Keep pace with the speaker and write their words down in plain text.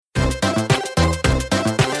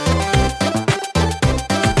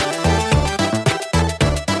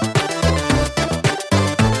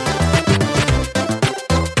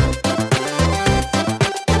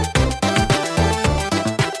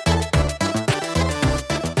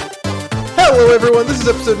Hello everyone, this is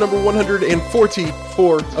episode number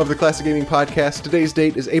 144 of the Classic Gaming Podcast. Today's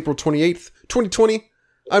date is April 28th, 2020.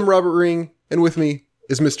 I'm Robert Ring, and with me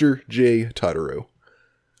is Mr. Jay Totaro.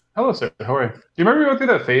 Hello, sir. How are you? Do you remember we went through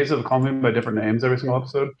that phase of calling me by different names every single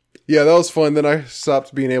episode? Yeah, that was fun. Then I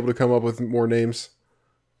stopped being able to come up with more names.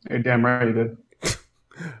 You're damn right you did.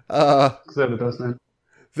 Because I have the best name.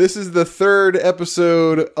 This is the third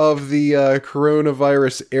episode of the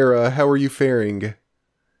coronavirus era. How are you faring?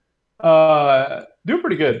 Doing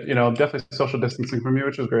pretty good. You know, definitely social distancing from you,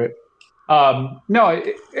 which is great. No,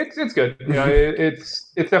 it's good. You know, it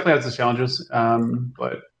definitely has its challenges.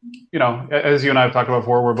 But you know, as you and I have talked about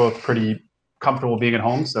before, we're both pretty comfortable being at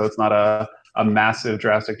home, so it's not a massive,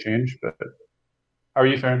 drastic change. But how are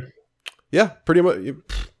you faring? Yeah, pretty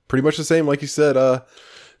much the same, like you said.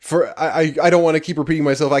 I don't want to keep repeating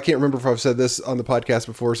myself. I can't remember if I've said this on the podcast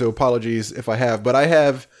before, so apologies if I have. But I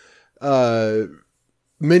have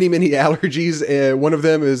many allergies, and one of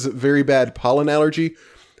them is very bad pollen allergy.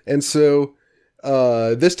 And so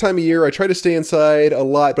this time of year, I try to stay inside a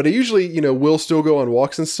lot, but I usually, will still go on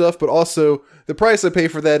walks and stuff. But also, the price I pay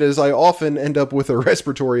for that is I often end up with a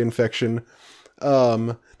respiratory infection.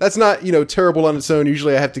 That's not, terrible on its own.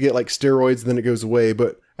 Usually I have to get like steroids and then it goes away.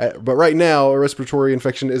 But right now, a respiratory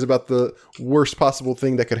infection is about the worst possible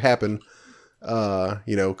thing that could happen.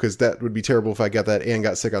 Because that would be terrible if I got that and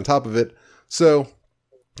got sick on top of it. So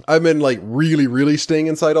I've been like really staying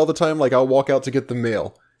inside all the time. Like I'll walk out to get the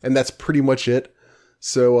mail, and that's pretty much it.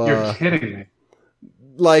 So you're kidding me.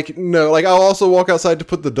 Like no, like I'll also walk outside to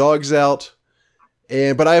put the dogs out,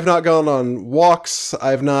 but I have not gone on walks.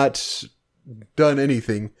 I've not done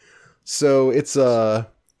anything. So it's I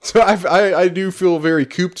do feel very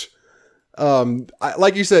cooped.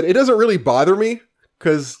 Like you said, it doesn't really bother me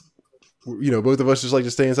because both of us just like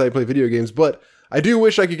to stay inside and play video games, but I do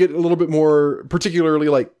wish I could get a little bit more, particularly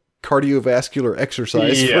like cardiovascular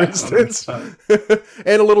exercise, for instance,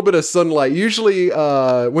 and a little bit of sunlight. Usually,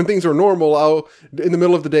 when things are normal, in the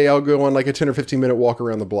middle of the day, I'll go on like a 10 or 15 minute walk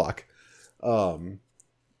around the block. And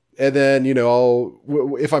then,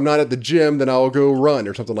 if I'm not at the gym, then I'll go run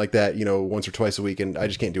or something like that, once or twice a week. And I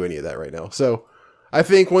just can't do any of that right now. So I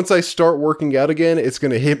think once I start working out again, it's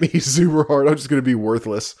going to hit me super hard. I'm just going to be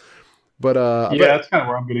worthless. But that's kind of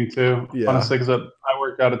where I'm getting to, yeah. Honestly, because I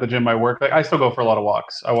work out at the gym I work. Like I still go for a lot of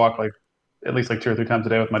walks. I walk like at least like 2 or 3 times a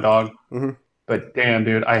day with my dog. Mm-hmm. But damn,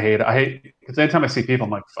 dude, I hate because anytime I see people,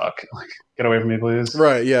 I'm like, fuck, like get away from me, please.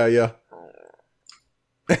 Right? Yeah.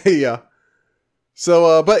 Yeah.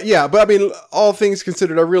 So, but I mean, all things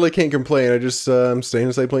considered, I really can't complain. I just I'm staying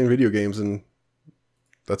inside playing video games, and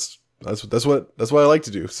that's what I like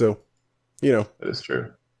to do. So, that is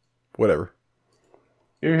true. Whatever.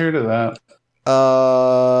 You're here to that.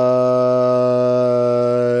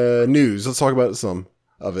 News. Let's talk about some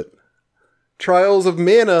of it. Trials of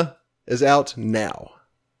Mana is out now.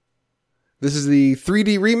 This is the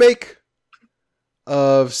 3D remake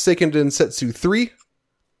of Seiken Densetsu 3.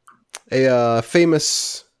 A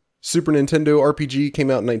famous Super Nintendo RPG,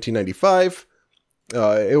 came out in 1995.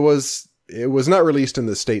 It was not released in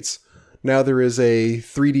the States. Now there is a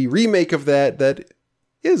 3D remake of that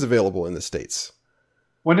is available in the States.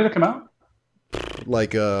 When did it come out?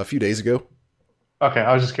 Like a few days ago. Okay,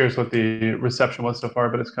 I was just curious what the reception was so far,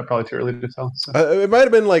 but it's probably too early to tell. So. It might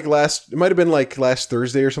have been like last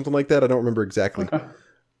Thursday or something like that. I don't remember exactly. Okay.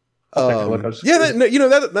 Now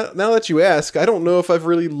that you ask, I don't know if I've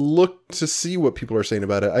really looked to see what people are saying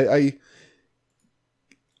about it.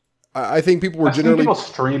 I think people were generally people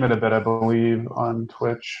stream it a bit, I believe, on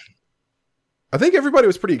Twitch. I think everybody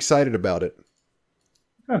was pretty excited about it.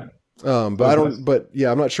 Good. But I don't. Nice. But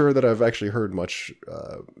yeah, I'm not sure that I've actually heard much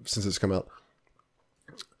since it's come out.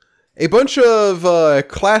 A bunch of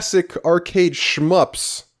classic arcade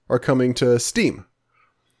shmups are coming to Steam.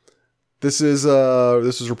 This was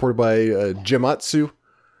reported by Gematsu.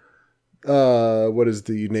 What is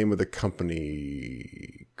the name of the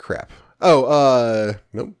company? Crap. Oh,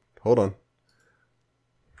 nope. Hold on.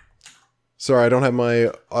 Sorry, I don't have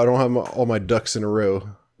all my ducks in a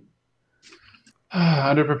row.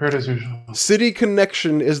 Underprepared as usual. City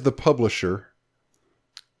Connection is the publisher.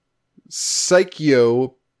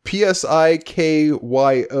 Psychio, Psykyo,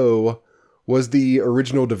 was the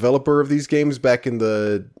original developer of these games back in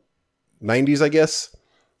the 90s, I guess.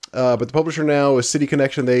 But the publisher now is City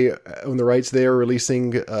Connection. They own the rights. They are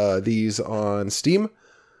releasing these on Steam.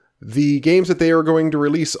 The games that they are going to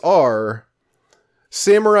release are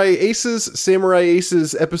Samurai Aces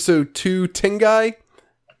Episode 2 Tengai,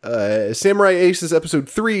 Samurai Aces Episode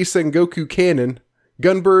 3 Sengoku Canon,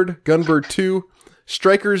 Gunbird 2,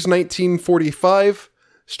 Strikers 1945,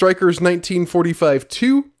 Strikers 1945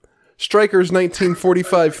 2, Strikers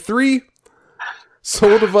 1945 3,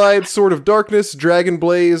 Soul Divide, Sword of Darkness, Dragon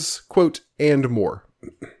Blaze, quote, and more.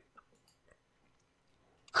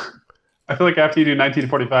 I feel like after you do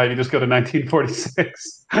 1945, you just go to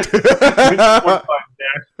 1946.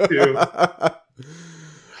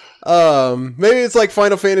 1945-2. Maybe it's like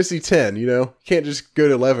Final Fantasy X, you know? You can't just go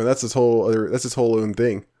to 11. That's its whole own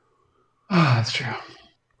thing. Oh, that's true.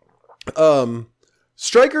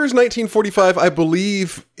 Strikers 1945, I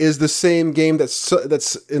believe, is the same game that's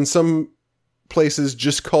in some places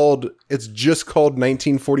just called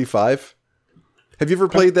 1945. Have you ever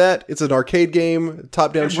played that? It's an arcade game,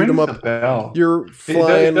 top-down shoot 'em up. You're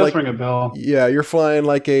flying it does ring a bell. Yeah, you're flying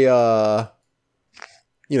like a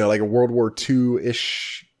like a World War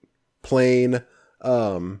II-ish plane.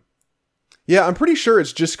 Yeah, I'm pretty sure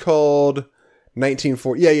it's just called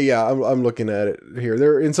 1940. Yeah. I'm looking at it here.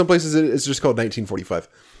 There in some places it's just called 1945.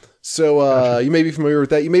 So gotcha. You may be familiar with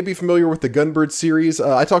that. You may be familiar with the Gunbird series.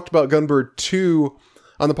 I talked about Gunbird 2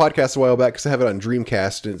 on the podcast a while back because I have it on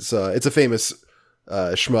Dreamcast. It's a famous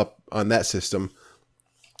shmup on that system.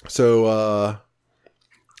 So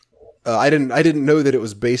I didn't know that it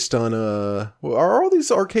was based on are all these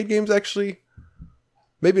arcade games actually?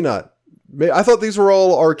 Maybe not. I thought these were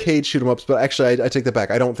all arcade shoot 'em ups, but actually I take that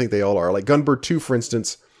back. I don't think they all are. Like Gunbird 2, for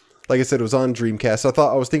instance, like I said, it was on Dreamcast.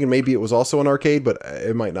 I was thinking maybe it was also an arcade, but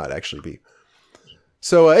it might not actually be.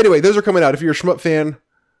 So anyway, those are coming out. If you're a shmup fan,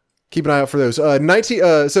 keep an eye out for those. So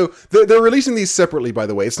they're releasing these separately, by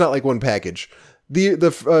the way. It's not like one package.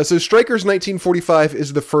 So Strikers 1945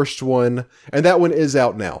 is the first one, and that one is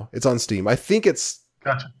out now. It's on Steam. I think it's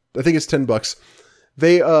 $10.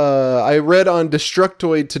 I read on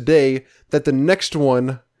Destructoid today that the next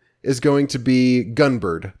one is going to be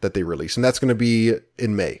Gunbird that they release, and that's going to be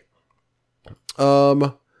in May.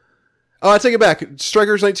 I take it back.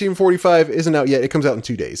 Strikers 1945 isn't out yet. It comes out in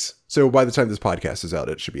 2 days. So by the time this podcast is out,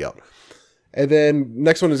 it should be out. And then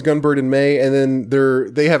next one is Gunbird in May, and then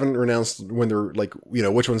they haven't announced when they're like,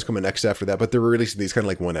 which one's coming next after that, but they're releasing these kind of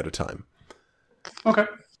like one at a time. Okay.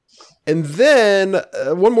 And then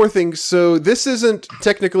one more thing. So this isn't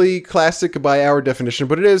technically classic by our definition,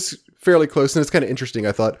 but it is fairly close, and it's kind of interesting,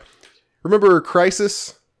 I thought. Remember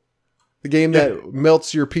Crysis? The game that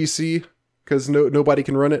melts your PC because nobody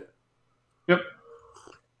can run it? Yep.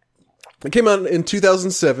 It came out in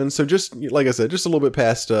 2007, so just, like I said, just a little bit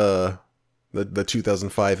past the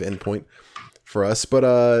 2005 endpoint for us.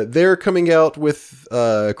 But they're coming out with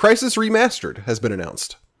Crysis Remastered has been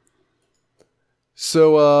announced.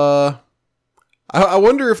 So I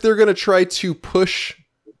wonder if they're going to try to push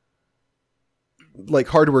like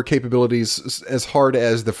hardware capabilities as hard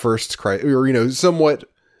as the first Crysis, or somewhat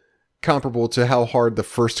comparable to how hard the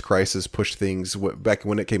first Crysis pushed things back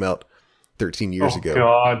when it came out 13 years ago.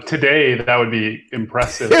 God, today that would be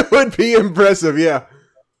impressive. It would be impressive, yeah.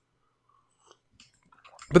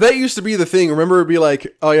 But that used to be the thing. Remember, it'd be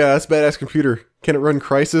like, oh yeah, that's a badass computer. Can it run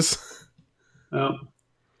Crysis? Oh.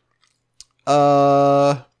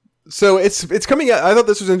 So it's coming out. I thought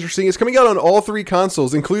this was interesting. It's coming out on all three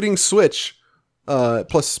consoles, including Switch,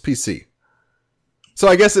 plus PC. So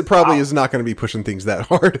I guess it probably is not going to be pushing things that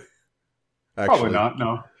hard. Actually. Probably not.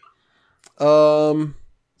 No.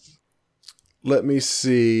 Let me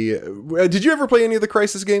see. Did you ever play any of the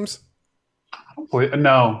Crysis games?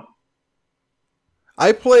 No.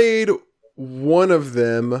 I played one of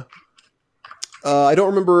them. I don't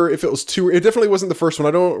remember if it was 2. It definitely wasn't the first one.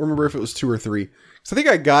 I don't remember if it was 2 or 3. So I think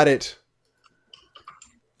I got it.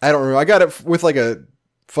 I don't remember. I got it with like a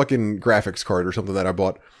fucking graphics card or something that I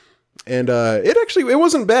bought. And it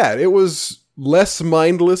wasn't bad. It was less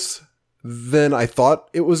mindless than I thought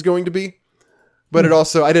it was going to be. But I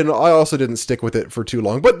also didn't stick with it for too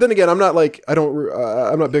long. But then again, I'm not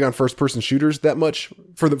big on first person shooters that much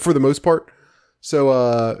for the most part.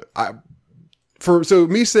 So so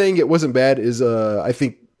me saying it wasn't bad is I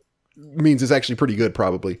think means it's actually pretty good.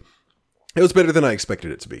 Probably it was better than I expected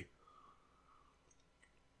it to be.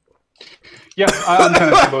 Yeah, I'm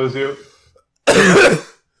kind of supposed to.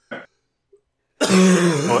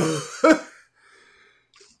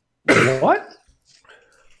 What?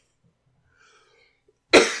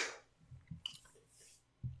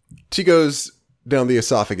 Chico's down the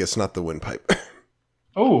esophagus, not the windpipe.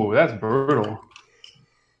 Oh, that's brutal.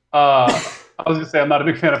 I was going to say, I'm not a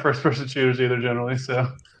big fan of first-person shooters either, generally, so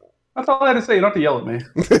that's all I had to say. You don't have to yell at me.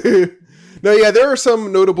 No, yeah, there are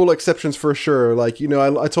some notable exceptions for sure. Like,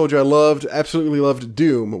 I told you I absolutely loved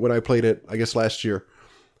Doom when I played it, I guess, last year.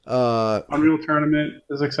 Unreal Tournament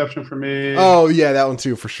is an exception for me. Oh, yeah, that one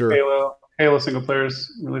too, for sure. Halo single player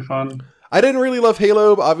is really fun. I didn't really love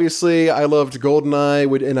Halo, but obviously I loved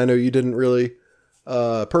GoldenEye, and I know you didn't really.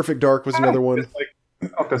 Perfect Dark was another one.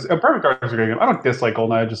 Perfect Dark is a great game. I don't dislike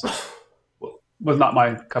GoldenEye. Just was not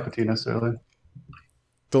my cup of tea necessarily.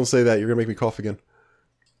 Don't say that. You're gonna make me cough again.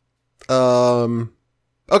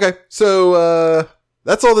 Okay, so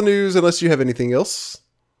that's all the news. Unless you have anything else.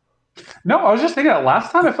 No, I was just thinking that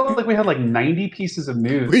last time I felt like we had like 90 pieces of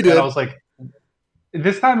news. We did. And I was like,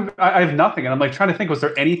 this time I have nothing. And I'm like trying to think, was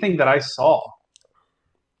there anything that I saw?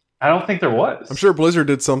 I don't think there was. I'm sure Blizzard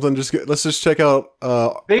did something. Let's just check out.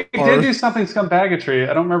 They did do something scumbaggetry.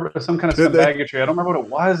 I don't remember some kind of scumbaggetry. I don't remember what it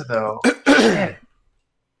was though. Shit.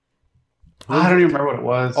 I don't even remember what it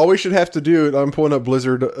was. All we should have to do. I'm pulling up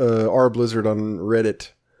Blizzard, our Blizzard on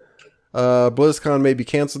Reddit. BlizzCon may be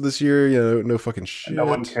canceled this year. You know, no fucking shit. No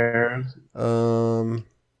one cares.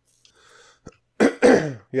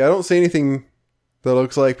 Yeah, I don't see anything that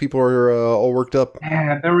looks like people are all worked up.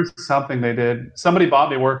 Man, there was something they did. Somebody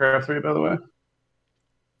bought me Warcraft 3, by the way.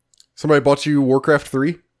 Somebody bought you Warcraft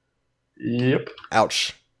 3? Yep.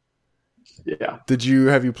 Ouch. Yeah.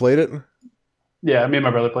 Have you played it? Yeah, me and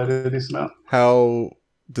my brother played it a decent amount. How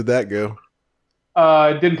did that go?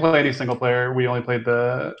 Didn't play any single player. We only played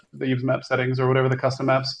the use map settings or whatever, the custom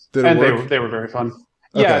maps. Did it work? They were very fun.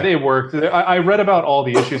 Okay. Yeah, they worked. I read about all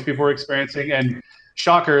the issues people were experiencing, and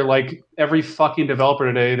shocker, like every fucking developer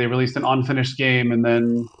today, they released an unfinished game and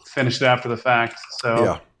then finished it after the fact.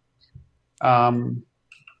 So, yeah.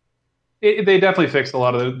 They definitely fixed a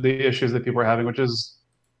lot of the issues that people were having, which is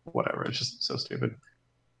whatever. It's just so stupid.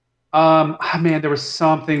 Man, there was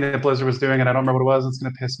something that Blizzard was doing, and I don't remember what it was. It's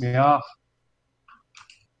going to piss me off.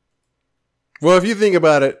 Well, if you think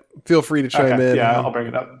about it, feel free to chime in. Yeah, I'll bring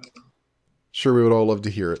it up. Sure, we would all love to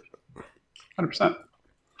hear it. 100%.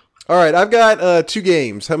 All right, I've got 2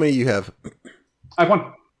 games. How many do you have? I have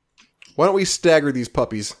 1. Why don't we stagger these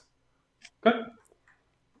puppies? Good.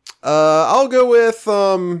 I'll go with...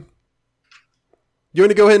 You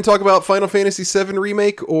want to go ahead and talk about Final Fantasy VII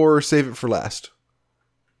Remake, or save it for last?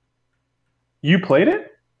 You played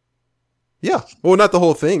it? Yeah. Well, not the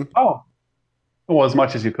whole thing. Oh. Well, as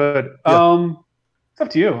much as you could. Yeah. It's up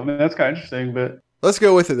to you. I mean, that's kind of interesting, but... Let's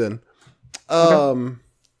go with it then. Okay.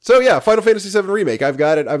 So yeah, Final Fantasy VII Remake. I've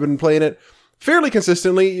got it. I've been playing it fairly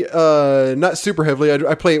consistently, not super heavily.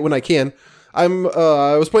 I play it when I can. I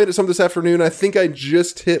was playing it some this afternoon. I think I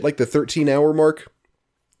just hit like the 13-hour mark.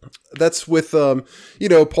 That's with,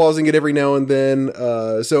 pausing it every now and then.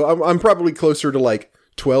 So I'm probably closer to like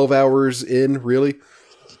 12 hours in, really.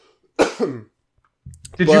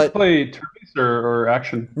 Did you play turn-based or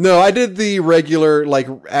action? No, I did the regular like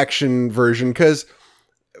action version because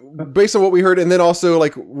based on what we heard, and then also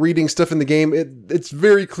like reading stuff in the game, it's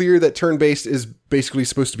very clear that turn-based is basically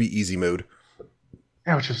supposed to be easy mode.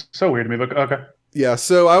 Yeah, which is so weird to me, but okay. Yeah,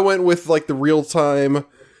 so I went with like the real-time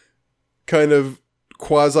kind of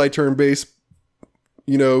quasi turn-based,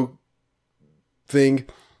 thing,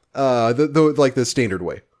 the standard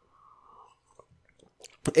way.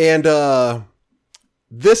 And I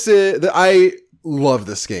love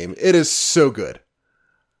this game. It is so good.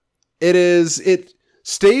 It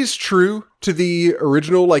stays true to the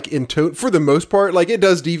original, like in tone for the most part. Like it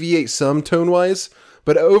does deviate some tone wise,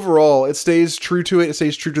 but overall it stays true to it. It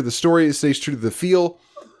stays true to the story. It stays true to the feel.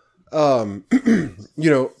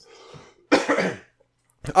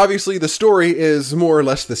 Obviously the story is more or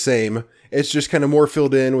less the same. It's just kind of more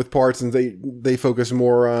filled in with parts, and they focus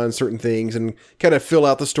more on certain things and kind of fill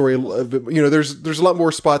out the story. There's a lot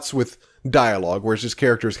more spots with dialogue where it's just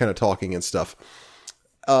characters kind of talking and stuff.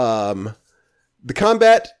 The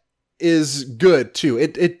combat is good too.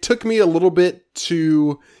 It took me a little bit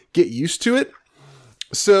to get used to it.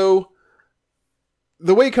 So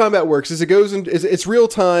the way combat works is it's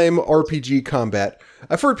real-time RPG combat.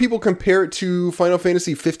 I've heard people compare it to Final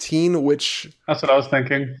Fantasy 15, which... That's what I was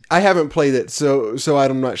thinking. I haven't played it, so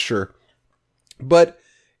I'm not sure. But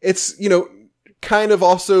it's, kind of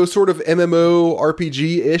also sort of MMO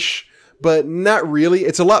RPG-ish, but not really.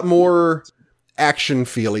 It's a lot more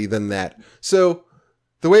action-feely than that. So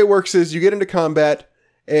the way it works is you get into combat,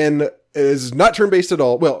 and it is not turn-based at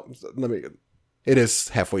all. Well, it is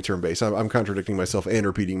halfway turn-based. I'm contradicting myself and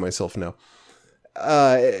repeating myself now.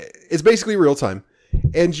 It's basically real-time.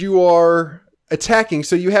 And you are attacking.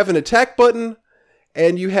 So you have an attack button,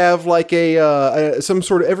 and you have like some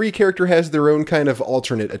sort of... Every character has their own kind of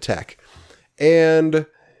alternate attack. And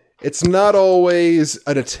it's not always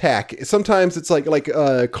an attack. Sometimes it's like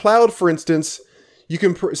Cloud, for instance... You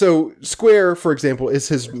can so square, for example, is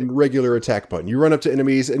his regular attack button. You run up to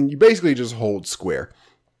enemies, and you basically just hold square.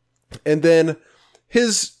 And then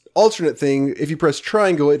his alternate thing, if you press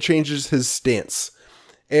triangle, it changes his stance.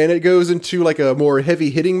 And it goes into like a more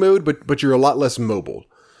heavy hitting mode, but you're a lot less mobile.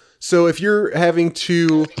 So if you're having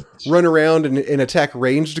to run around and attack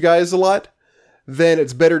ranged guys a lot, then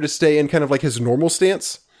it's better to stay in kind of like his normal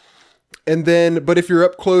stance. And then, but if you're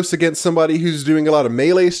up close against somebody who's doing a lot of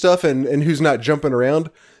melee stuff and who's not jumping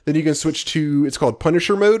around, then you can switch to, it's called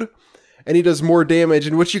Punisher mode. And he does more damage.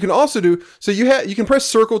 And what you can also do, so you can press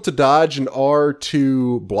circle to dodge and R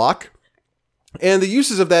to block. And the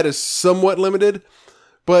uses of that is somewhat limited.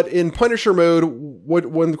 But in Punisher mode,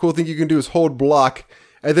 one cool thing you can do is hold block.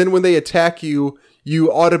 And then when they attack you,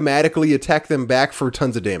 you automatically attack them back for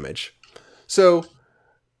tons of damage. So,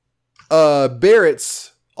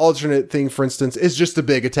 Barrett's alternate thing, for instance, is just a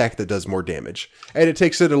big attack that does more damage. And it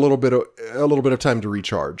takes it a little bit of time to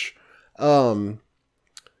recharge.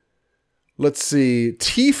 Let's see.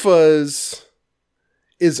 Tifa's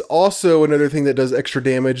is also another thing that does extra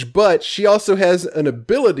damage, but she also has an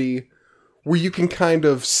ability where you can kind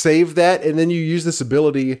of save that, and then you use this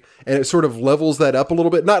ability, and it sort of levels that up a little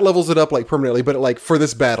bit. Not levels it up like permanently, but like for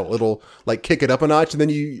this battle, it'll like kick it up a notch, and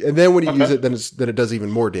then when you use it, then it does even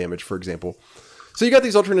more damage, for example. So you got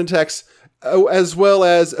these alternate attacks, as well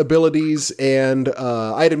as abilities and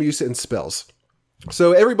item use and spells.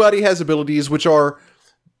 So everybody has abilities which are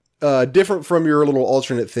different from your little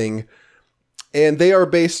alternate thing, and they are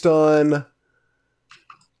based on,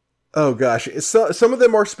 oh gosh, some of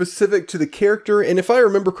them are specific to the character, and if I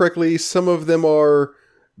remember correctly, some of them are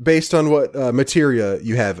based on what materia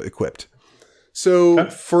you have equipped. So,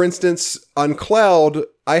 for instance, on Cloud,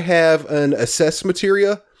 I have an assess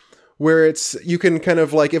materia, where you can kind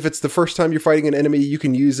of like, if it's the first time you're fighting an enemy, you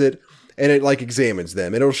can use it, and it like examines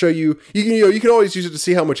them. And it'll show you can always use it to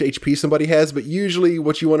see how much HP somebody has, but usually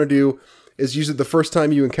what you want to do is use it the first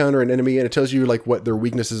time you encounter an enemy, and it tells you like what their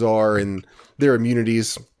weaknesses are and their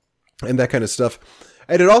immunities and that kind of stuff.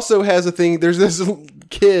 And it also has a thing, there's this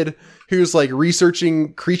kid who's like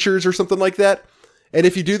researching creatures or something like that. And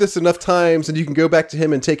if you do this enough times, and you can go back to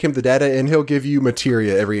him and take him the data, and he'll give you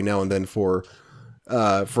materia every now and then for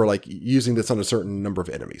like using this on a certain number of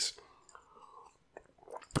enemies.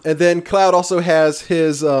 And then Cloud also has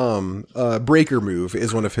his breaker move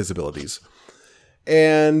is one of his abilities.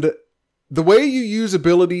 And the way you use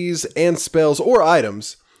abilities and spells or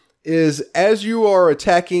items is as you are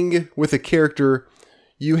attacking with a character,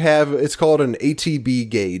 you have, it's called an ATB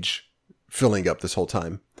gauge filling up this whole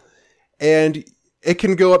time. And it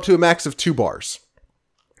can go up to a max of 2 bars.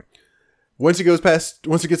 Once it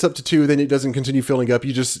gets up to 2, then it doesn't continue filling up.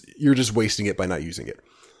 You're just wasting it by not using it.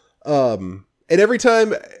 And every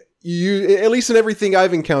time at least in everything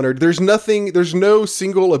I've encountered, there's no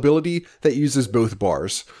single ability that uses both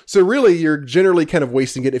bars. So really, you're generally kind of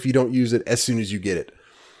wasting it if you don't use it as soon as you get it.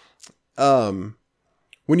 When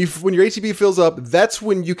your ATB fills up, that's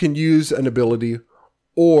when you can use an ability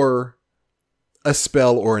or a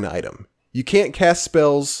spell or an item. You can't cast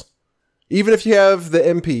spells, even if you have the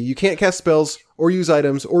MP, you can't cast spells or use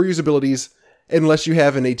items or use abilities unless you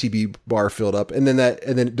have an ATB bar filled up, and then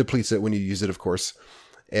it depletes it when you use it, of course,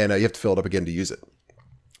 and you have to fill it up again to use it.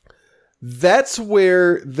 That's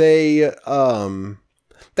where that's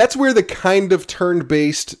where the kind of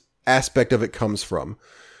turn-based aspect of it comes from.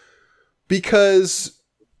 Because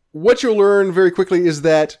what you'll learn very quickly is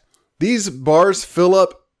that these bars fill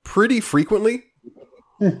up pretty frequently.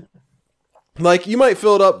 Like, you might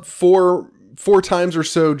fill it up four times or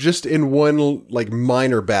so just in one, like,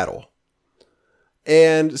 minor battle.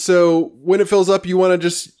 And so when it fills up, you want to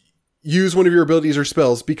just use one of your abilities or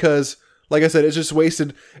spells because, like I said, it's just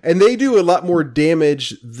wasted. And they do a lot more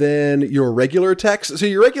damage than your regular attacks. So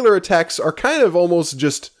your regular attacks are kind of almost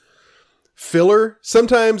just filler.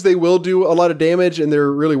 Sometimes they will do a lot of damage and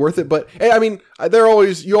they're really worth it. But I mean,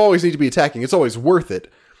 you always need to be attacking. It's always worth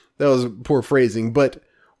it. That was poor phrasing. But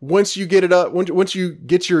once you get it up, once you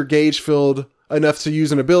get your gauge filled enough to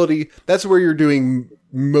use an ability, that's where you're doing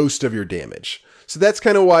most of your damage. So that's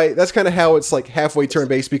kind of how it's like halfway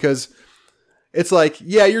turn-based, because it's like,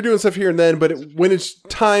 yeah, you're doing stuff here and then, but when it's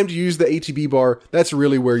time to use the ATB bar, that's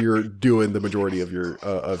really where you're doing the majority of your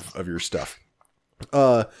of your stuff.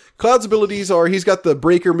 Cloud's abilities are, he's got the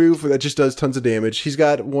breaker move that just does tons of damage. He's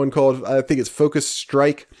got one called, I think it's Focus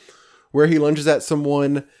Strike, where he lunges at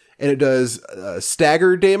someone and it does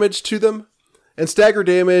stagger damage to them. And stagger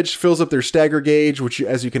damage fills up their stagger gauge, which,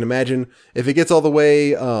 as you can imagine, if it gets all the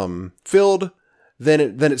way filled, then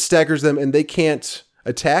it staggers them and they can't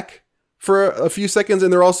attack for a few seconds,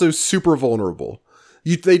 and they're also super vulnerable.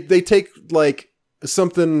 They take like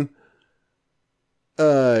something.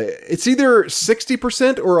 It's either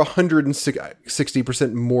 60% or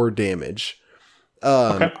 160% more damage.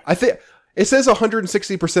 Okay. I think it says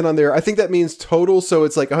 160% on there. I think that means total, so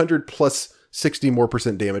it's like 100 plus 60% more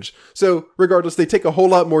damage. So regardless, they take a whole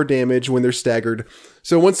lot more damage when they're staggered.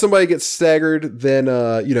 So once somebody gets staggered, then,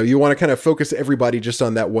 you want to kind of focus everybody just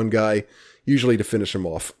on that one guy, usually to finish him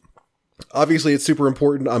off. Obviously, it's super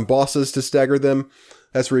important on bosses to stagger them.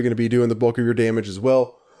 That's where you're going to be doing the bulk of your damage as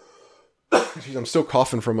well. Jeez, I'm still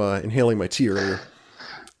coughing from inhaling my tea earlier.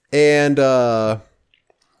 And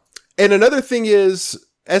another thing is,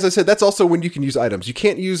 as I said, that's also when you can use items. You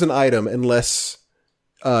can't use an item unless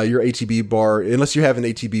your ATB bar, unless you have an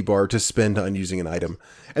ATB bar to spend on using an item.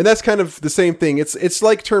 And that's kind of the same thing. It's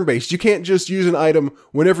like turn-based. You can't just use an item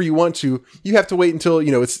whenever you want to. You have to wait until,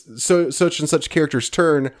 it's such and such character's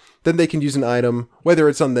turn, then they can use an item, whether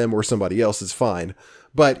it's on them or somebody else is fine.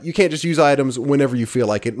 But you can't just use items whenever you feel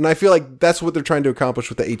like it. And I feel like that's what they're trying to accomplish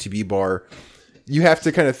with the ATB bar. You have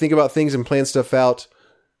to kind of think about things and plan stuff out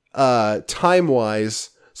time-wise,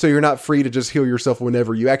 so you're not free to just heal yourself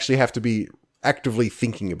whenever. You actually have to be actively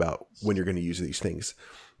thinking about when you're going to use these things.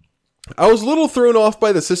 I was a little thrown off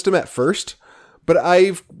by the system at first, but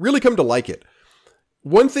I've really come to like it.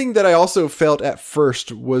 One thing that I also felt at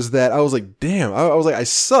first was that I was like, damn, I was like, I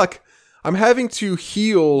suck. I'm having to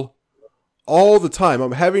heal all the time.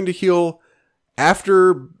 I'm having to heal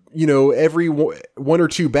after, every one or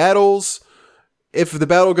two battles. If the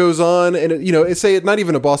battle goes on and, say it's not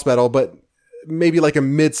even a boss battle, but maybe like a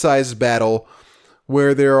mid-sized battle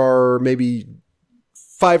where there are maybe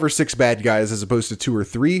 5 or 6 bad guys as opposed to 2 or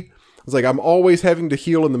 3. It's like, I'm always having to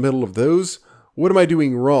heal in the middle of those. What am I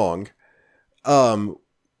doing wrong?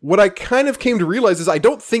 What I kind of came to realize is I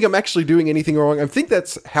don't think I'm actually doing anything wrong. I think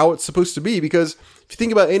that's how it's supposed to be, because if you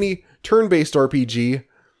think about any turn-based RPG,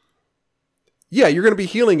 yeah, you're going to be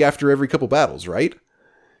healing after every couple battles, right?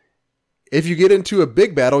 If you get into a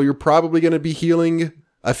big battle, you're probably going to be healing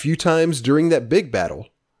a few times during that big battle,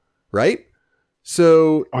 right?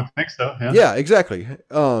 So I think so. Yeah, exactly.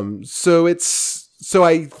 So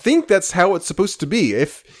I think that's how it's supposed to be.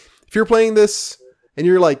 If you're playing this and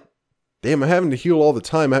you're like, damn, I'm having to heal all the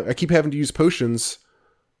time. I keep having to use potions.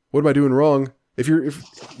 What am I doing wrong? If you're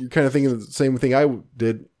kind of thinking the same thing I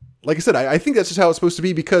did, like I said, I think that's just how it's supposed to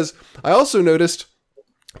be, because I also noticed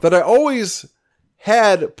that I always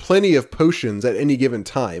had plenty of potions at any given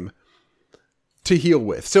time to heal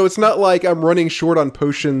with. So it's not like I'm running short on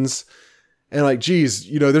potions and like, geez,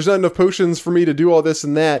 there's not enough potions for me to do all this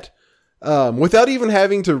and that. Without even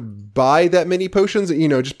having to buy that many potions,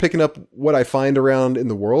 just picking up what I find around in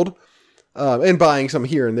the world, and buying some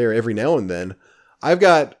here and there every now and then, I've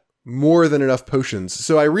got more than enough potions.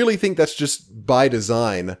 So I really think that's just by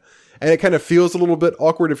design. And it kind of feels a little bit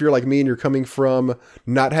awkward if you're like me and you're coming from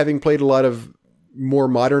not having played a lot of more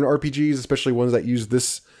modern RPGs, especially ones that use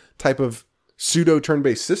this type of pseudo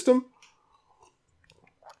turn-based system.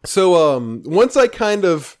 So once I kind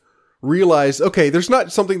of realized, okay, there's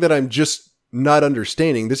not something that I'm just not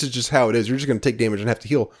understanding. This is just how it is. You're just going to take damage and have to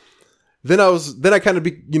heal. Then I kind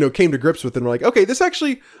of came to grips with it and like, okay,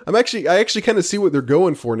 I actually kind of see what they're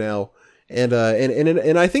going for now. And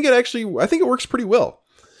I think it works pretty well.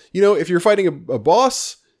 If you're fighting a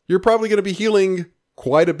boss, you're probably going to be healing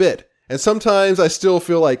quite a bit. And sometimes I still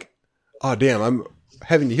feel like, oh damn, I'm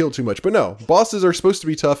having to heal too much. But no, bosses are supposed to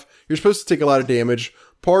be tough. You're supposed to take a lot of damage.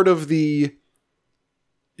 Part of the,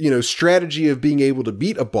 strategy of being able to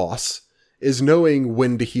beat a boss is knowing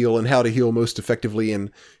when to heal and how to heal most effectively and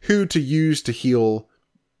who to use to heal,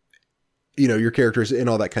 your characters and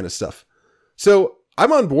all that kind of stuff. So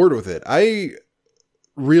I'm on board with it. I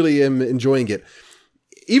really am enjoying it.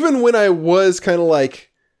 Even when I was kind of like,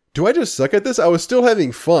 do I just suck at this? I was still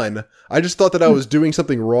having fun. I just thought that I was doing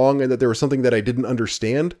something wrong and that there was something that I didn't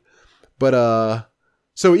understand. But,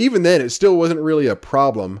 so even then it still wasn't really a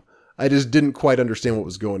problem. I just didn't quite understand what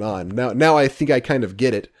was going on. Now I think I kind of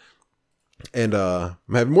get it. And, I'm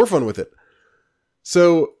having more fun with it.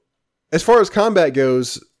 So as far as combat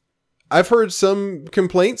goes, I've heard some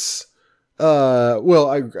complaints. I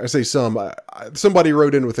say some. Somebody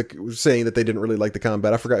wrote in saying that they didn't really like the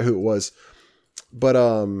combat. I forgot who it was. But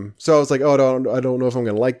so I was like, oh, I don't know if I'm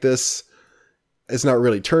going to like this. It's not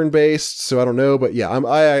really turn-based, so I don't know. But yeah,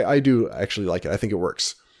 I do actually like it. I think it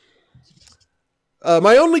works.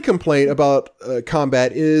 My only complaint about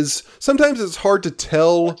combat is sometimes it's hard to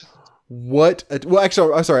tell what... Well,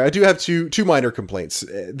 actually, I'm sorry. I do have two minor complaints.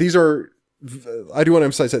 These are... I do want to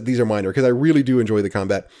emphasize that these are minor because I really do enjoy the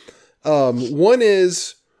combat. One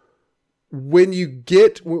is... When you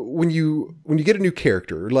get a new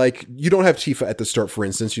character, like you don't have Tifa at the start, for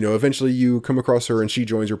instance, eventually you come across her and she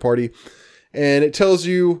joins your party and it tells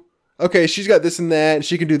you, okay, she's got this and that, and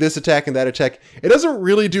she can do this attack and that attack. It doesn't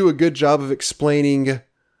really do a good job of explaining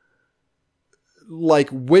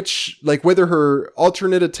whether her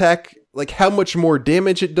alternate attack like how much more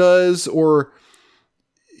damage it does, or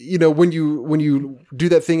when you do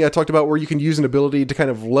that thing I talked about where you can use an ability to kind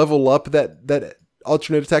of level up that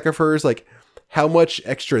alternate attack of hers, like how much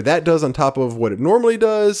extra that does on top of what it normally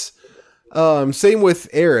does. Same with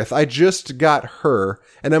Aerith. I just got her,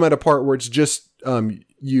 and I'm at a part where it's just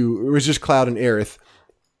it was just Cloud and Aerith.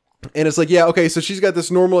 And it's like, yeah, okay, so she's got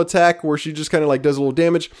this normal attack where she just kind of like does a little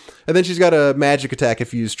damage, and then she's got a magic attack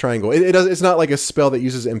if you use triangle. It's not like a spell that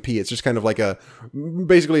uses MP. It's just kind of like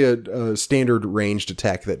basically a standard ranged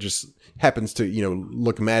attack that just happens to,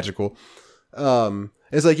 look magical.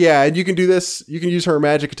 It's like, yeah, and you can do this. You can use her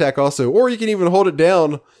magic attack also, or you can even hold it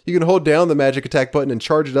down. You can hold down the magic attack button and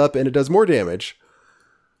charge it up, and it does more damage.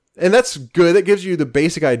 And that's good. It gives you the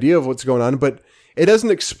basic idea of what's going on, but it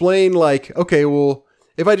doesn't explain like, okay, well,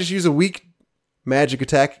 if I just use a weak magic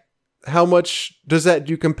attack, how much does that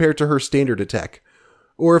do compared to her standard attack?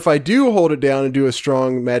 Or if I do hold it down and do a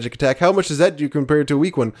strong magic attack, how much does that do compared to a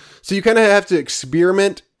weak one? So you kind of have to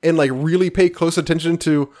experiment and like really pay close attention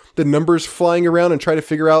to the numbers flying around and try to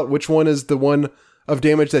figure out which one is the one of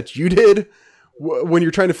damage that you did when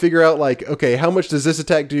you're trying to figure out like, okay, how much does this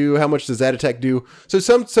attack do? How much does that attack do? So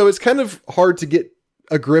it's kind of hard to get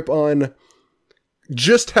a grip on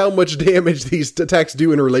just how much damage these attacks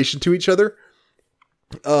do in relation to each other.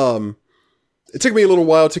 It took me a little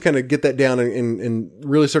while to kind of get that down and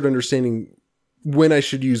really start understanding when I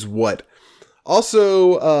should use what.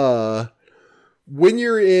 Also, when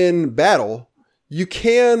you're in battle, you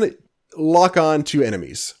can lock on to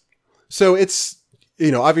enemies. So it's,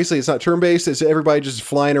 obviously it's not turn-based. It's everybody just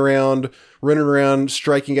flying around, running around,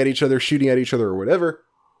 striking at each other, shooting at each other or whatever.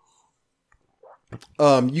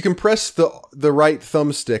 You can press the right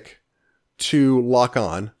thumbstick to lock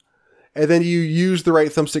on, and then you use the right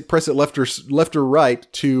thumbstick, press it left or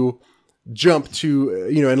right to jump to,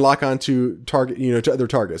 and lock on to target, to other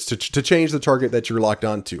targets, to change the target that you're locked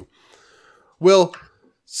on to. Well,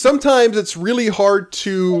 sometimes it's really hard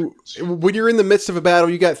to, when you're in the midst of a battle,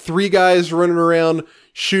 you got 3 guys running around,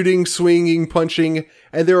 shooting, swinging, punching,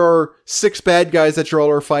 and there are 6 bad guys that you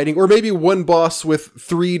all are fighting, or maybe one boss with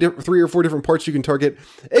 3 or 4 different parts you can target.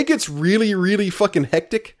 It gets really, really fucking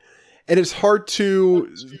hectic, and it's hard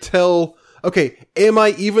to tell, okay, am I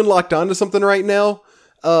even locked onto something right now?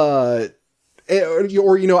 Or,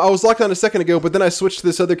 I was locked on a second ago, but then I switched to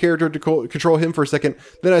this other character to control him for a second.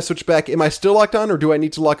 Then I switched back. Am I still locked on, or do I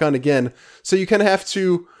need to lock on again? So you kind of have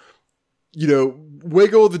to,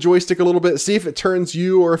 wiggle the joystick a little bit, see if it turns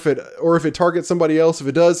you or if it targets somebody else. If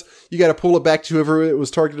it does, you got to pull it back to whoever it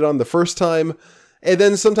was targeted on the first time. And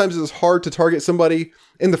then sometimes it's hard to target somebody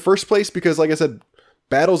in the first place because, like I said,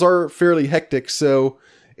 battles are fairly hectic. So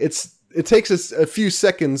it takes us a few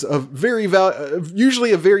seconds of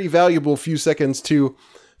usually a very valuable few seconds to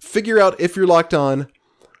figure out if you're locked on,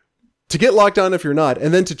 to get locked on if you're not,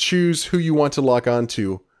 and then to choose who you want to lock on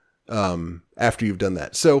to after you've done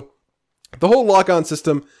that. So the whole lock-on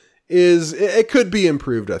system it could be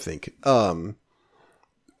improved, I think.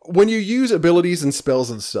 When you use abilities and spells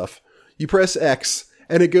and stuff, you press X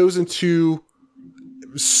and it goes into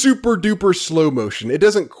super duper slow motion. It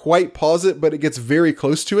doesn't quite pause it, but it gets very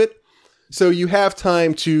close to it. So you have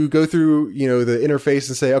time to go through, the interface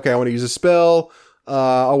and say, okay, I want to use a spell.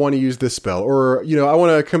 I want to use this spell, or, I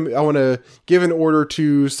want to give an order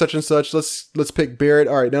to such and such. Let's pick Barrett.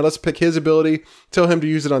 All right, now let's pick his ability. Tell him to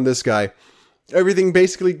use it on this guy. Everything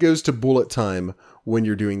basically goes to bullet time when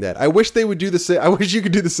you're doing that. I wish they would do the same. I wish you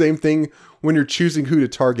could do the same thing when you're choosing who to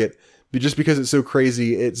target, but just because it's so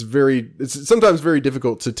crazy, it's sometimes very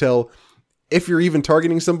difficult to tell if you're even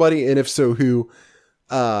targeting somebody, and if so, who.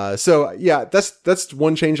 So yeah, that's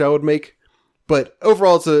one change I would make, but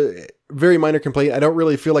overall it's a very minor complaint. I don't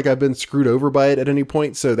really feel like I've been screwed over by it at any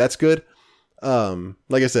point, so that's good.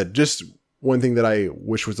 Like I said, just one thing that I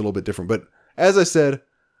wish was a little bit different, but as I said,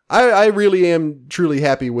 I really am truly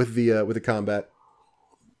happy with the combat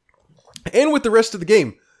and with the rest of the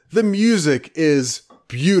game. The music is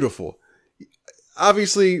beautiful.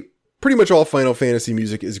 Obviously, pretty much all Final Fantasy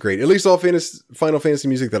music is great. At least all Final Fantasy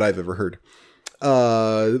music that I've ever heard.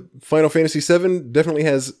 Final Fantasy VII definitely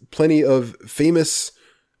has plenty of famous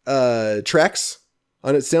tracks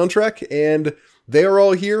on its soundtrack, and they are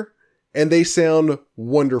all here, and they sound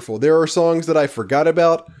wonderful. There are songs that I forgot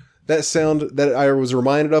about that I was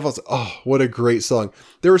reminded of. I was like, oh, what a great song.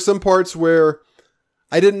 There were some parts where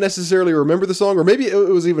I didn't necessarily remember the song, or maybe it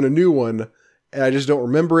was even a new one, and I just don't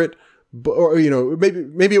remember it. But, or,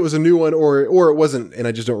 maybe it was a new one, or it wasn't, and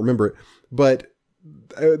I just don't remember it. But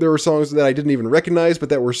there were songs that I didn't even recognize, but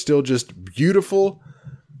that were still just beautiful.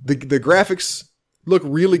 The graphics look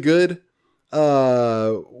really good.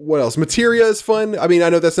 What else? Materia is fun. I mean, I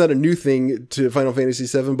know that's not a new thing to Final Fantasy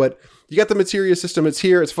VII, but you got the Materia system. It's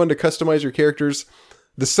here. It's fun to customize your characters.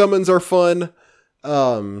 The summons are fun.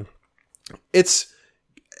 It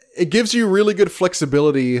gives you really good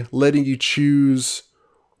flexibility, letting you choose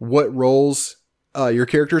what roles your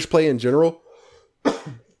characters play in general.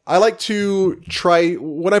 I like to try,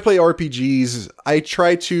 when I play RPGs, I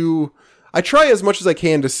try as much as I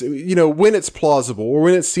can to, when it's plausible or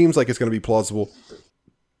when it seems like it's going to be plausible.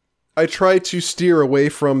 I try to steer away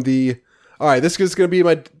from all right, this is going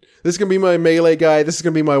to be my melee guy. This is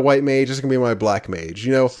going to be my white mage. This is going to be my black mage,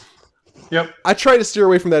 Yep. I try to steer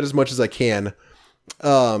away from that as much as I can.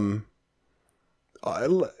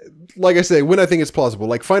 Like I say, when I think it's plausible,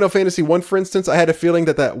 like Final Fantasy 1, for instance, I had a feeling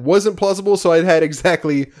that wasn't plausible. So I had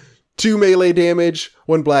exactly 2 melee damage,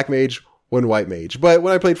 1 black mage, 1 white mage. But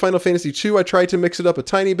when I played Final Fantasy 2, I tried to mix it up a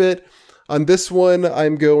tiny bit. On this one,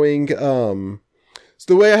 I'm going, so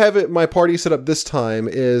the way I have it, my party set up this time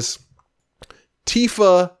is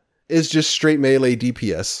Tifa is just straight melee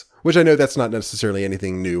DPS, which I know that's not necessarily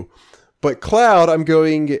anything new. But Cloud, I'm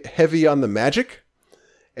going heavy on the magic.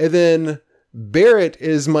 And then Barrett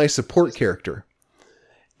is my support character.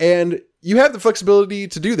 And you have the flexibility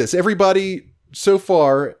to do this. Everybody so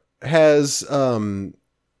far has, I've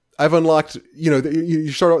unlocked,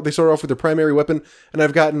 they start off with their primary weapon, and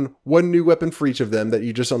I've gotten 1 new weapon for each of them that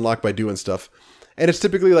you just unlock by doing stuff. And it's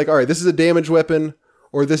typically like, all right, this is a damage weapon,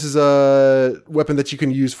 or this is a weapon that you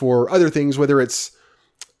can use for other things, whether it's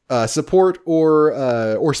support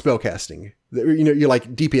or spell casting. You're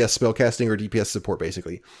like DPS spell casting or DPS support,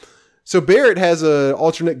 basically. So Barrett has a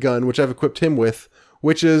alternate gun, which I've equipped him with,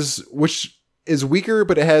 which is weaker,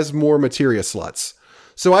 but it has more materia slots.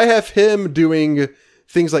 So I have him doing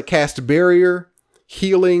things like cast barrier,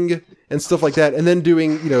 healing, and stuff like that, and then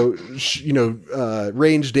doing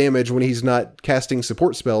range damage when he's not casting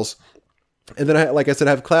support spells. And then, like I said,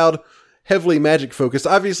 I have Cloud heavily magic focused.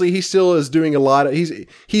 Obviously, he still is doing a lot of,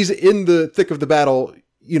 he's in the thick of the battle,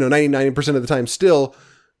 99% of the time still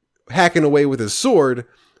hacking away with his sword,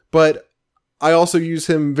 but I also use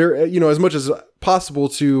him very, as much as possible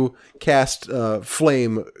to cast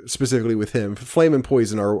flame specifically with him. Flame and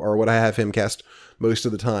poison are what I have him cast most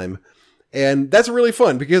of the time. And that's really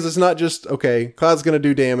fun because it's not just, okay, Cloud's going to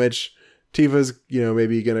do damage, Tifa's,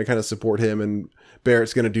 maybe going to kind of support him, and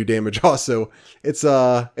Barrett's going to do damage also. It's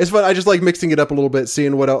fun. I just like mixing it up a little bit,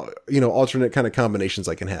 seeing what, alternate kind of combinations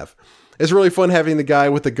I can have. It's really fun having the guy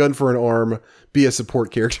with the gun for an arm be a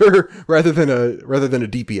support character rather than a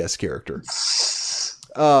DPS character.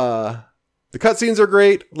 The cutscenes are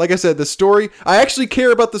great. Like I said, the story, I actually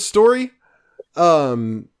care about the story.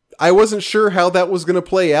 I wasn't sure how that was going to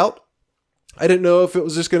play out. I didn't know if it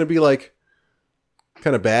was just going to be like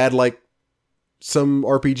kind of bad, like some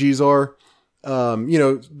RPGs are.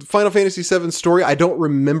 Final Fantasy VII story, I don't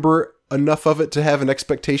remember enough of it to have an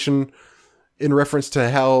expectation in reference to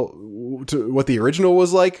what the original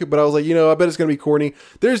was like, but I was like, I bet it's going to be corny.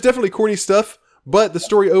 There's definitely corny stuff, but the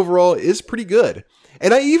story overall is pretty good.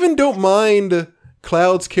 And I even don't mind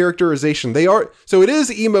Cloud's characterization. So it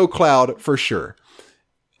is emo Cloud for sure.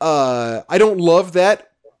 I don't love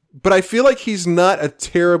that, but I feel like he's not a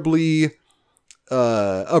terribly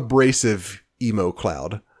abrasive emo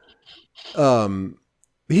Cloud.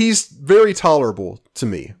 He's very tolerable to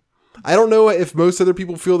me. I don't know if most other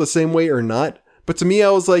people feel the same way or not, but to me, I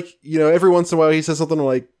was like, every once in a while he says something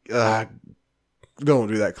like, don't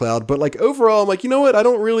do that, Cloud. But like overall, I'm like, you know what? I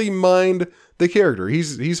don't really mind the character.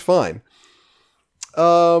 He's fine.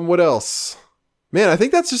 What else? Man, I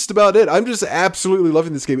think that's just about it. I'm just absolutely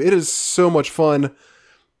loving this game. It is so much fun.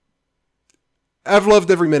 I've loved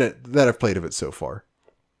every minute that I've played of it so far.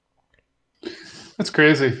 That's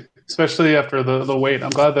crazy, especially after the wait. I'm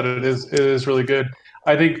glad that it is really good.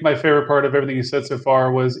 I think my favorite part of everything you said so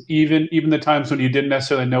far was even the times when you didn't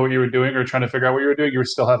necessarily know what you were doing or trying to figure out what you were doing, you were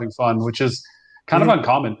still having fun, which is kind of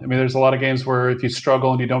uncommon. I mean, there's a lot of games where if you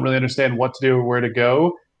struggle and you don't really understand what to do or where to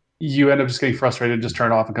go, you end up just getting frustrated and just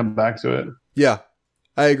turn it off and come back to it. Yeah,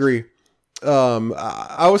 I agree.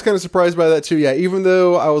 I was kind of surprised by that too. Yeah, even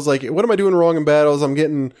though I was like, what am I doing wrong in battles? I'm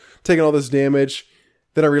taking all this damage.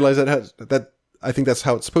 Then I realized that I think that's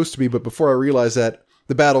how it's supposed to be. But before I realized that,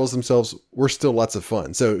 the battles themselves were still lots of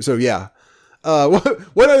fun. So yeah.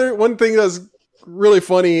 One thing that's really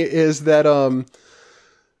funny is that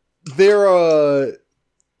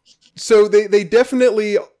so they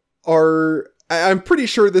definitely are. I'm pretty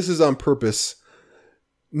sure this is on purpose,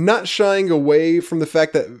 not shying away from the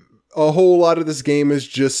fact that a whole lot of this game is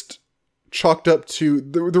just chalked up to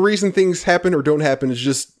the reason things happen or don't happen is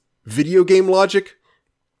just video game logic.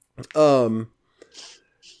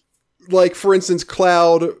 like, for instance,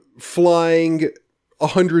 Cloud flying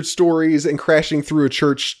 100 stories and crashing through a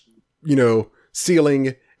church,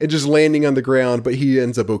 ceiling and just landing on the ground, but he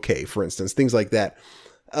ends up okay, for instance, things like that.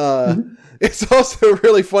 It's also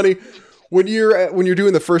really funny when you're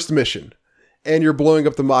doing the first mission and you're blowing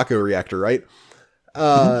up the Mako reactor, right?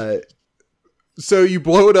 So you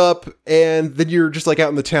blow it up and then you're just like out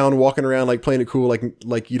in the town walking around, like playing it cool.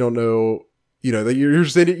 Like you don't know, that you're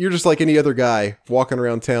just like any other guy walking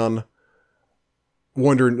around town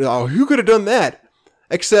wondering, oh, who could have done that?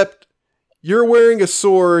 Except you're wearing a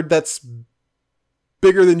sword that's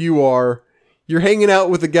bigger than you are. You're hanging out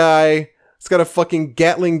with a guy that's got a fucking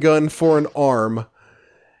Gatling gun for an arm.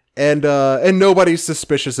 And nobody's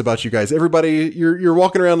suspicious about you guys. Everybody, you're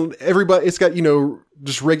walking around, everybody, it's got,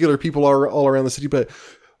 just regular people all around the city, but,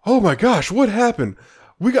 oh my gosh, what happened?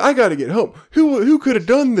 I gotta get home. Who could have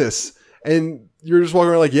done this? And you're just walking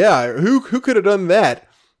around like, yeah, who could have done that?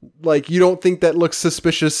 Like, you don't think that looks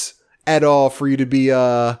suspicious at all for you to be,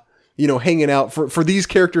 hanging out, for these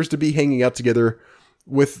characters to be hanging out together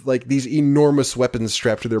with, like, these enormous weapons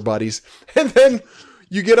strapped to their bodies. And then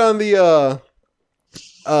you get on the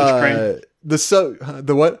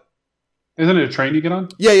what? Isn't it a train you get on?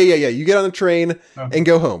 Yeah. You get on the train and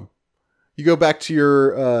go home. You go back to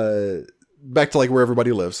your, back to like where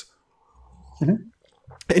everybody lives. Mm-hmm.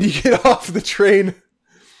 And you get off the train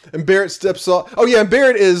and Barrett steps off. Oh yeah. And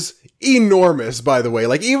Barrett is enormous, by the way.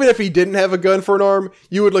 Like, even if he didn't have a gun for an arm,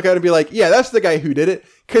 you would look at him and be like, yeah, that's the guy who did it.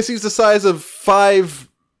 Cause he's the size of 5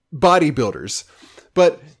 bodybuilders.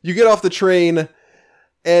 But you get off the train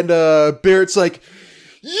and, Barrett's like,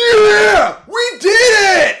 yeah, we did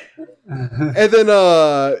it. And then,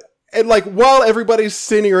 and like, while everybody's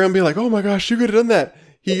standing around being like, oh my gosh, you could have done that,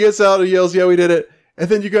 he gets out and yells, yeah, we did it. And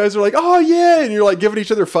then you guys are like, oh yeah, and you're like giving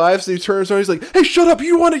each other fives. So he turns around, he's like, hey, shut up!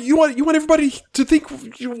 You want everybody to think,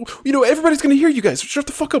 everybody's gonna hear you guys. Shut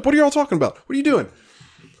the fuck up! What are y'all talking about? What are you doing?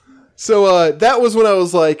 So that was when I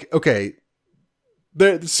was like, okay,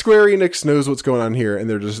 the Square Enix knows what's going on here, and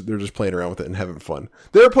they're just playing around with it and having fun.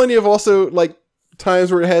 There are plenty of also like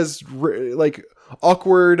times where it has like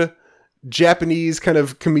awkward Japanese kind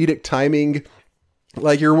of comedic timing.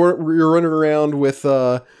 Like you're running around with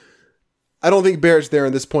I don't think Barrett's there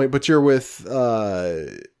at this point, but you're with no,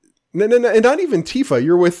 and not even Tifa.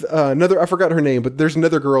 You're with another, I forgot her name, but there's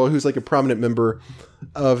another girl who's like a prominent member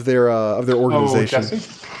of their organization. Oh,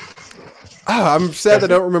 Jessie? I'm sad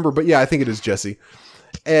that I don't remember, but yeah, I think it is Jessie.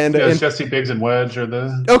 And Jessie, Biggs, and Wedge are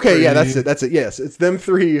the okay, three. Yeah, that's it. Yes, it's them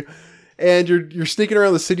 3. And you're sneaking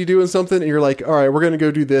around the city doing something, and you're like, all right, we're gonna go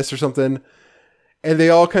do this or something. And they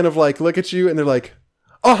all kind of like look at you, and they're like,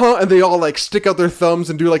 and they all like stick out their thumbs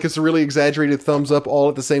and do like this really exaggerated thumbs up all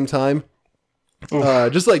at the same time.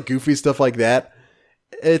 Just like goofy stuff like that.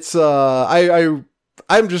 It's I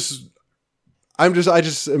just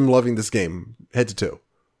am loving this game head to toe.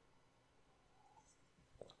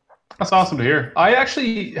 That's awesome to hear. I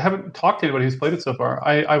actually haven't talked to anybody who's played it so far.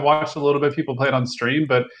 I watched a little bit of people play it on stream,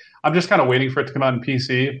 but I'm just kind of waiting for it to come out on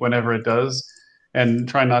PC whenever it does and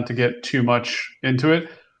trying not to get too much into it.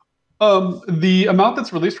 The amount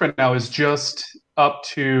that's released right now is just up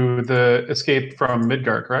to the escape from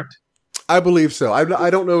Midgar, correct? I believe so. I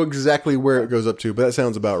don't know exactly where it goes up to, but that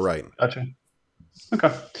sounds about right. Gotcha.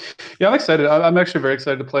 Okay. Yeah, I'm excited. I'm actually very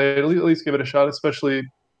excited to play it. At least give it a shot, especially,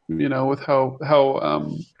 with how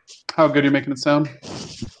good you're making it sound.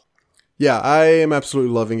 Yeah, I am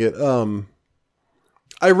absolutely loving it.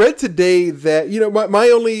 I read today that, my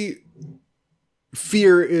only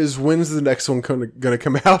fear is when's the next one going to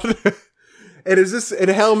come out?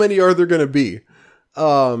 and how many are there going to be?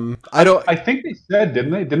 I think they said,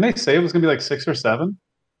 didn't they say it was going to be like 6 or 7?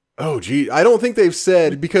 Oh gee, I don't think they've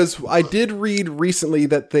said, because I did read recently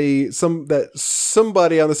that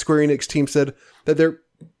somebody on the Square Enix team said that they're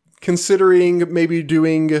considering maybe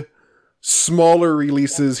doing smaller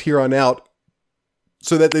releases here on out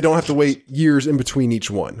so that they don't have to wait years in between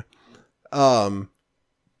each one.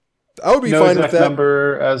 I would be fine with that. No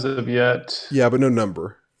number as of yet. Yeah, but no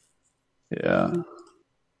number. Yeah.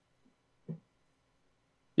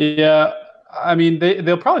 Yeah. I mean,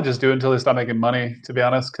 they'll probably just do it until they stop making money, to be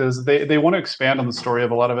honest, because they want to expand on the story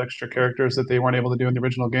of a lot of extra characters that they weren't able to do in the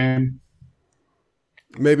original game.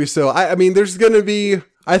 Maybe so. I mean, there's going to be...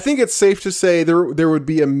 I think it's safe to say there would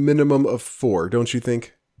be a minimum of 4, don't you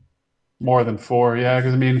think? More than 4, yeah.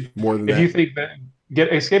 Because, I mean, more than if that. you think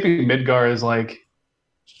that escaping Midgar is like...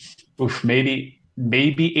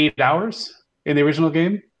 maybe 8 hours in the original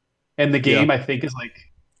game, and the game I think is like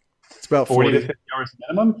it's about 40 to 50 hours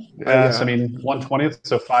minimum. Yeah. So, I mean 1/20,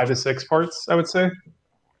 so 5 to 6 parts, I would say.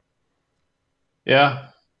 Yeah.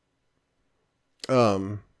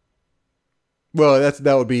 Well,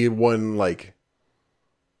 that would be one, like,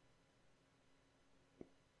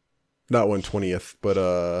 not 1/20th, but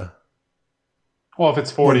Well, if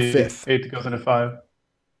it's 40, 1/5. 8 goes into 5.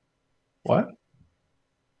 What?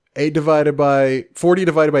 40 divided by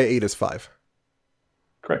 8 is 5.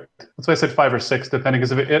 Correct. That's why I said 5 or 6, depending,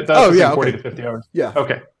 because that's 40 to 50 hours. Yeah.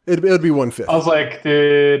 Okay. It would be 1/5. I was like,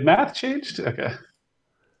 did math changed? Okay.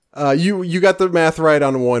 You got the math right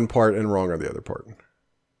on one part and wrong on the other part.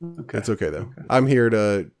 Okay. It's okay, though. Okay. I'm here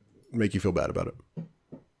to make you feel bad about it.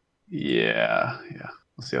 Yeah.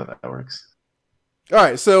 We'll see how that works. All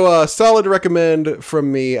right, so solid recommend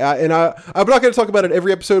from me. I'm not going to talk about it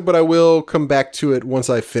every episode, but I will come back to it once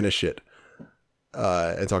I finish it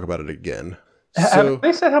and talk about it again. Have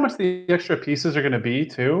they said how much the extra pieces are going to be,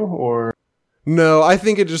 too? Or no, I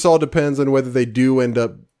think it just all depends on whether they do end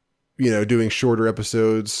up, doing shorter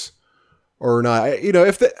episodes or not.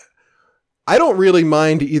 I don't really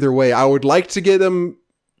mind either way. I would like to get them,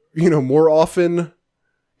 more often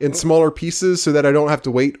in smaller pieces so that I don't have to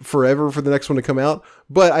wait forever for the next one to come out.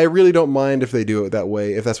 But I really don't mind if they do it that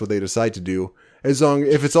way, if that's what they decide to do.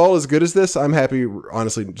 If it's all as good as this, I'm happy,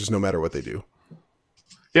 honestly, just no matter what they do.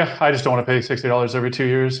 Yeah, I just don't want to pay $60 every 2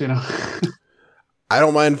 years, I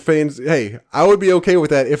don't mind paying. Hey, I would be okay with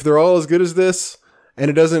that. If they're all as good as this and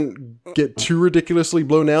it doesn't get too ridiculously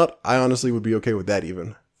blown out, I honestly would be okay with that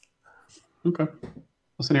even. Okay.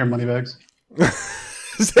 Listen here, money bags.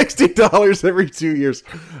 $60 every 2 years.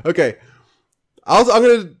 Okay.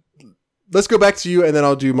 Let's go back to you and then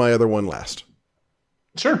I'll do my other one last.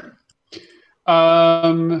 Sure.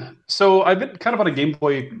 So I've been kind of on a Game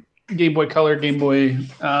Boy Color, Game Boy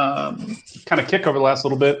kind of kick over the last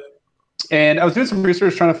little bit. And I was doing some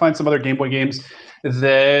research trying to find some other Game Boy games let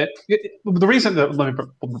me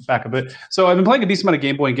back a bit. So I've been playing a decent amount of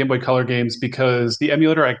Game Boy and Game Boy Color games because the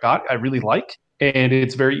emulator I really like, and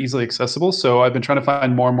it's very easily accessible. So I've been trying to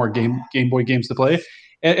find more and more Game Boy games to play.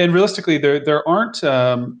 And realistically, there aren't.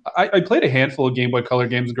 I played a handful of Game Boy Color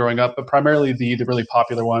games growing up, but primarily the really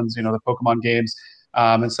popular ones, the Pokemon games,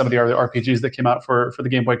 and some of the other RPGs that came out for the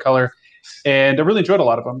Game Boy Color. And I really enjoyed a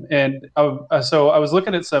lot of them. And so I was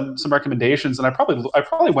looking at some recommendations, and I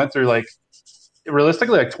probably went through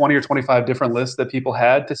realistically 20 or 25 different lists that people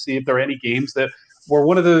had to see if there were any games that were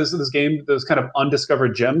one of those kind of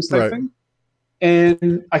undiscovered gems type thing.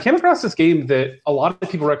 And I came across this game that a lot of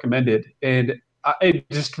people recommended, and I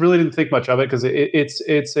just really didn't think much of it because it's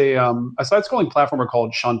a side-scrolling platformer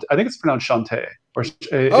called Shantae. I think it's pronounced Shantae.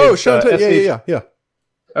 Shantae. Yeah.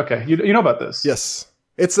 Okay, you know about this? Yes,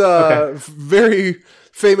 it's very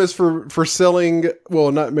famous for selling.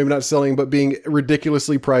 Well, maybe not selling, but being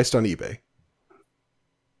ridiculously priced on eBay.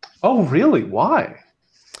 Oh, really? Why?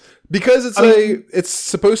 Because it's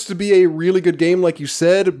supposed to be a really good game, like you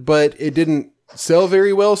said, but it didn't sell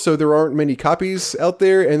very well, so there aren't many copies out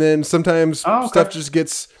there. And then sometimes stuff just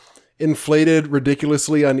gets inflated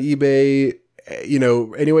ridiculously on eBay,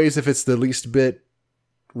 anyways, if it's the least bit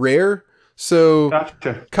rare. So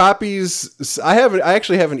copies, I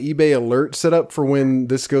actually have an eBay alert set up for when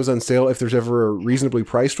this goes on sale, if there's ever a reasonably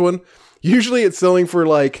priced one. Usually it's selling for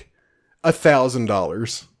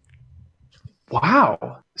 $1,000.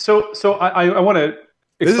 Wow. So I want to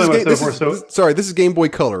explain this is Game Boy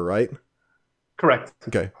Color, right? Correct.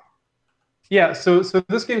 Okay. Yeah. So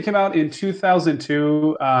this game came out in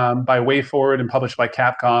 2002 by WayForward and published by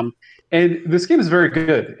Capcom. And this game is very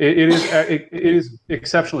good. It is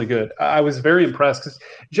exceptionally good. I was very impressed because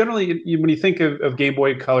generally, when you think of Game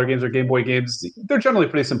Boy Color games or Game Boy games, they're generally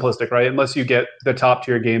pretty simplistic, right? Unless you get the top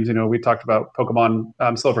tier games. We talked about Pokemon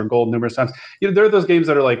Silver and Gold numerous times. There are those games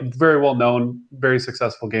that are very well known, very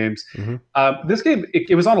successful games. Mm-hmm. This game,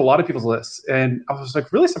 it was on a lot of people's lists, and I was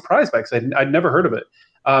really surprised by it because I'd never heard of it.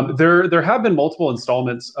 There have been multiple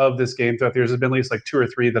installments of this game throughout the years. There's been at least 2 or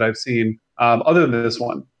 3 that I've seen, other than this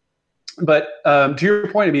one. But to your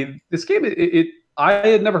point, I mean, this game, I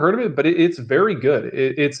had never heard of it, but it's very good.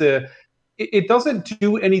 It doesn't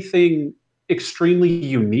do anything extremely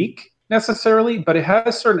unique necessarily, but it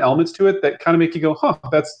has certain elements to it that kind of make you go, huh,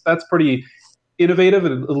 that's pretty innovative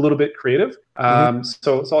and a little bit creative. Mm-hmm.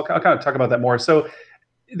 So I'll kind of talk about that more. So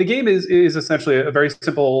the game is essentially a very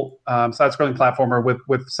simple side-scrolling platformer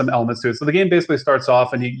with some elements to it. So the game basically starts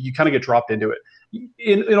off and you kind of get dropped into it.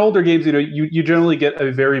 In older games, you generally get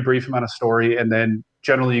a very brief amount of story, and then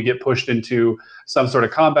generally you get pushed into some sort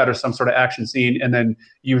of combat or some sort of action scene, and then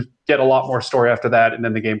you get a lot more story after that, and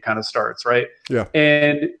then the game kind of starts, right? Yeah.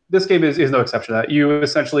 And this game is no exception to that.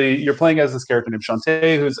 You're playing as this character named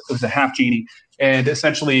Shantae, who's a half genie, and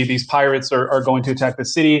essentially these pirates are going to attack the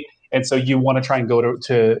city. And so you want to try and go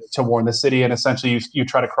to warn the city, and essentially you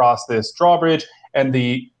try to cross this drawbridge, and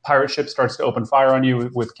the pirate ship starts to open fire on you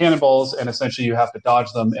with cannonballs, and essentially you have to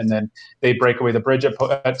dodge them, and then they break away the bridge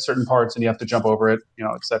at certain parts, and you have to jump over it,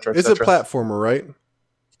 et cetera, et It's cetera. a platformer, right?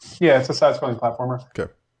 Yeah, it's a side-scrolling platformer.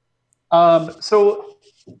 Okay.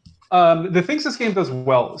 The things this game does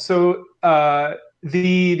well. So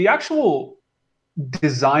the actual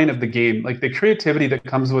design of the game, like the creativity that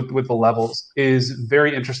comes with the levels, is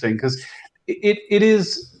very interesting because it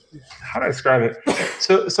is. How do I describe it?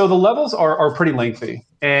 So the levels are pretty lengthy,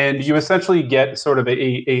 and you essentially get sort of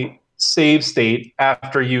a save state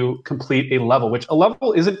after you complete a level, which a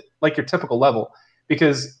level isn't like your typical level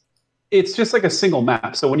because it's just like a single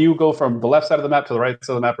map. So when you go from the left side of the map to the right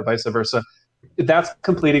side of the map or vice versa, that's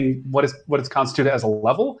completing what is constituted as a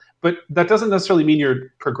level, but that doesn't necessarily mean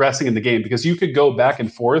you're progressing in the game because you could go back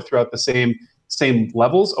and forth throughout the same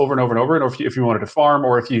levels over and over and over, and if you wanted to farm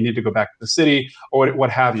or if you need to go back to the city or what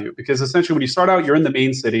have you, because essentially when you start out, you're in the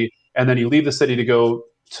main city, and then you leave the city to go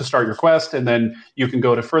to start your quest, and then you can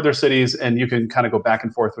go to further cities, and you can kind of go back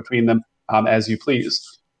and forth between them as you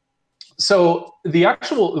please. So the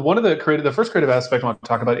first creative aspect I want to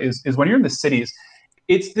talk about is when you're in the cities,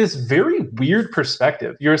 it's this very weird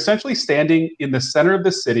perspective. You're essentially standing in the center of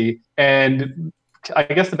the city, and I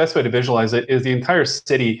guess the best way to visualize it is the entire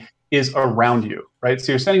city is around you, right?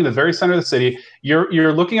 So you're standing in the very center of the city.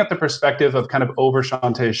 You're looking at the perspective of kind of over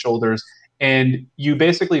Shantae's shoulders, and you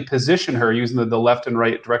basically position her using the left and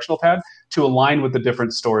right directional pad to align with the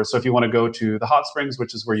different stores. So if you want to go to the hot springs,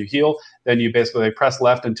 which is where you heal, then you basically press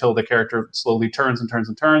left until the character slowly turns and turns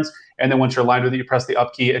and turns. And then once you're aligned with it, you press the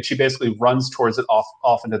up key, and she basically runs towards it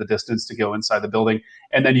off into the distance to go inside the building.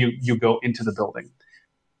 And then you go into the building.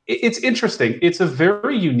 It's interesting. It's a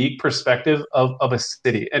very unique perspective of a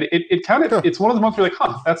city. And it kind of, it's one of the ones where you're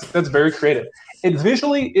like, that's very creative. And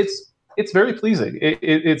visually, it's very pleasing.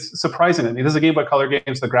 It's surprising. I mean, this is a Game Boy Color game,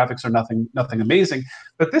 so the graphics are nothing amazing.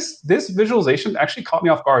 But this visualization actually caught me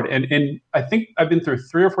off guard. And I think I've been through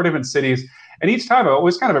 3 or 4 different cities, and each time I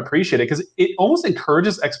always kind of appreciate it because it almost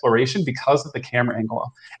encourages exploration because of the camera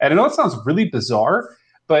angle. And I know it sounds really bizarre,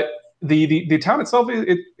 but the town itself,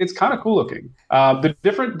 it's kind of cool looking. The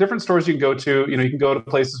different stores you can go to, you can go to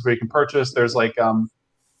places where you can purchase. There's like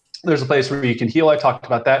there's a place where you can heal. I talked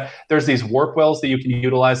about that. There's these warp wells that you can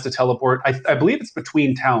utilize to teleport. I believe it's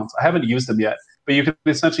between towns. I haven't used them yet, but you can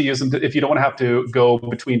essentially use them if you don't want to have to go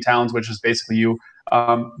between towns, which is basically you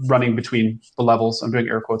running between the levels. I'm doing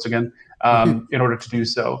air quotes again in order to do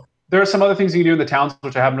so. There are some other things you can do in the towns,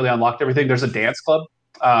 which I haven't really unlocked everything. There's a dance club,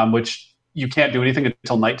 which you can't do anything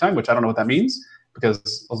until nighttime, which I don't know what that means because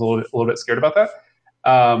I was a little bit scared about that.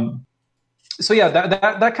 So yeah,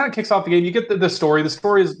 that kind of kicks off the game. You get the story. The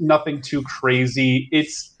story is nothing too crazy.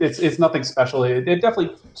 It's nothing special. It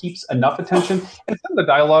definitely keeps enough attention, and some of the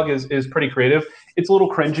dialogue is pretty creative. It's a little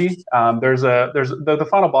cringy. There's the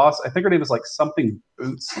final boss. I think her name is like something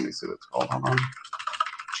Boots. Let me see what it's called. Hold on.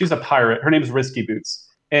 She's a pirate. Her name is Risky Boots,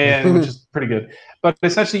 and which is pretty good. But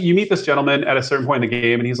essentially, you meet this gentleman at a certain point in the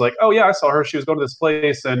game, and he's like, "Oh yeah, I saw her. She was going to this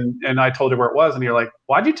place, and I told her where it was." And you're like,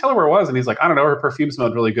 "Why'd you tell her where it was?" And he's like, "I don't know. Her perfume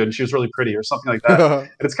smelled really good, and she was really pretty, or something like that." And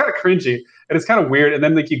it's kind of cringy, and it's kind of weird. And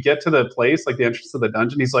then like you get to the place, like the entrance to the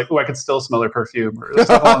dungeon, he's like, "Oh, I could still smell her perfume," or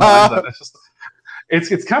stuff along the lines of that. It's just,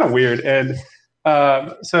 it's kind of weird. And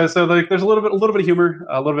so like there's a little bit of humor,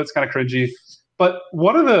 a little bit's kind of cringy. But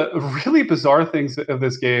one of the really bizarre things of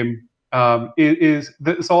this game. So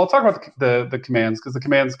I'll talk about the commands because the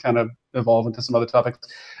commands kind of evolve into some other topics.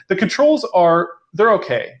 The controls they're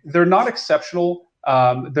okay. They're not exceptional.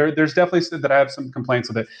 There's definitely that I have some complaints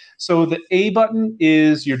with it. So the A button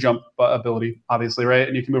is your jump ability, obviously, right?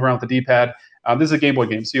 And you can move around with the D-pad. This is a Game Boy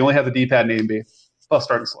game, so you only have the D-pad and A and B, plus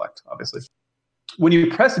start and select, obviously. When you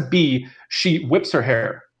press B, she whips her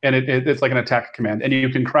hair, and it's like an attack command. And you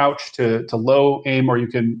can crouch to low aim, or you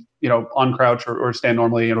can uncrouch or stand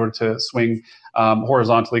normally in order to swing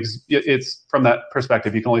horizontally. It's from that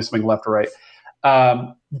perspective, you can only swing left or right.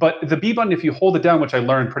 But the B button, if you hold it down, which I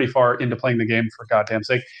learned pretty far into playing the game, for goddamn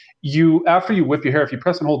sake, after you whip your hair, if you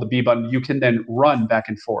press and hold the B button, you can then run back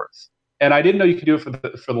and forth. And I didn't know you could do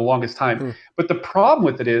it for the longest time. But the problem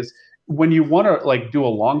with it is, when you want to like do a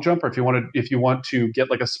long jump, or if you want to get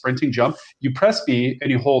like a sprinting jump, you press B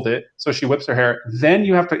and you hold it. So she whips her hair. Then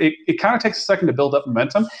you have to. It kind of takes a second to build up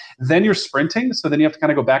momentum. Then you're sprinting, so then you have to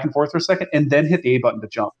kind of go back and forth for a second, and then hit the A button to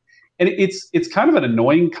jump. And it's kind of an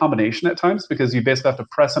annoying combination at times because you basically have to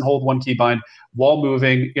press and hold one keybind while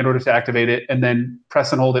moving in order to activate it, and then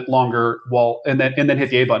press and hold it longer and then hit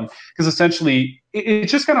the A button. Because essentially,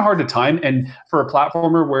 it's just kind of hard to time. And for a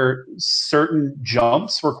platformer where certain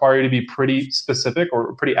jumps require you to be pretty specific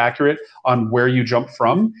or pretty accurate on where you jump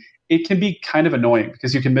from, it can be kind of annoying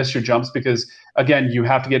because you can miss your jumps because, again, you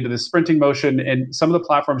have to get into the sprinting motion, and some of the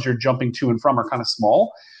platforms you're jumping to and from are kind of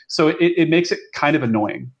small. So it makes it kind of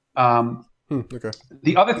annoying. Okay.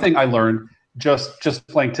 The other thing I learned just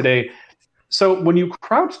playing today, so when you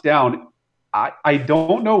crouch down, I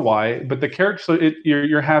don't know why, but the character, so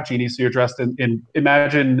you're half genie, so you're dressed in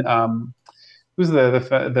imagine, who's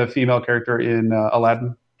the female character in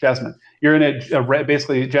Aladdin? Jasmine. You're in a red,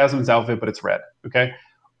 basically Jasmine's outfit, but it's red. Okay.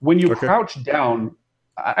 When you crouch down,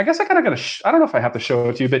 I guess I kind of got to. I don't know if I have to show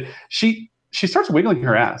it to you, but she starts wiggling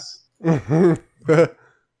her ass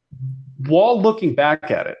while looking back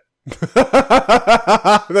at it.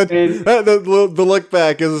 The look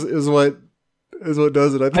back is what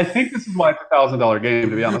does it. I think this is why it's $1,000 game,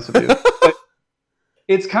 to be honest with you. But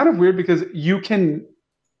it's kind of weird because you can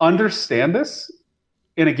understand this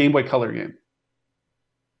in a Game Boy Color game.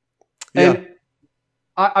 And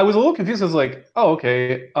I was a little confused. I was like, oh,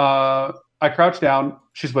 okay. I crouch down.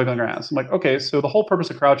 She's wiggling her ass. I'm like, okay, so the whole purpose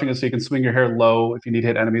of crouching is so you can swing your hair low if you need to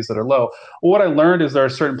hit enemies that are low. Well, what I learned is there are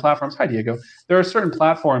certain platforms. Hi, Diego. There are certain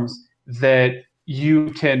platforms that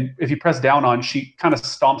you can, if you press down on, she kind of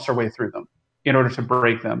stomps her way through them in order to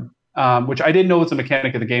break them, which I didn't know was a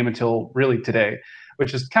mechanic of the game until really today,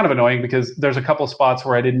 which is kind of annoying because there's a couple of spots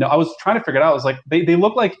where I didn't know. I was trying to figure it out. I was like, they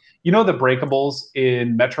look like, the breakables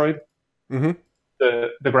in Metroid? Mm-hmm.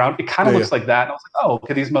 The ground, it kind of looks like that. And I was like, oh,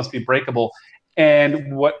 okay, these must be breakable.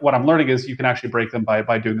 And what I'm learning is you can actually break them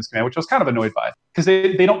by doing this command, which I was kind of annoyed by because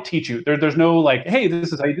they don't teach you. There's no like, hey,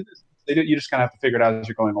 this is how you do this. You just kind of have to figure it out as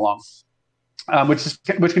you're going along, which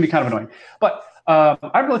can be kind of annoying. But I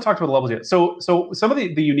haven't really talked about the levels yet. So some of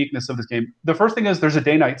the uniqueness of this game. The first thing is there's a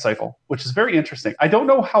day-night cycle, which is very interesting. I don't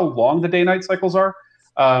know how long the day-night cycles are.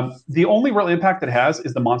 The only real impact it has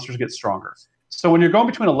is the monsters get stronger. So when you're going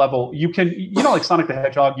between a level, you can, like Sonic the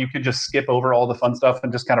Hedgehog, you can just skip over all the fun stuff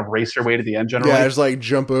and just kind of race your way to the end generally. Yeah, just like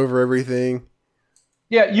jump over everything.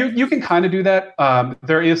 Yeah, you can kind of do that.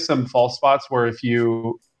 There is some false spots where if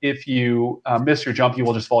you miss your jump, you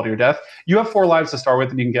will just fall to your death. You have 4 lives to start with,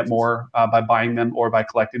 and you can get more by buying them or by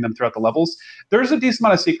collecting them throughout the levels. There's a decent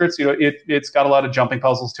amount of secrets. It's got a lot of jumping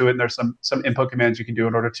puzzles to it, and there's some input commands you can do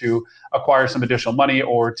in order to acquire some additional money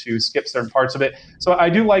or to skip certain parts of it. So I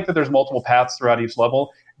do like that there's multiple paths throughout each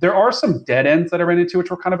level. There are some dead ends that I ran into, which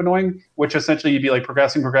were kind of annoying, which essentially you'd be like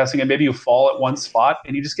progressing, and maybe you fall at one spot,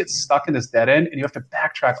 and you just get stuck in this dead end, and you have to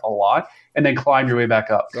backtrack a lot and then climb your way back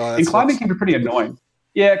up. And climbing can be pretty annoying.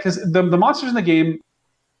 Yeah, because the monsters in the game,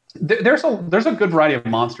 there's a good variety of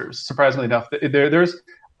monsters. Surprisingly enough,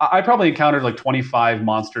 I probably encountered like 25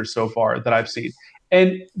 monsters so far that I've seen,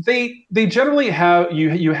 and they generally have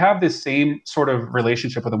you have this same sort of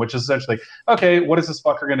relationship with them, which is essentially, okay, what is this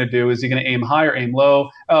fucker going to do? Is he going to aim high or aim low?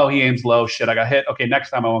 Oh, he aims low. Shit, I got hit. Okay, next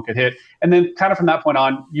time I won't get hit. And then kind of from that point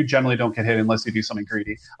on, you generally don't get hit unless you do something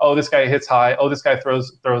greedy. Oh, this guy hits high. Oh, this guy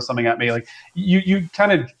throws something at me. Like you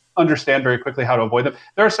kind of understand very quickly how to avoid them.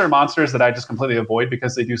 There are certain monsters that I just completely avoid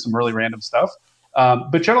because they do some really random stuff.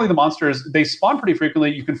 But generally the monsters, they spawn pretty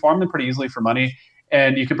frequently. You can farm them pretty easily for money,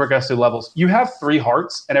 and you can progress through levels. You have 3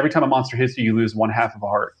 hearts, and every time a monster hits you, you lose 1/2 of a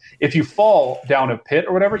heart. If you fall down a pit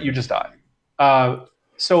or whatever, you just die.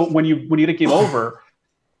 So when you get game over,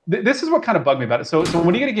 this is what kind of bugged me about it. So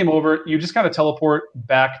when you get a game over, you just kind of teleport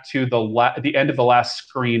back to the end of the last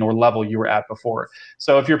screen or level you were at before.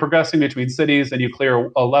 So if you're progressing between cities and you clear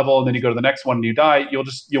a level and then you go to the next one and you die,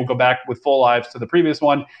 you'll go back with full lives to the previous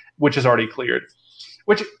one, which is already cleared.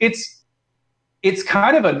 Which it's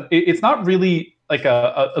kind of it's not really like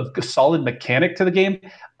a solid mechanic to the game.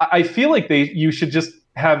 I feel like you should just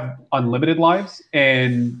have unlimited lives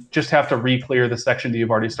and just have to re-clear the section that you've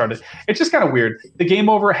already started. It's just kind of weird. The game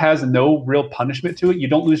over has no real punishment to it. You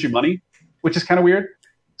don't lose your money, which is kind of weird.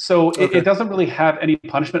 So it doesn't really have any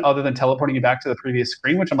punishment other than teleporting you back to the previous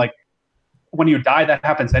screen, which I'm like, when you die, that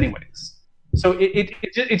happens anyways. So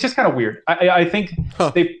it's just kind of weird. I think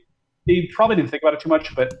they probably didn't think about it too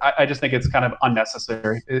much, but I just think it's kind of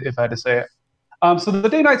unnecessary, if I had to say it. So the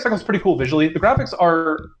day-night cycle is pretty cool visually. The graphics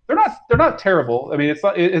they're not terrible. I mean,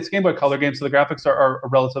 it's Game Boy Color game, so the graphics are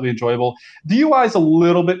relatively enjoyable. The UI is a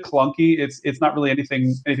little bit clunky. It's not really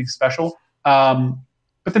anything special.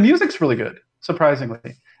 But the music's really good,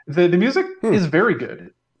 surprisingly. The music is very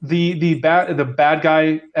good. The bad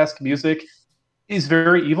guy-esque music is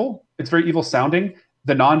very evil. It's very evil sounding.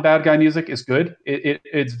 The non-bad guy music is good.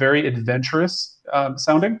 It's very adventurous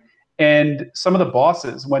sounding. And some of the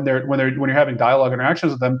bosses, when you're having dialogue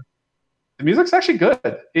interactions with them, the music's actually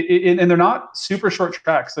good. And they're not super short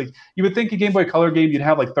tracks. Like you would think a Game Boy Color game, you'd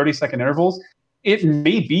have like 30-second intervals. It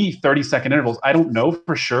may be 30-second intervals. I don't know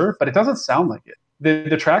for sure, but it doesn't sound like it.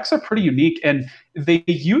 the tracks are pretty unique, and they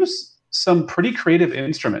use some pretty creative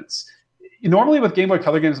instruments. Normally with Game Boy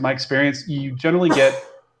Color games, in my experience, you generally get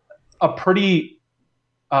a pretty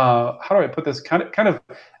how do I put this, kind of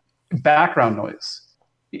background noise,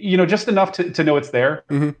 just enough to know it's there,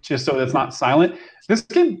 just so it's not silent. This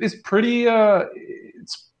game is pretty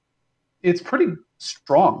it's pretty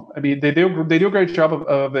strong. I mean, they do a great job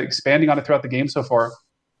of expanding on it throughout the game so far.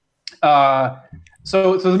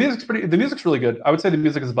 So the music's really good. I would say the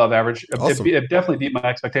music is above average. Awesome. It definitely beat my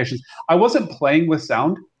expectations. I wasn't playing with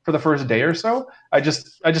sound for the first day or so. I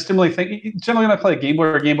just didn't really think. Generally, when I play Game Boy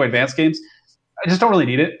or Game Boy Advance games, I just don't really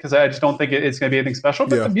need it because I just don't think it's going to be anything special.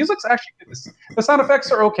 But the music's actually good. The sound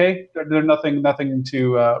effects are okay. They're nothing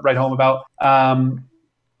to write home about.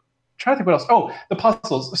 Trying to think what else. Oh, the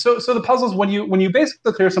puzzles. So the puzzles, when you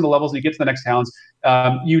basically clear some of the levels and you get to the next towns,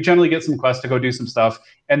 you generally get some quests to go do some stuff,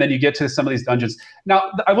 and then you get to some of these dungeons.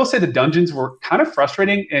 Now, I will say the dungeons were kind of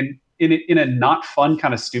frustrating and in a not fun,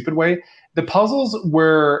 kind of stupid way. The puzzles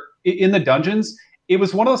were in the dungeons. It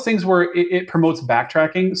was one of those things where it promotes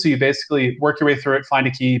backtracking. So you basically work your way through it, find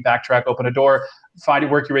a key, backtrack, open a door,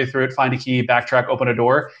 work your way through it, find a key, backtrack, open a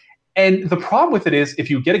door. And the problem with it is if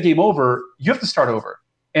you get a game over, you have to start over.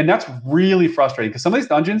 And that's really frustrating because some of these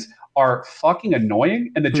dungeons are fucking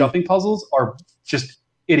annoying and the jumping puzzles are just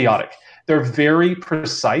idiotic. They're very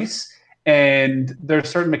precise, and there's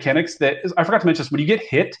certain mechanics that I forgot to mention this. When you get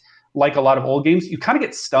hit, like a lot of old games, you kind of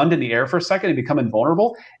get stunned in the air for a second and become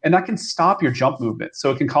invulnerable, and that can stop your jump movement. So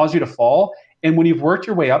it can cause you to fall. And when you've worked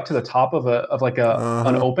your way up to the top of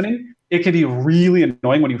an opening, it can be really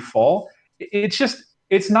annoying when you fall.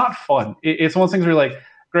 It's not fun. It's one of those things where you're like,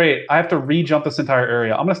 great, I have to re-jump this entire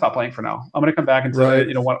area. I'm going to stop playing for now. I'm going to come back and say,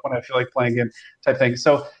 when I feel like playing again, type thing.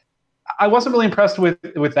 So I wasn't really impressed with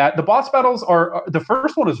that. The boss battles are the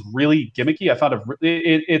first one is really gimmicky. I found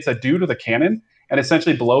it's a dude with a cannon, and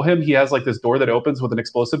essentially below him he has like this door that opens with an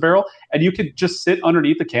explosive barrel, and you could just sit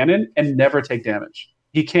underneath the cannon and never take damage.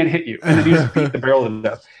 He can't hit you, and then you just beat the barrel to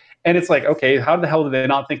death. And it's like, okay, how the hell did they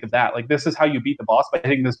not think of that? Like, this is how you beat the boss, by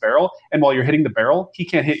hitting this barrel, and while you're hitting the barrel, he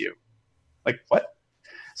can't hit you. Like, what?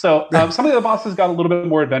 So some of the bosses got a little bit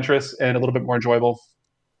more adventurous and a little bit more enjoyable.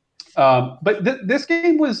 But this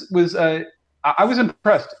game was I was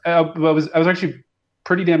impressed. I was actually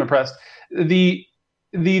pretty damn impressed. The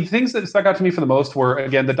things that stuck out to me for the most were,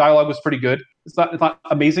 again, the dialogue was pretty good. It's not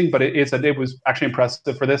amazing, but it was actually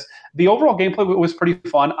impressive for this. The overall gameplay was pretty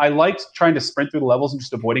fun. I liked trying to sprint through the levels and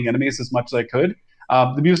just avoiding enemies as much as I could.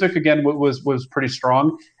 The music, again, was pretty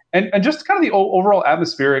strong. And just kind of the overall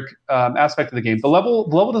atmospheric aspect of the game. The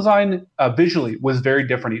level design visually was very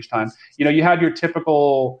different each time. You had your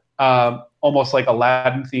typical almost like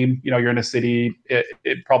Aladdin theme. You're in a city.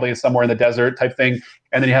 It probably is somewhere in the desert type thing.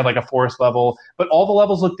 And then you had like a forest level. But all the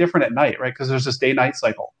levels look different at night, right? Because there's this day-night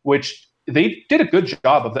cycle, which they did a good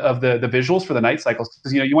job of the visuals for the night cycles.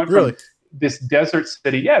 Because you went from this desert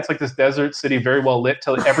city. Yeah, it's like this desert city, very well lit,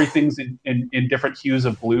 till everything's in different hues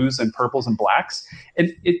of blues and purples and blacks.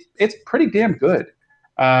 And it's pretty damn good.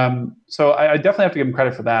 So I definitely have to give them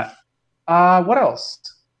credit for that. What else?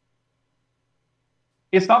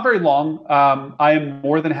 It's not very long. I am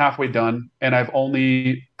more than halfway done, and I've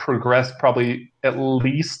only progressed probably at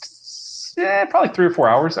least probably 3 or 4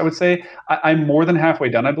 hours, I would say. I'm more than halfway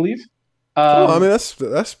done, I believe. I mean,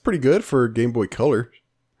 that's pretty good for Game Boy Color.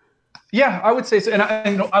 Yeah, I would say so. And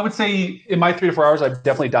I would say in my 3 to 4 hours, I've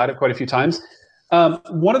definitely died it quite a few times.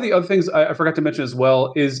 One of the other things I forgot to mention as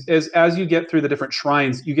well is as you get through the different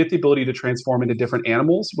shrines, you get the ability to transform into different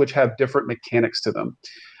animals, which have different mechanics to them.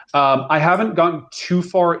 I haven't gotten too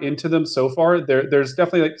far into them so far. There's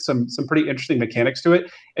definitely like some pretty interesting mechanics to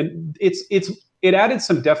it, and it added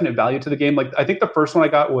some definite value to the game. Like, I think the first one I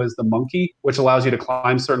got was the monkey, which allows you to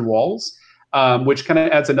climb certain walls. Which kind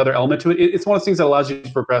of adds another element to it. It's one of those things that allows you to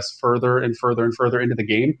progress further and further and further into the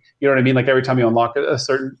game. You know what I mean? Like, every time you unlock a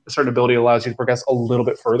certain ability, allows you to progress a little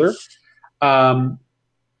bit further. Trying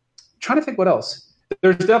to think what else.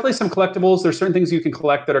 There's definitely some collectibles. There's certain things you can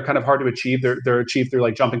collect that are kind of hard to achieve. They're achieved through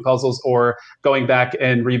like jumping puzzles or going back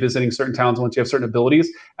and revisiting certain towns once you have certain abilities.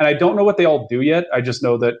 And I don't know what they all do yet. I just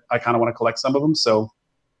know that I kind of want to collect some of them. So,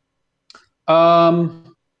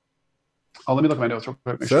 let me look at my notes real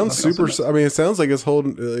quick. Sounds super. I mean, it sounds like it's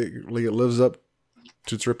holding, like it lives up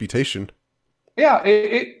to its reputation. Yeah,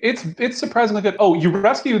 it's surprisingly good. Oh, you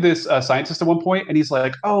rescue this scientist at one point, and he's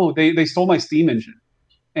like, "Oh, they stole my steam engine,"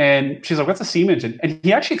 and she's like, "What's a steam engine?" And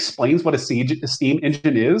he actually explains what a steam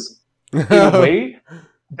engine is in a way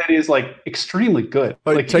that is like extremely good.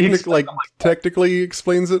 Technically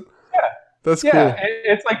explains it. Yeah, that's cool.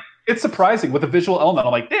 It's like, it's surprising with a visual element.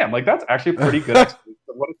 I'm like, damn, like that's actually a pretty good explanation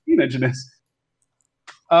of what a steam engine is.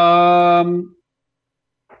 Yeah,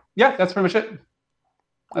 that's pretty much it.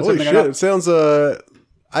 That's Holy shit! It sounds. I've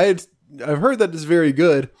heard that it's very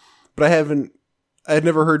good, but I haven't. I had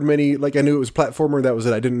never heard many. Like I knew it was platformer. That was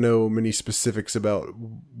it. I didn't know many specifics about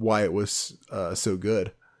why it was so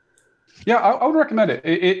good. Yeah, I would recommend it.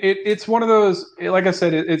 It's one of those. Like I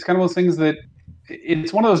said, it's kind of those things that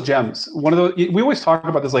it's one of those gems. One of those. We always talk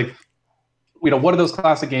about this, like, what are those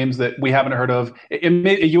classic games that we haven't heard of?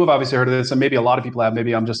 You have obviously heard of this, and maybe a lot of people have.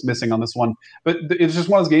 Maybe I'm just missing on this one, but it's just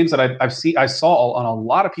one of those games that I saw on a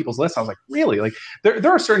lot of people's lists. I was like, really? Like,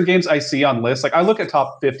 there are certain games I see on lists. Like, I look at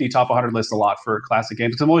top 50, top 100 lists a lot for classic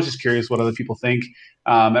games because I'm always just curious what other people think,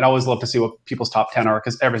 and I always love to see what people's top 10 are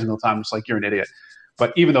because every single time I'm just like, you're an idiot.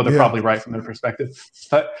 But even though they're probably right from their perspective,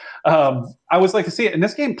 but I always like to see it. And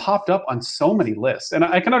this game popped up on so many lists, and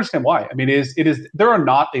I can understand why. I mean, it is. There are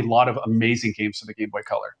not a lot of amazing games for the Game Boy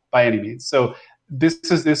Color by any means. So this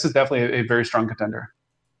is definitely a very strong contender.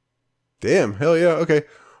 Damn, hell yeah. Okay.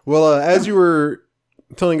 Well, as you were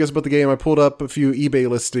telling us about the game, I pulled up a few eBay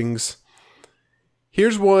listings.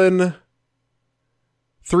 Here's one.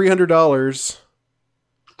 $300.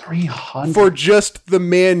 $300 for just the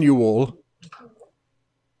manual.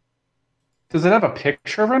 Does it have a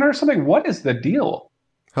picture of it or something? What is the deal?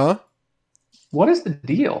 Huh? What is the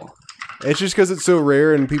deal? It's just because it's so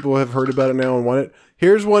rare and people have heard about it now and want it.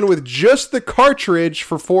 Here's one with just the cartridge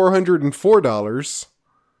for $404.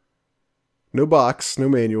 No box, no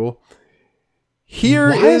manual. Here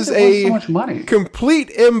is a so much money?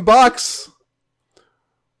 Complete M-Box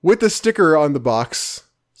with the sticker on the box.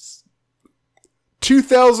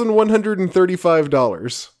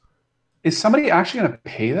 $2,135. Is somebody actually going to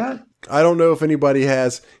pay that? I don't know if anybody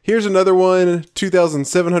has. Here's another one,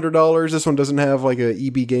 $2,700. This one doesn't have like a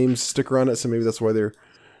EB Games sticker on it, so maybe that's why they're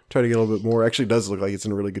trying to get a little bit more. Actually, it does look like it's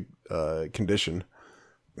in really good condition.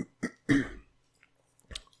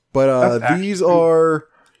 But these are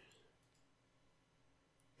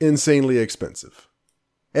insanely expensive.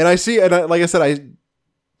 And like I said, I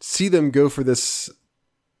see them go for this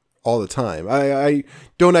all the time. I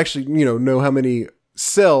don't actually, know how many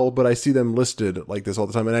sell, but I see them listed like this all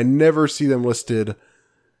the time, and I never see them listed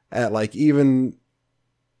at like even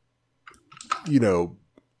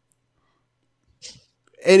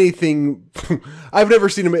anything. I've never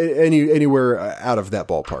seen them anywhere out of that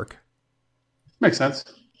ballpark. Makes sense.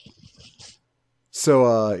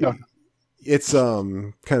 So it's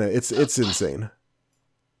it's insane.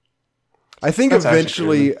 I think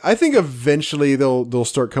eventually they'll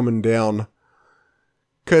start coming down.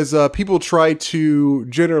 Because people try to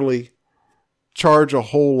generally charge a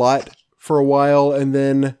whole lot for a while, and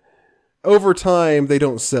then over time they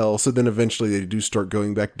don't sell. So then eventually they do start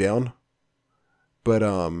going back down. But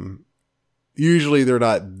usually they're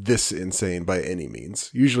not this insane by any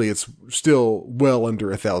means. Usually it's still well under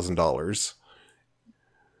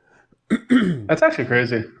 $1,000. That's actually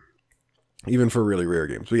crazy. Even for really rare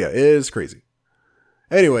games. But yeah, it is crazy.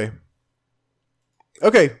 Anyway.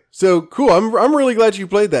 Okay, so cool. I'm really glad you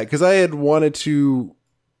played that because I had wanted to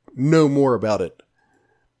know more about it.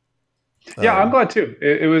 Yeah, I'm glad too.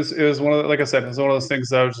 It was one of like I said, it was one of those things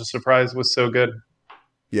that I was just surprised was so good.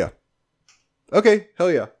 Yeah. Okay,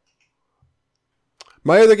 hell yeah.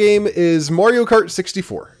 My other game is Mario Kart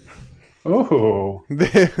 64. Oh.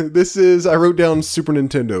 This is, I wrote down Super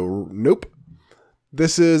Nintendo. Nope.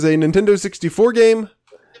 This is a Nintendo 64 game.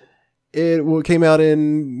 It came out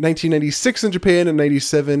in 1996 in Japan and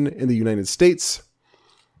 97 in the United States.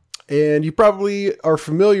 And you probably are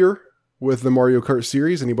familiar with the Mario Kart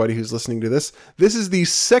series, anybody who's listening to this. This is the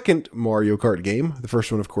second Mario Kart game, the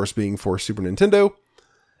first one, of course, being for Super Nintendo.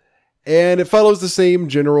 And it follows the same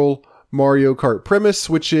general Mario Kart premise,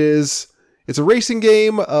 which is it's a racing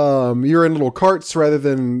game. You're in little karts rather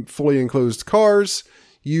than fully enclosed cars.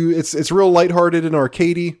 It's real lighthearted and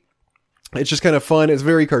arcadey. It's just kind of fun. It's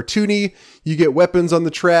very cartoony. You get weapons on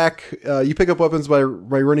the track. You pick up weapons by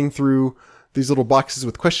running through these little boxes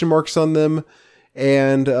with question marks on them.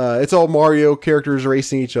 And it's all Mario characters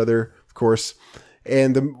racing each other, of course.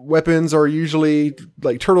 And the weapons are usually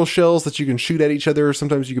like turtle shells that you can shoot at each other.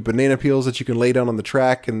 Sometimes you get banana peels that you can lay down on the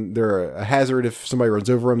track, and they're a hazard if somebody runs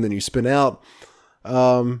over them, then you spin out.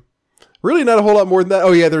 Really not a whole lot more than that.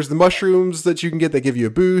 Oh yeah, there's the mushrooms that you can get that give you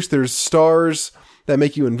a boost. There's stars that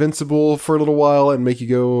make you invincible for a little while and make you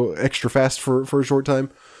go extra fast for a short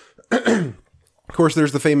time. Of course,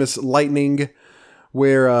 there's the famous lightning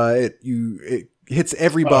where it hits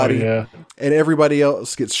everybody and everybody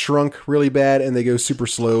else gets shrunk really bad and they go super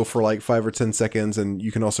slow for like 5 or 10 seconds, and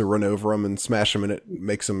you can also run over them and smash them and it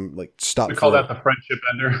makes them like stop. We call that the friendship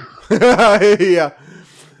ender. Yeah.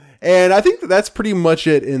 And I think that's pretty much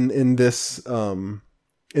it in this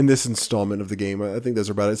in this installment of the game. I think those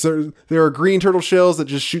are about it. So there are green turtle shells that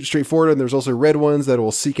just shoot straight forward, and there's also red ones that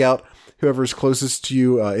will seek out whoever's closest to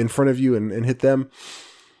you in front of you and hit them.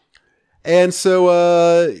 And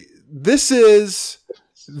so this is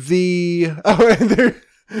the...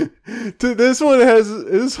 this one has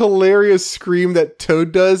this hilarious scream that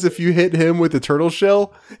Toad does if you hit him with the turtle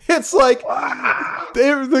shell. It's like...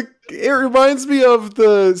 It reminds me of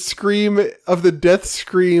the scream of the death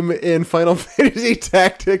scream in Final Fantasy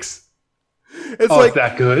Tactics. It's like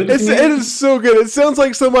that good? It is so good. It sounds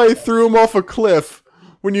like somebody threw him off a cliff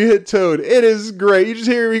when you hit Toad. It is great. You just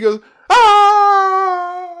hear him. He goes,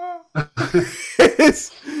 ah!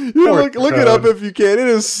 Look it up if you can. It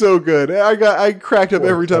is so good. I cracked up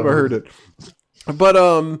every time I heard it. But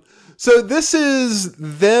so this is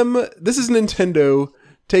Nintendo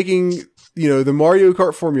taking, the Mario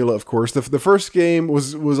Kart formula, of course. The first game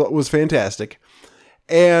was fantastic,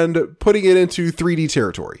 and putting it into 3D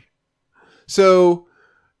territory. So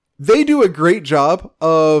they do a great job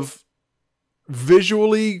of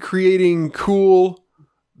visually creating cool,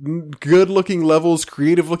 good-looking levels,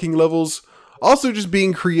 creative-looking levels. Also just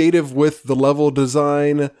being creative with the level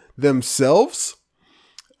design themselves.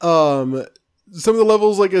 Some of the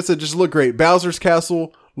levels, like I said, just look great. Bowser's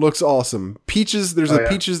Castle looks awesome. Peach's, there's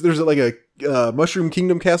like a Mushroom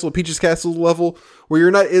Kingdom Castle, Peach's Castle level, where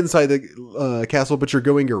you're not inside the castle, but you're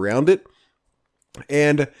going around it.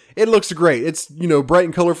 And it looks great. It's, bright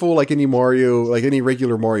and colorful like any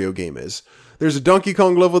regular Mario game is. There's a Donkey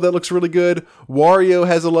Kong level that looks really good. Wario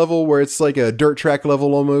has a level where it's like a dirt track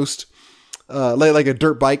level almost. Like a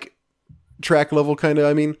dirt bike track level, kind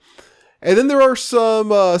of, And then there are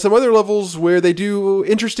some other levels where they do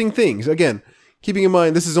interesting things. Again, keeping in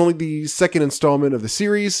mind, this is only the second installment of the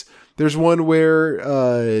series. There's one where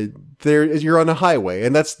you're on a highway,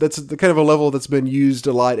 and that's the kind of a level that's been used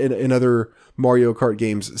a lot in other Mario Kart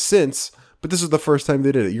games since, but this is the first time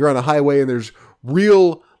they did it. You're on a highway, and there's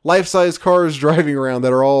real life-size cars driving around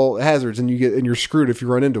that are all hazards, and you're screwed if you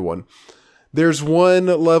run into one. There's one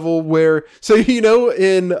level where,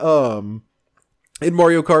 in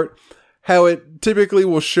Mario Kart, how it typically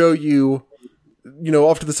will show you,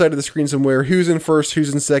 off to the side of the screen somewhere, who's in first,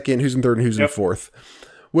 who's in second, who's in third, and who's in fourth.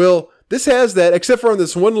 Well, this has that, except for on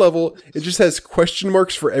this one level, it just has question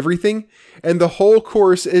marks for everything, and the whole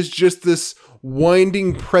course is just this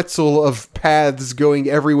winding pretzel of paths going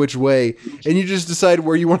every which way, and you just decide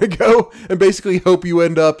where you want to go, and basically hope you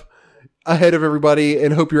end up ahead of everybody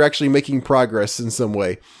and hope you're actually making progress in some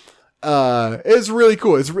way. It's really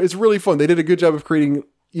cool. It's really fun. They did a good job of creating,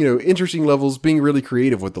 interesting levels, being really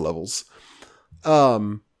creative with the levels.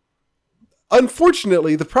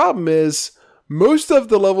 Unfortunately, the problem is most of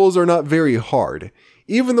the levels are not very hard.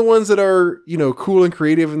 Even the ones that are, cool and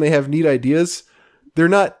creative and they have neat ideas, they're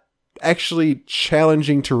not actually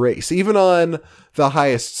challenging to race. Even on the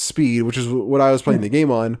highest speed, which is what I was playing the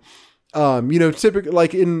game on, typically,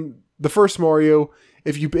 like in the first Mario,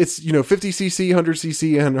 it's 50cc,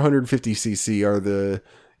 100cc, and 150cc are the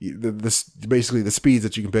basically the speeds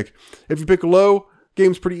that you can pick. If you pick low,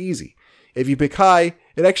 game's pretty easy. If you pick high,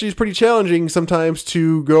 it actually is pretty challenging sometimes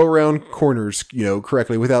to go around corners,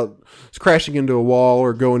 correctly without crashing into a wall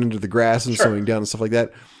or going into the grass and slowing down and stuff like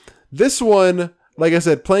that. This one, like I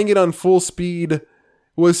said, playing it on full speed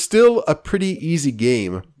was still a pretty easy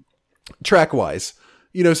game, track-wise.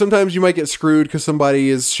 Sometimes you might get screwed because somebody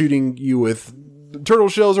is shooting you with turtle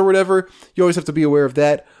shells or whatever. You always have to be aware of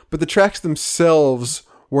that. But the tracks themselves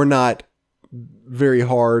were not very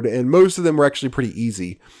hard, and most of them were actually pretty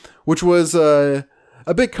easy, which was a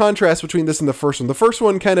big contrast between this and the first one. The first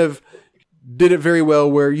one kind of did it very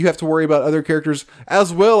well, where you have to worry about other characters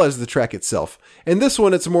as well as the track itself. And this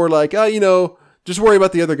one, it's more like, just worry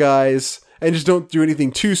about the other guys and just don't do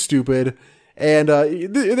anything too stupid. And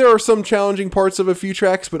there are some challenging parts of a few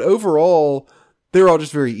tracks, but overall, they're all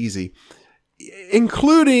just very easy.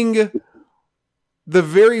 Including the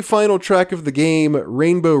very final track of the game,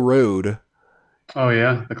 Rainbow Road. Oh,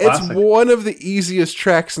 yeah. The classic. It's one of the easiest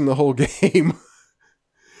tracks in the whole game.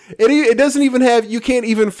 It doesn't even have... You can't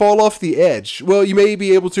even fall off the edge. Well, you may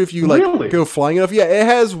be able to if you go flying enough. Yeah, it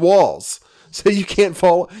has walls. So you can't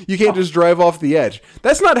fall... You can't just drive off the edge.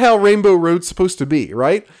 That's not how Rainbow Road's supposed to be,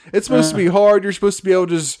 right? It's supposed to be hard. You're supposed to be able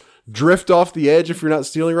to just drift off the edge if you're not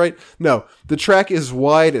stealing right. No, the track is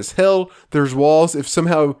wide as hell. There's walls if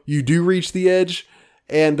somehow you do reach the edge.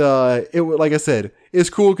 And like I said, it's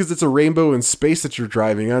cool because it's a rainbow in space that you're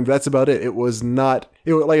driving on. That's about it. It was not...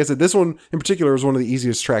 like I said, this one in particular was one of the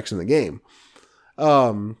easiest tracks in the game.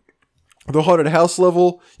 The haunted house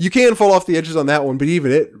level, you can fall off the edges on that one, but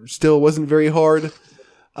even it still wasn't very hard.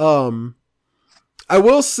 I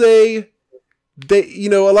will say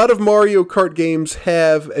a lot of Mario Kart games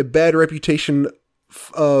have a bad reputation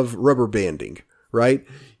of rubber banding, right?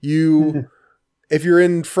 If you're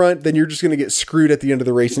in front, then you're just going to get screwed at the end of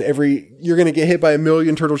the race, and you're going to get hit by a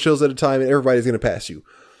million turtle shells at a time, and everybody's going to pass you.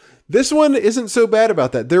 This one isn't so bad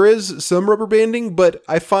about that. There is some rubber banding, but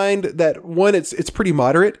I find that one, it's pretty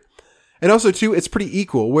moderate, and also two, it's pretty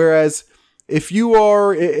equal. Whereas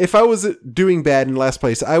if I was doing bad in last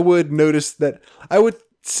place, I would notice that I would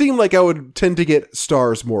seem like I would tend to get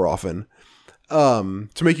stars more often, to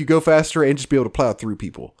make you go faster and just be able to plow through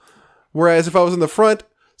people. Whereas if I was in the front,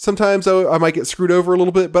 sometimes I might get screwed over a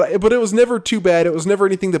little bit, but it was never too bad. It was never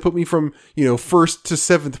anything that put me from, first to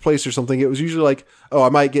 7th place or something. It was usually like, I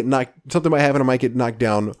might get knocked, something might happen. I might get knocked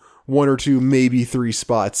down 1 or 2, maybe 3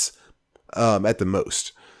 spots, at the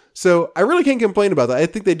most. So I really can't complain about that. I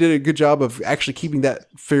think they did a good job of actually keeping that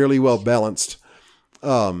fairly well balanced.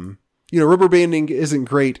 Rubber banding isn't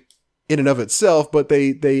great in and of itself, but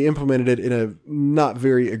they implemented it in a not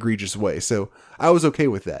very egregious way. So I was okay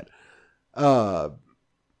with that.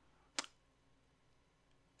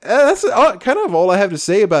 That's kind of all I have to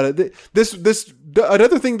say about it. This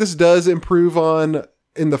another thing this does improve on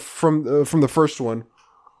from the first one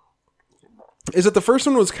is that the first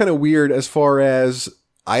one was kind of weird as far as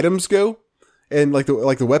items go, and like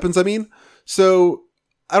the weapons. I mean, so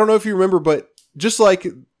I don't know if you remember, but just like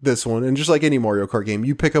this one, and just like any Mario Kart game,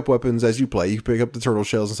 you pick up weapons as you play. You pick up the turtle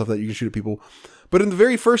shells and stuff that you can shoot at people. But in the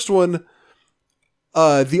very first one,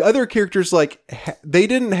 the other characters they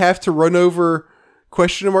didn't have to run over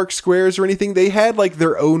question mark squares or anything. They had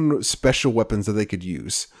their own special weapons that they could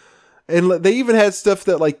use, and they even had stuff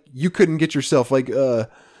that you couldn't get yourself.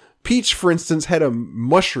 Peach, for instance, had a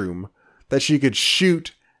mushroom that she could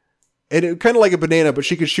shoot, and it kind of like a banana, but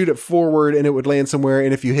she could shoot it forward and it would land somewhere,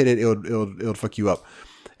 and if you hit it, it would fuck you up.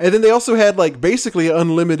 And then they also had basically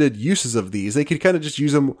unlimited uses of these. They could kind of just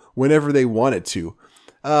use them whenever they wanted to.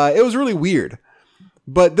 It was really weird.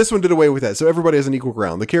 But this one did away with that, so everybody has an equal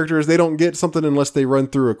ground. The characters, they don't get something unless they run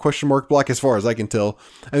through a question mark block, as far as I can tell.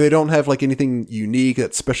 And they don't have anything unique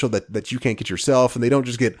that's special that you can't get yourself, and they don't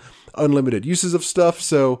just get unlimited uses of stuff.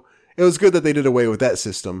 So it was good that they did away with that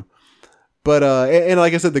system. But, and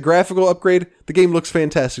like I said, the graphical upgrade, the game looks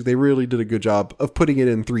fantastic. They really did a good job of putting it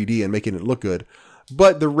in 3D and making it look good.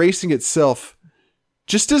 But the racing itself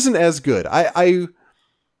just isn't as good. I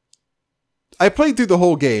played through the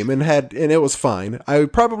whole game and it was fine. I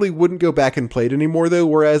probably wouldn't go back and play it anymore though,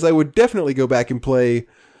 whereas I would definitely go back and play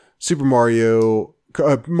Super Mario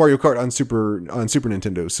Kart on Super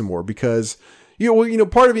Nintendo some more, because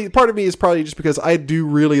part of me is probably just because I do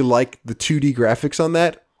really like the 2D graphics on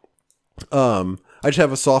that. I just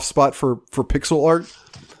have a soft spot for pixel art,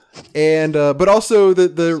 and but also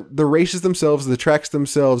the races themselves, the tracks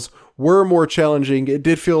themselves were more challenging. It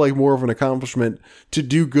did feel like more of an accomplishment to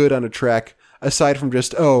do good on a track, aside from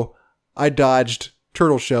just, I dodged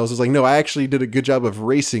turtle shells. It's no, I actually did a good job of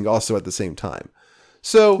racing also at the same time.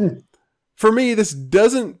 So for me, this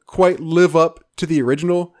doesn't quite live up to the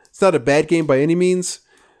original. It's not a bad game by any means.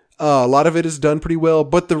 A lot of it is done pretty well,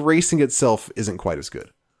 but the racing itself isn't quite as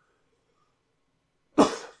good.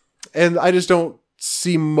 And I just don't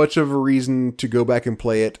see much of a reason to go back and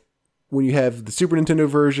play it when you have the Super Nintendo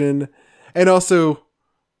version, and also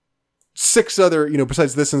 6 other,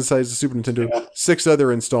 besides this and besides the Super Nintendo, 6 other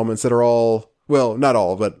installments that are all, well, not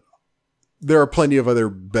all, but there are plenty of other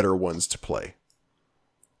better ones to play.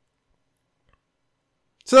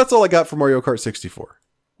 So that's all I got for Mario Kart 64.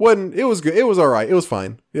 It was good. It was all right. It was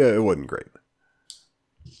fine. Yeah, it wasn't great.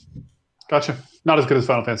 Gotcha. Not as good as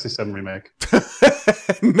Final Fantasy VII Remake.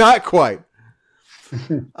 Not quite.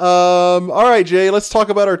 All right, Jay, let's talk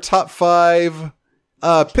about our top 5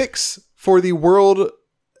 picks for the World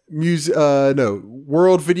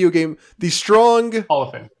Video Game, the Strong Hall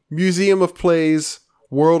of Fame. Museum of Play's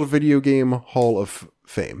World Video Game Hall of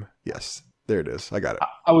Fame. Yes, there it is. I got it.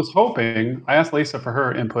 I was hoping, I asked Lisa for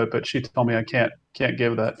her input, but she told me I can't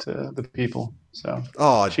give that to the people. So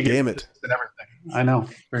damn it. And everything. I know.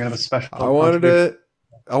 We're gonna have a special.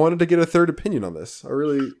 I wanted to get a third opinion on this.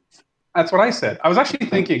 That's what I said. I was actually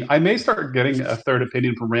thinking I may start getting a third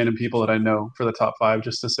opinion from random people that I know for the top 5,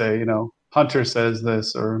 just to say, Hunter says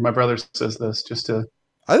this or my brother says this, just to.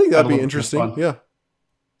 I think that'd be interesting. Yeah.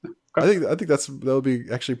 Okay. I think that'll be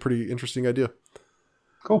actually a pretty interesting idea.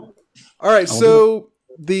 Cool. All right. So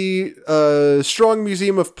the Strong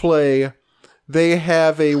Museum of Play, they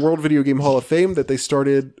have a World Video Game Hall of Fame that they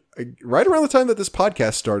started right around the time that this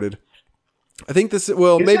podcast started. I think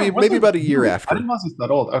maybe about a year after. I didn't realize it's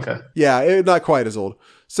that old. Okay. Yeah, not quite as old.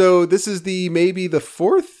 So this is maybe the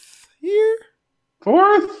 4th year?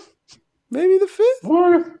 4th? Maybe the 5th?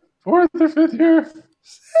 4th? 4th or 5th year.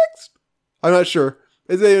 6th? I'm not sure.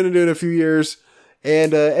 They've been doing it a few years.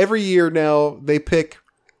 And every year now, they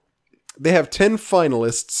have 10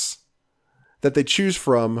 finalists that they choose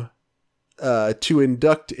from to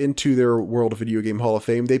induct into their World Video Game Hall of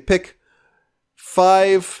Fame. They pick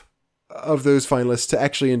 5 of those finalists to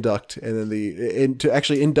actually induct, and then to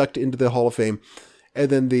actually induct into the Hall of Fame, and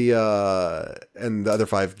then the other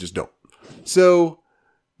 5 just don't. So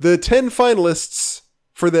the 10 finalists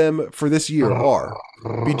for them for this year are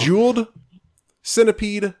Bejeweled,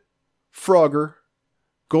 Centipede, Frogger,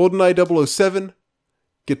 GoldenEye 007,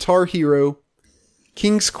 Guitar Hero,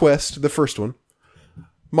 King's Quest, the first one,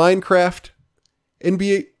 Minecraft,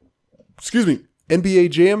 NBA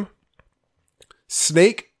Jam,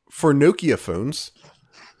 Snake for Nokia phones,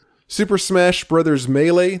 Super Smash Bros.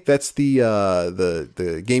 Melee, that's the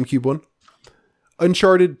GameCube one,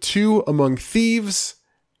 Uncharted 2 Among Thieves,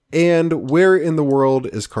 and Where in the World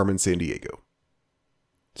is Carmen Sandiego?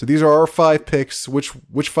 So these are our 5 picks. Which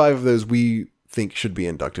 5 of those we think should be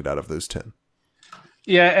inducted out of those 10?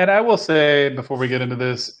 Yeah, and I will say before we get into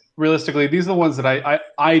this, realistically, these are the ones that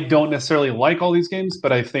I don't necessarily like all these games,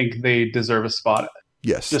 but I think they deserve a spot.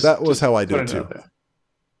 Yes, that was how I did it too.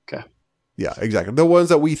 Okay. Yeah, exactly. The ones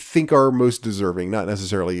that we think are most deserving, not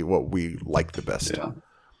necessarily what we like the best. Yeah.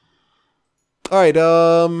 All right,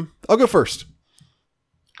 I'll go first.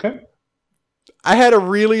 Okay. I had a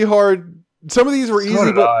really hard... Some of these were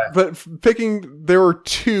easy, but picking... There were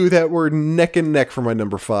 2 that were neck and neck for my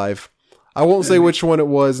number 5. I won't say which one it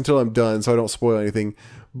was until I'm done, so I don't spoil anything.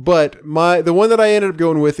 But the one that I ended up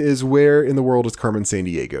going with is Where in the World is Carmen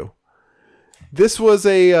Sandiego? This was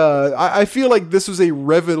I feel like this was a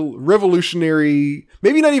revolutionary,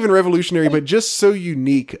 maybe not even revolutionary, but just so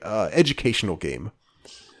unique educational game.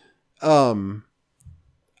 The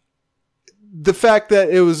fact that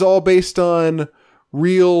it was all based on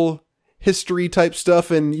real history type stuff,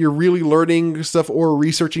 and you're really learning stuff or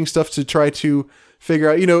researching stuff to try to figure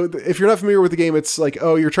out, if you're not familiar with the game, it's like,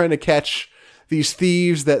 oh, you're trying to catch these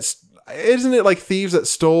thieves isn't it like thieves that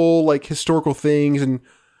stole like historical things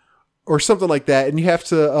or something like that. And you have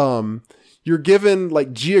to, you're given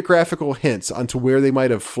like geographical hints onto where they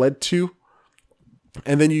might have fled to.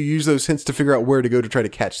 And then you use those hints to figure out where to go to try to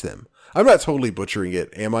catch them. I'm not totally butchering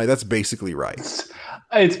it, am I? That's basically right.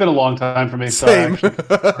 It's been a long time for me. Same.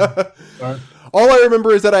 Sorry. All I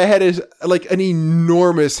remember is that I had like an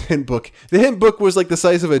enormous hint book. The hint book was like the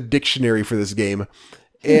size of a dictionary for this game.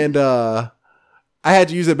 And I had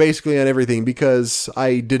to use it basically on everything because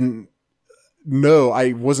I didn't know.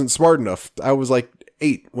 I wasn't smart enough. I was like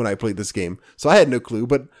 8 when I played this game. So I had no clue.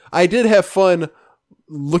 But I did have fun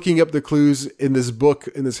looking up the clues in this book,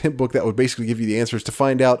 in this hint book that would basically give you the answers to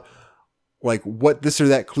find out like what this or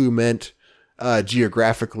that clue meant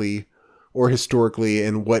geographically or historically,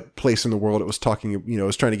 and what place in the world it was talking, it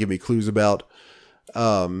was trying to give me clues about.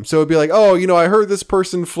 So it'd be like, oh, I heard this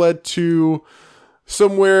person fled to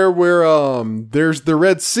somewhere where there's the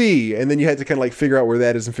Red Sea, and then you had to kind of like figure out where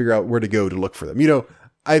that is and figure out where to go to look for them.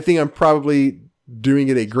 I think I'm probably doing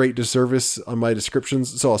it a great disservice on my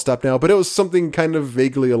descriptions, so I'll stop now. But it was something kind of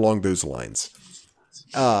vaguely along those lines.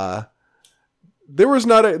 There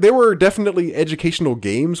were definitely educational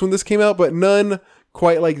games when this came out, but none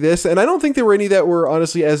quite like this. And I don't think there were any that were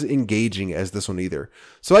honestly as engaging as this one either.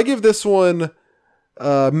 So I give this one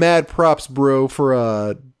mad props, bro,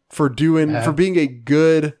 for being a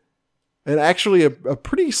good and actually a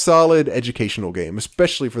pretty solid educational game,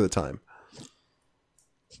 especially for the time.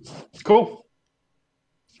 Cool.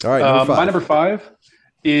 All right, number 5. My number 5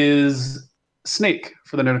 is Snake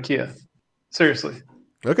for the Nokia. Seriously.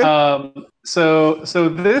 Okay. So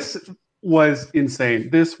this was insane.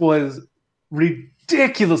 This was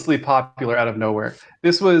ridiculously popular out of nowhere.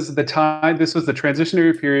 This was the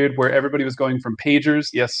transitionary period where everybody was going from pagers,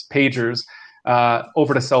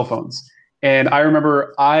 over to cell phones. And I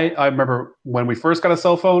remember when we first got a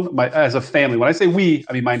cell phone, as a family, when I say we,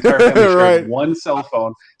 I mean my entire family shared right. one cell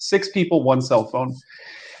phone, 6 people, one cell phone.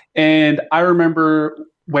 And I remember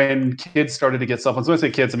when kids started to get cell phones. When I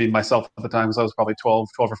say kids, I mean myself at the time, because I was probably 12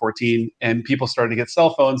 or 14, and people started to get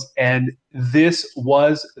cell phones, and this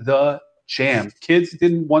was the jam. Kids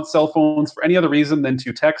didn't want cell phones for any other reason than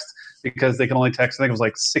to text, because they can only text, I think it was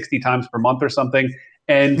like 60 times per month or something,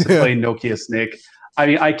 and to play Nokia Snake. I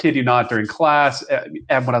mean, I kid you not, during class,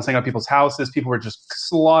 and when I was hanging out at people's houses, people were just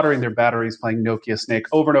slaughtering their batteries playing Nokia Snake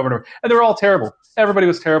over and over and over. And they were all terrible. Everybody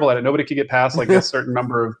was terrible at it. Nobody could get past like a certain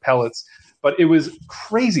number of pellets. But it was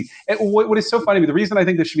crazy. And what is so funny to me, the reason I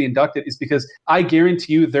think this should be inducted is because I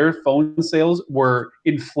guarantee you their phone sales were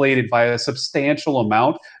inflated by a substantial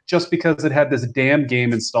amount just because it had this damn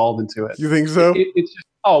game installed into it. You think so?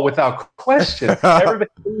 Oh, without question. Everybody,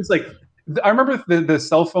 it was like, I remember the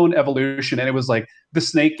cell phone evolution, and it was like the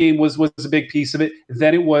Snake game was a big piece of it.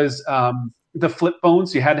 Then it was the flip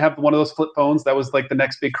phones. You had to have one of those flip phones. That was like the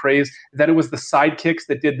next big craze. Then it was the sidekicks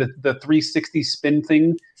that did the 360 spin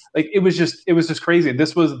thing. Like it was just crazy.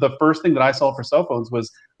 This was the first thing that I saw for cell phones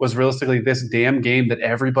was realistically this damn game that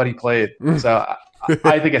everybody played. So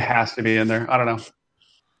I think it has to be in there. I don't know.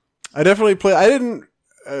 I definitely play. I didn't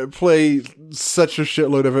play such a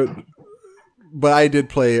shitload of it, but I did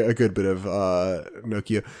play a good bit of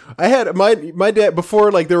Nokia. I had my dad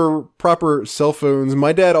before, like there were proper cell phones.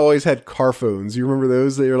 My dad always had car phones. You remember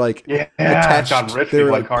those? They were like attached. They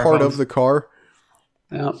were like part of the car.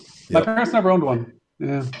 Yeah, my parents never owned one.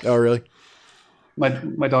 Yeah. Oh, really? My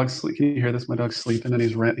dog's sleep. Can you hear this? My dog's sleeping, and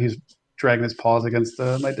he's dragging his paws against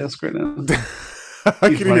my desk right now. I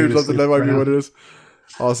can hear something. That might be what it is.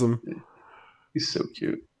 Awesome. He's so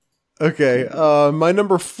cute. Okay, my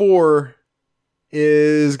number 4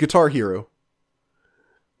 is Guitar Hero.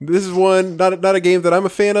 This is one not a game that I'm a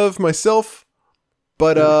fan of myself,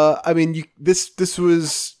 but I mean, this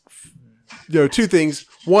was, you know, two things.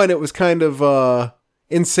 One, it was kind of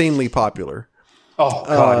insanely popular. Oh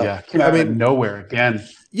god, yeah. Came out of nowhere again.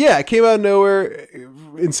 Yeah, it came out of nowhere,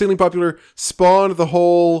 insanely popular, spawned the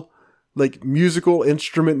whole like musical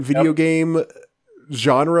instrument video game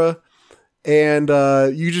genre, and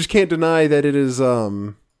you just can't deny that it is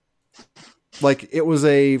like it was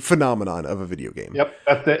a phenomenon of a video game. Yep,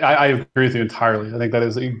 I agree with you entirely. I think that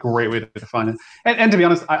is a great way to define it. And to be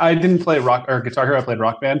honest, I didn't play Guitar Hero. I played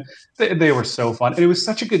Rock Band. They were so fun, and it was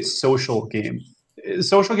such a good social game.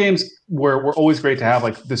 Social games were always great to have,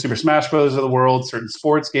 like the Super Smash Bros. Of the world, certain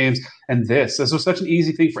sports games, and this was such an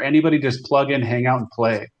easy thing for anybody to just plug in, hang out, and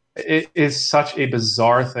play. It is such a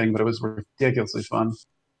bizarre thing, but it was ridiculously fun.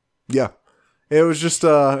 Yeah, it was just.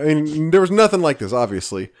 I mean, there was nothing like this,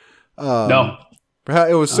 obviously. No,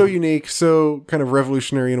 it was so unique, so kind of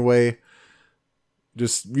revolutionary in a way.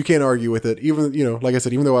 Just you can't argue with it. Even like I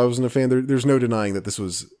said, even though I wasn't a fan, there's no denying that this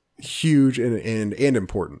was huge and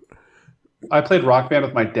important. I played Rock Band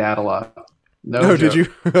with my dad a lot. No, did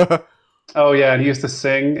you? Oh yeah, and he used to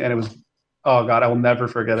sing, and it was, oh god, I will never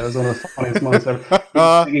forget it. It was one of the funniest moments ever. He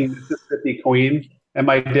was singing Mississippi Queen, and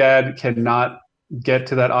my dad cannot get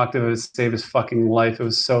to that octave and save his fucking life. It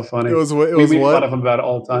was so funny. We made fun of him about it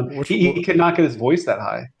all the time. He could not get his voice that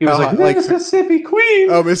high. He was like Mississippi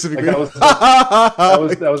Queen. Oh, Mississippi Queen.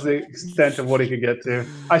 That was the extent of what he could get to.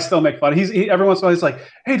 I still make fun. He every once in a while he's like,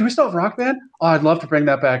 "Hey, do we still have Rock Band? Oh, I'd love to bring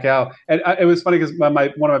that back out." And it was funny because one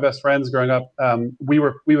of my best friends growing up, we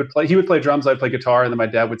would play. He would play drums, I'd play guitar, and then my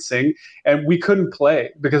dad would sing, and we couldn't play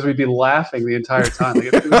because we'd be laughing the entire time.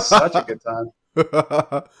 Like, it was such a good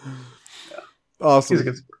time. Awesome. He's a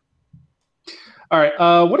good sport. All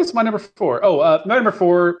right. What is my number 4? Oh, my number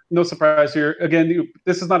 4, no surprise here. Again,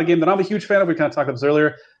 this is not a game that I'm a huge fan of. We kind of talked about this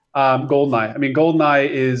earlier. GoldenEye. I mean, GoldenEye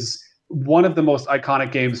is one of the most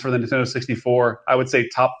iconic games for the Nintendo 64. I would say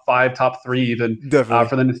top 5, top 3 even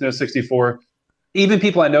for the Nintendo 64. Even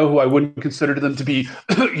people I know who I wouldn't consider them to be,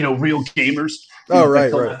 real gamers. Oh, right.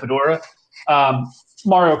 Fedora.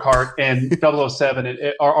 Mario Kart and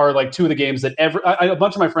 007 are like two of the games that a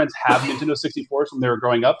bunch of my friends have Nintendo 64s when they were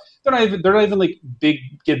growing up. They're not even like big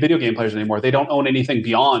video game players anymore. They don't own anything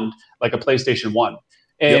beyond like a PlayStation 1.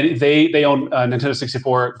 And they own Nintendo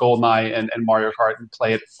 64, GoldenEye, and Mario Kart and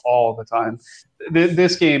play it all the time.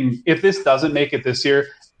 This game, if this doesn't make it this year,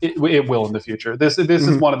 it will in the future. This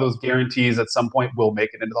is one of those guarantees at some point will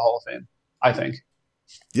make it into the Hall of Fame, I think.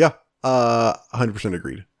 Yeah, 100%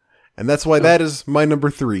 agreed. And that's why that is my number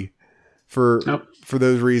 3 for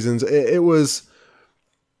those reasons. It was,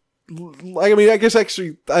 I mean, I guess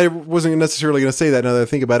actually I wasn't necessarily going to say that now that I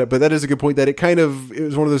think about it, but that is a good point that it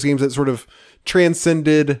was one of those games that sort of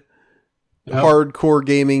transcended hardcore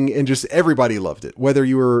gaming and just everybody loved it. Whether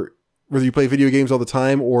you play video games all the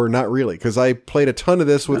time or not really. Cause I played a ton of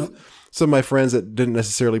this with some of my friends that didn't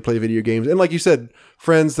necessarily play video games. And like you said,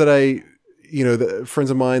 friends that the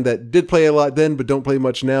friends of mine that did play a lot then, but don't play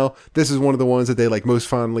much now. This is one of the ones that they like most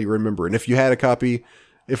fondly remember. And if you had a copy,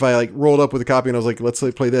 if I like rolled up with a copy and I was like, let's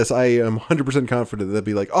play this, I am 100% confident that they'd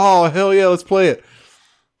be like, oh, hell yeah, let's play it.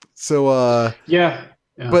 So, yeah.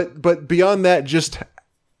 But beyond that,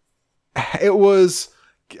 it was,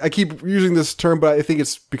 I keep using this term, but I think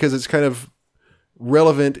it's because it's kind of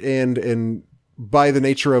relevant and by the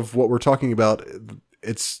nature of what we're talking about,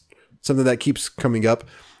 it's something that keeps coming up.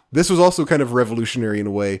 This was also kind of revolutionary in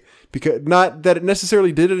a way, because not that it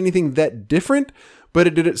necessarily did anything that different, but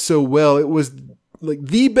it did it so well. It was like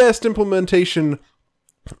the best implementation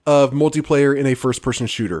of multiplayer in a first-person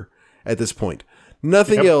shooter at this point.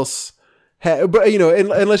 Nothing else but you know,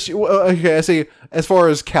 unless you, okay, I say as far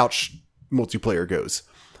as couch multiplayer goes,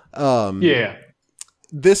 Yeah.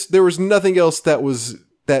 there was nothing else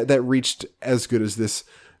that reached as good as this.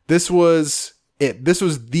 This was it. This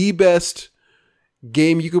was the best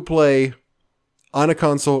game you could play on a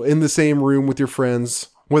console in the same room with your friends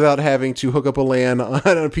without having to hook up a LAN on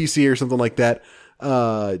a PC or something like that.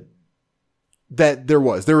 That there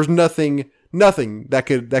was nothing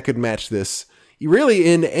that could match this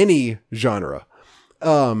really in any genre.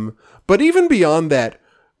 But even beyond that,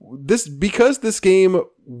 because this game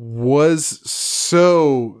was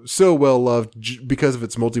so well loved because of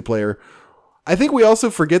its multiplayer, I think we also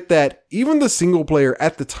forget that even the single player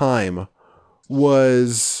at the time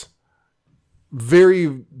was very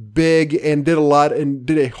big and did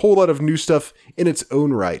a whole lot of new stuff in its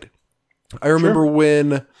own right. I remember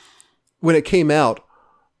when it came out,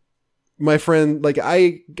 my friend, like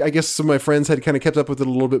I guess some of my friends had kind of kept up with it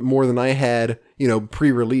a little bit more than I had, you know,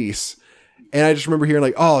 pre-release. And I just remember hearing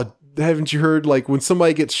like, oh, haven't you heard, like, when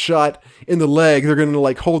somebody gets shot in the leg, they're going to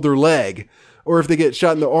like hold their leg, or if they get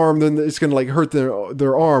shot in the arm, then it's going to like hurt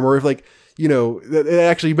their arm, or if like, you know, it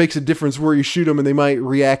actually makes a difference where you shoot them and they might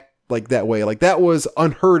react like that way. Like that was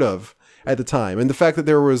unheard of at the time. And the fact that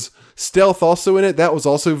there was stealth also in it, that was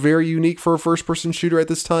also very unique for a first person shooter at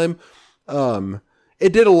this time.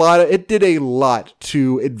 It did a lot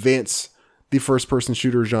to advance the first person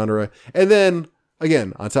shooter genre. And then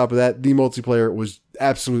again, on top of that, the multiplayer was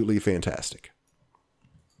absolutely fantastic.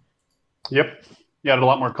 Yep. You added a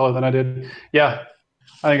lot more color than I did. Yeah.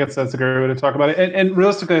 I think that's a great way to talk about it. And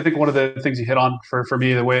realistically, I think one of the things you hit on for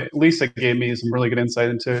me, the way Lisa gave me some really good insight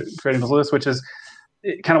into creating this list, which is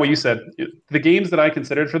kind of what you said. The games that I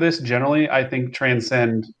considered for this generally, I think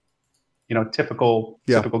transcend, you know, typical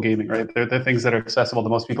gaming, right? They're things that are accessible to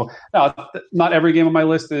most people. Now, not every game on my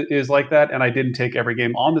list is like that, and I didn't take every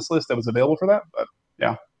game on this list that was available for that, but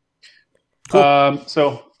yeah. Cool.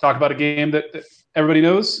 So talk about a game that everybody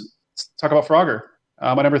knows. Let's talk about Frogger.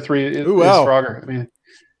 My number 3 is Frogger. I mean,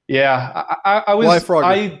 yeah, I was. Why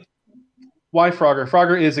Frogger? Why Frogger?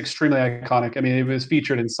 Frogger is extremely iconic. I mean, it was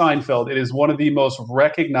featured in Seinfeld. It is one of the most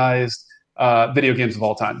recognized video games of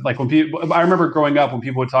all time. Like I remember growing up when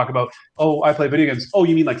people would talk about, oh, I play video games. Oh,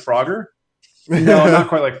 you mean like Frogger? No, not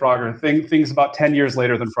quite like Frogger. Things about 10 years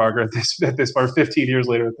later than Frogger at this point, 15 years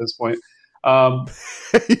later at this point. I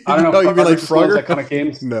don't know. Oh, you mean like Frogger? Iconic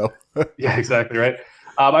games? No. Yeah, exactly, right.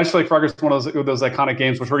 I just feel like Frogger is one of those iconic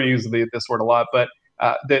games, which we're going to use this word a lot, but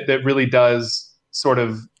that really does sort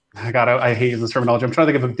of, God, I hate this terminology. I'm trying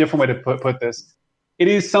to think of a different way to put this. It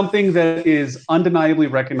is something that is undeniably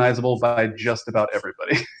recognizable by just about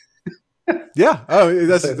everybody. Yeah. Oh,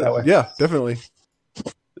 that's that way. Yeah, definitely.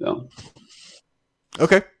 Yeah.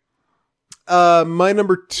 Okay. My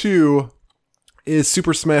number 2 is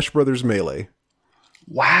Super Smash Brothers Melee.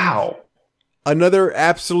 Wow. Another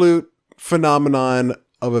absolute phenomenon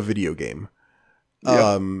of a video game.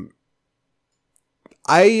 Yep.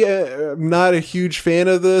 I am not a huge fan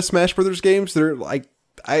of the Smash Brothers games. They're like,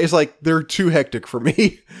 they're too hectic for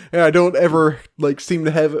me. And I don't ever seem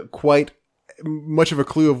to have quite much of a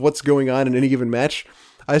clue of what's going on in any given match.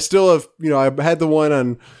 I still have, I had the one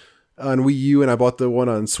on Wii U and I bought the one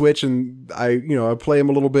on Switch, and I play them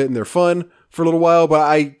a little bit and they're fun for a little while, but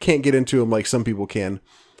I can't get into them like some people can.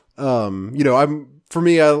 I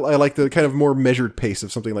like the kind of more measured pace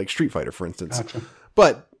of something like Street Fighter, for instance. Gotcha.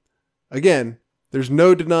 But again, there's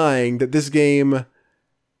no denying that this game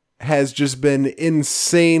has just been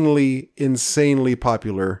insanely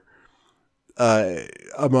popular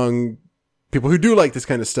among people who do like this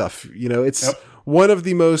kind of stuff. It's one of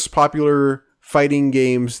the most popular fighting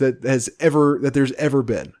games that there's ever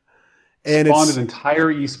been. And spawned an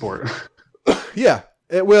entire esport. Yeah.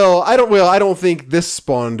 I don't think this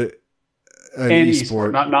spawned an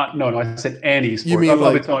esport. No, I said an esport. You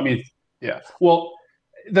mean yeah. Well,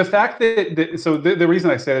 the fact that the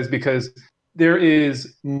reason I said is because there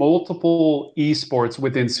is multiple esports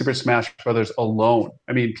within Super Smash Brothers alone.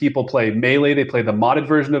 I mean, people play Melee, they play the modded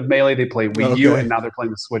version of Melee, they play Wii U, and now they're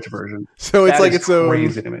playing the Switch version. So it's like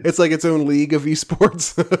crazy to me. It's like its own league of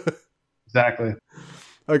esports. Exactly.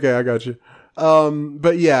 Okay, I got you.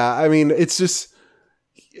 But yeah, I mean, it's just,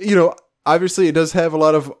 obviously it does have a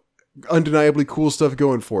lot of undeniably cool stuff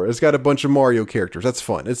going for it. It's got a bunch of Mario characters. That's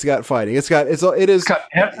fun. It's got fighting. It's got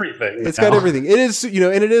everything. It's got everything. It is, and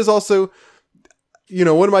it is also,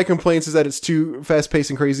 one of my complaints is that it's too fast paced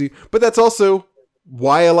and crazy, but that's also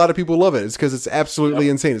why a lot of people love it. It's because it's absolutely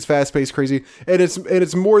insane. It's fast paced, crazy. And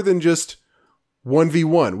it's more than just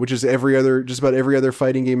 1v1, which is just about every other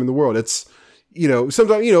fighting game in the world. It's,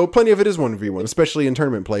 sometimes, plenty of it is 1v1, especially in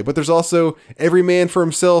tournament play, but there's also every man for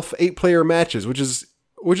himself 8-player matches, which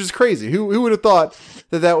is crazy. Who would have thought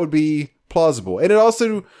that would be plausible? And it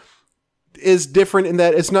also is different in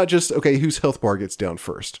that it's not just, okay, whose health bar gets down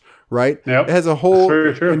first, right? Yep. It has a whole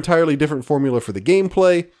entirely different formula for the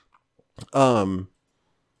gameplay.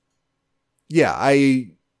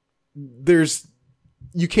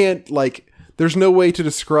 There's no way to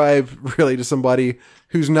describe really to somebody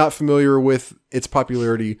who's not familiar with its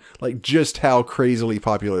popularity, like just how crazily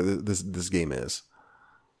popular this game is.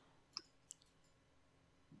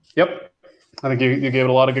 Yep. I think you gave it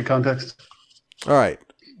a lot of good context. All right.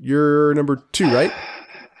 You're number 2, right?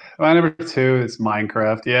 My number 2 is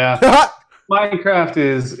Minecraft. Yeah. Minecraft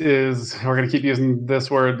is we're going to keep using this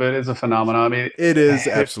word, but it's a phenomenon. I mean, it is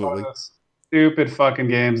absolutely stupid fucking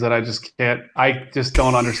games that I just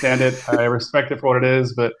don't understand it. I respect it for what it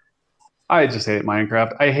is, but I just hate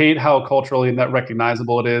Minecraft. I hate how culturally not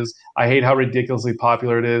recognizable it is. I hate how ridiculously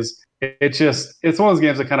popular it is. It's one of those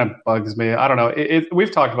games that kind of bugs me. I don't know. We've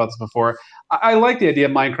talked about this before. I like the idea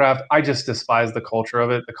of Minecraft. I just despise the culture of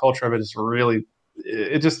it. The culture of it is really,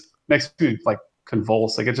 it just makes me like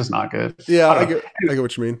convulse. Like, it's just not good. Yeah, I get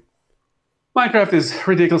what you mean. Minecraft is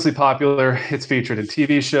ridiculously popular. It's featured in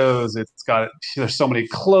TV shows. There's so many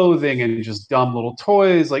clothing and just dumb little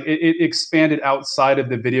toys. Like, it expanded outside of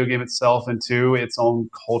the video game itself into its own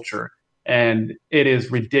culture. And it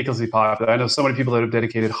is ridiculously popular. I know so many people that have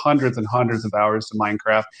dedicated hundreds and hundreds of hours to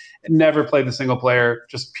Minecraft and never played the single player,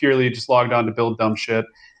 just logged on to build dumb shit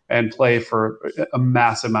and play for a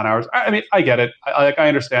massive amount of hours. I mean, I get it. I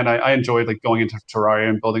understand. I enjoyed like going into Terraria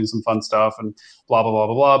and building some fun stuff and blah, blah, blah,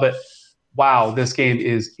 blah, blah. But wow, this game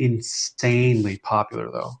is insanely popular,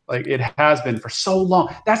 though. Like, it has been for so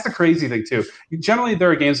long. That's the crazy thing, too. Generally, there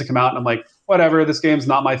are games that come out, and I'm like, whatever, this game's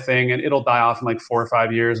not my thing, and it'll die off in like 4 or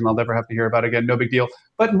 5 years, and I'll never have to hear about it again. No big deal.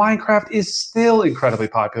 But Minecraft is still incredibly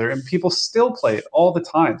popular, and people still play it all the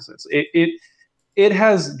time. So it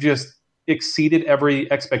has just exceeded every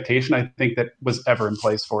expectation I think that was ever in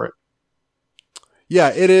place for it.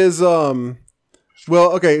 Yeah, it is. Well,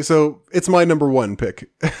 okay, so it's my number 1 pick.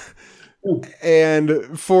 And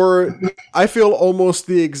I feel almost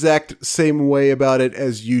the exact same way about it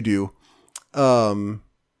as you do.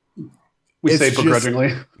 We say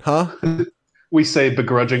begrudgingly. Huh? We say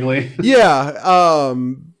begrudgingly. Yeah.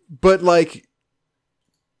 But like,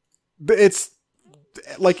 it's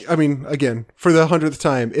like, I mean, again, for the 100th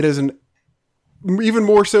time, it is even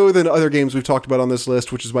more so than other games we've talked about on this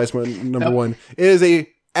list, which is why it's my number 1. It is a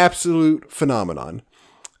absolute phenomenon.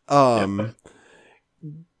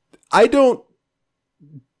 I don't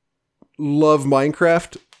love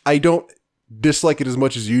Minecraft. I don't dislike it as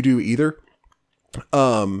much as you do either.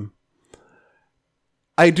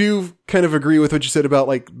 I do kind of agree with what you said about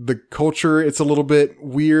like the culture. It's a little bit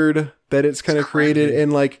weird that it's kind of created,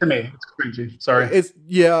 and like, for me, it's cringy. Sorry.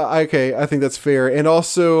 Okay. I think that's fair. And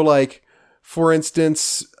also, like, for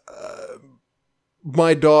instance,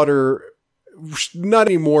 my daughter, not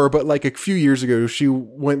anymore, but like a few years ago, she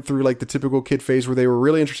went through like the typical kid phase where they were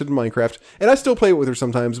really interested in Minecraft, and I still play it with her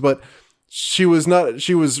sometimes, but she was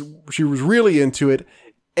really into it,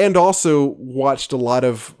 and also watched a lot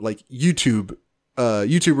of like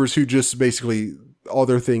YouTubers who just basically all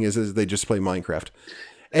their thing is they just play Minecraft,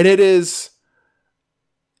 and it is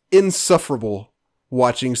insufferable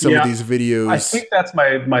watching some of these videos. I think that's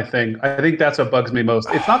my thing. I think that's what bugs me most.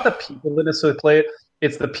 It's not the people that necessarily play it.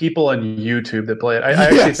 It's the people on YouTube that play it. I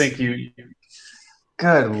actually think you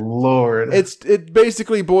good Lord. It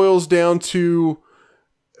basically boils down to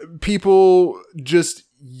people just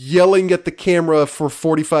yelling at the camera for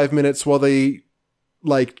 45 minutes while they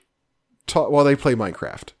play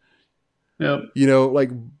Minecraft. Yep.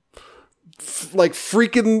 Like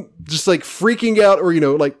freaking out, or,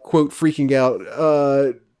 like, quote, freaking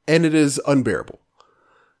out. And it is unbearable.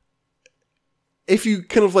 If you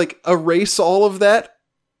kind of like erase all of that,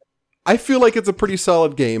 I feel like it's a pretty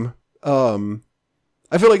solid game. I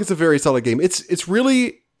feel like it's a very solid game. It's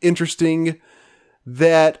really interesting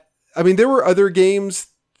that, I mean, there were other games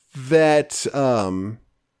that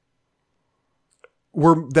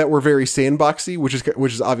were very sandboxy, which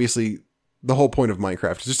is obviously the whole point of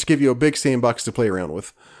Minecraft, just to give you a big sandbox to play around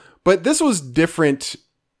with. But this was different.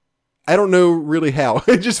 I don't know really how.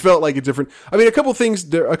 It just felt like a different. I mean, a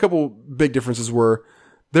couple big differences were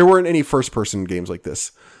there weren't any first person games like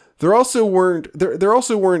this. There also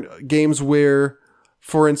weren't games where,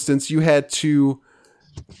 for instance, you had to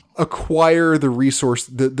acquire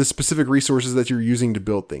the specific resources that you're using to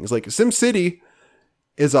build things. Like SimCity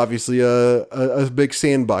is obviously a big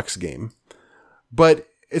sandbox game, but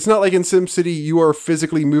it's not like in SimCity you are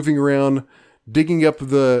physically moving around digging up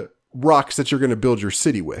the rocks that you're going to build your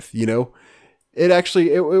city with, you know?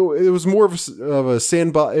 It was more of a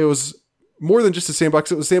sandbox. It was more than just a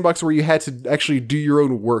sandbox. It was a sandbox where you had to actually do your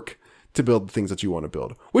own work to build the things that you want to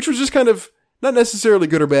build, which was just kind of not necessarily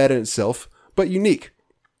good or bad in itself, but unique.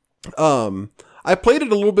 I played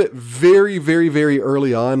it a little bit very, very, very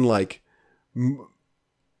early on, like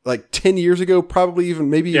 10 years ago, probably even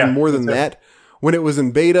more than that, when it was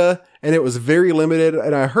in beta and it was very limited.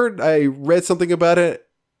 And I read something about it,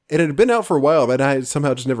 and it had been out for a while, but I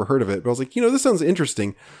somehow just never heard of it. But I was like, this sounds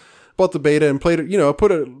interesting. Bought the beta and played it. I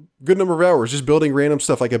put a good number of hours just building random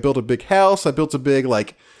stuff. Like I built a big house. I built a big,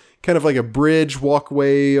 like, kind of like a bridge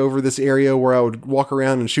walkway over this area where I would walk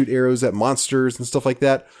around and shoot arrows at monsters and stuff like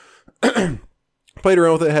that. Played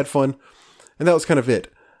around with it, had fun, and that was kind of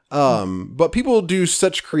it. But people do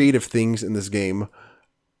such creative things in this game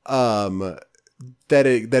that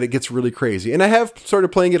it gets really crazy. And I have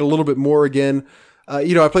started playing it a little bit more again.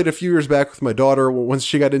 I played a few years back with my daughter. Once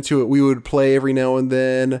she got into it, we would play every now and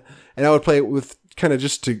then, and I would play it with kind of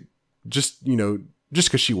just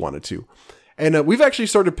because she wanted to. And we've actually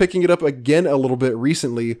started picking it up again a little bit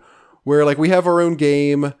recently, where like we have our own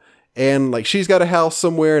game, and like she's got a house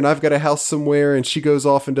somewhere and I've got a house somewhere, and she goes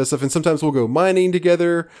off and does stuff. And sometimes we'll go mining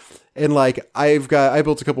together. And like I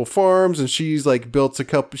built a couple farms, and she's built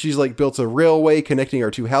a railway connecting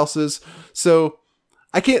our two houses. So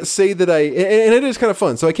I can't say that and it is kind of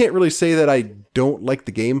fun. So I can't really say that I don't like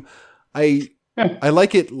the game. I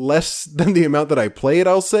like it less than the amount that I play it,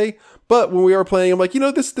 I'll say. But when we are playing, I'm like,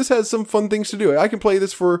 this has some fun things to do. I can play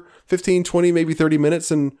this for 15, 20, maybe 30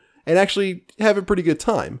 minutes and actually have a pretty good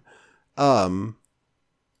time. I'm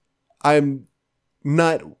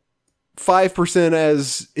not 5%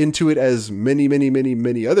 as into it as many, many, many,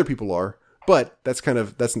 many other people are, but that's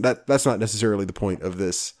not necessarily the point of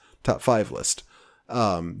this top 5 list.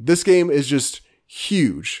 This game is just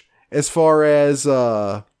huge as far as,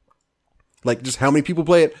 just how many people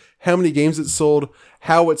play it, how many games it's sold,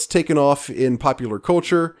 how it's taken off in popular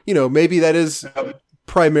culture. Maybe that is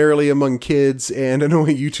primarily among kids and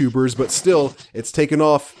annoying YouTubers, but still, it's taken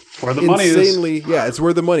off where the money is. Yeah, it's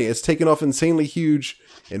where the money. It's taken off insanely huge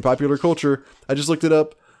in popular culture. I just looked it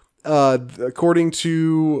up. According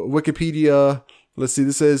to Wikipedia, let's see,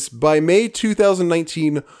 this says, by May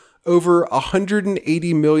 2019, over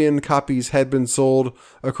 180 million copies had been sold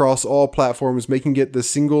across all platforms, making it the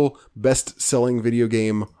single best-selling video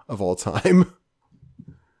game of all time.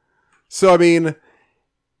 So, I mean,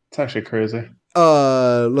 it's actually crazy.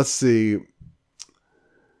 Let's see.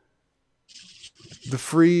 The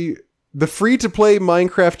free-to-play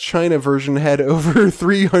Minecraft China version had over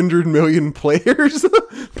 300 million players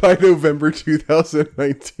by November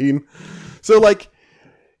 2019. So,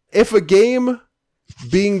 if a game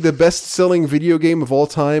being the best-selling video game of all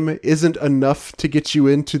time isn't enough to get you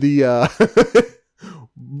into the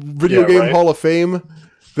Video Game Hall of Fame,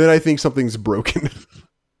 then I think something's broken.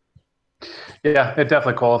 Yeah, it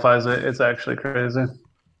definitely qualifies it. It's actually crazy.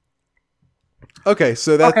 Okay,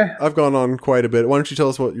 so I've gone on quite a bit. Why don't you tell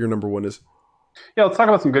us what your number 1 is? Yeah, let's talk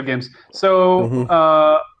about some good games. So,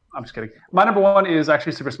 I'm just kidding. My number 1 is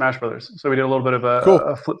actually Super Smash Brothers. So we did a little bit of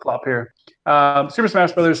a flip-flop here. Super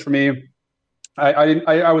Smash Brothers, for me,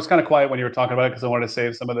 I was kind of quiet when you were talking about it because I wanted to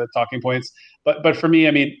save some of the talking points. But for me,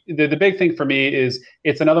 I mean, the big thing for me is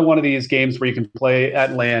it's another one of these games where you can play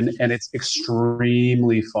at LAN and it's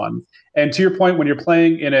extremely fun. And to your point, when you're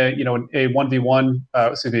playing in a 1v1,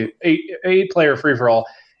 eight player free for all,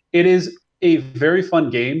 it is a very fun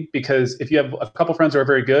game because if you have a couple friends who are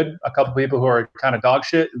very good, a couple people who are kind of dog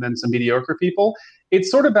shit, and then some mediocre people, it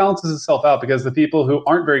sort of balances itself out because the people who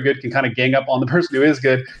aren't very good can kind of gang up on the person who is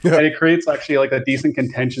good, and it creates actually like a decent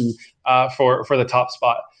contention for the top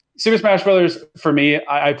spot. Super Smash Brothers, for me,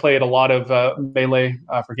 I played a lot of Melee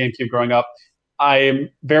for GameCube growing up. I'm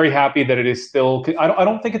very happy that it is still. I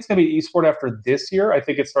don't think it's going to be esport after this year. I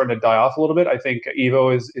think it's starting to die off a little bit. I think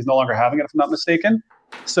Evo is no longer having it, if I'm not mistaken.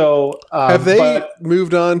 So have they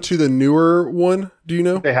moved on to the newer one? Do you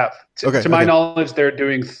know? They have. To my knowledge, they're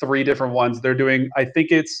doing 3 different ones. They're doing, I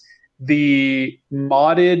think it's the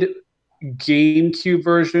modded GameCube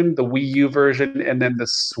version, the Wii U version, and then the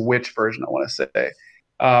Switch version, I want to say,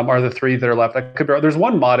 are the 3 that are left. There's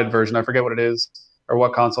one modded version. I forget what it is or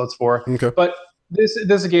what console it's for. Okay. But this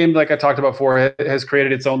is a game, like I talked about before, it has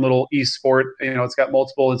created its own little esport. It's got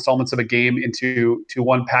multiple installments of a game into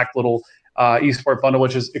one packed little esport bundle,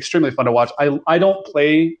 which is extremely fun to watch. I don't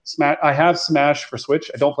play Smash. I have Smash for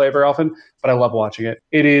Switch. I don't play it very often, but I love watching it.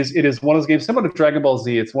 It is one of those games similar to Dragon Ball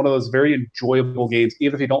Z. It's one of those very enjoyable games,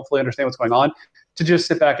 even if you don't fully understand what's going on, to just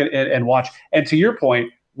sit back and watch. And to your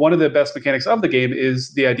point, one of the best mechanics of the game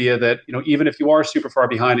is the idea that, even if you are super far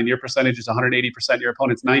behind and your percentage is 180%, your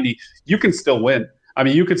opponent's 90, you can still win. I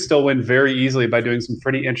mean, you could still win very easily by doing some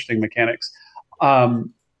pretty interesting mechanics.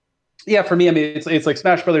 Yeah, for me, I mean, it's like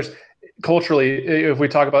Smash Brothers culturally. If we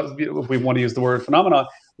talk about, if we want to use the word phenomenon,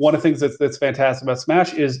 one of the things that's fantastic about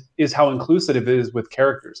Smash is how inclusive it is with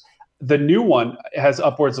characters. The new one has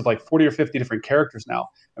upwards of like 40 or 50 different characters now.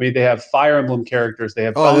 I mean, they have Fire Emblem characters, they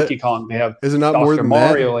have Donkey Kong, they have is it not Dr. more than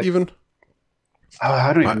Mario, that even?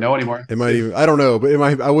 I don't even know anymore. It might even. I don't know, but it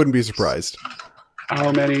might. I wouldn't be surprised.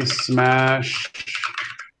 How many Smash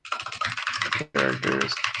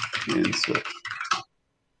characters in Switch?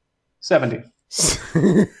 70.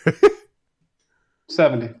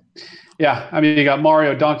 70. Yeah, I mean, you got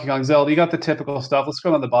Mario, Donkey Kong, Zelda. You got the typical stuff. Let's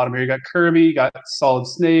go on the bottom here. You got Kirby, you got Solid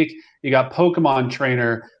Snake, you got Pokemon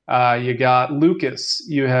Trainer, you got Lucas,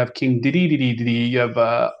 you have King Dedede, you have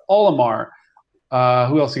Olimar.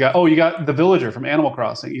 Who else you got? Oh, you got the Villager from Animal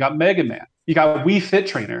Crossing. You got Mega Man. You got Wii Fit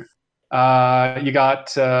Trainer. You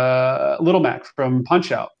got Little Mac from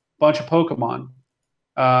Punch Out. Bunch of Pokemon.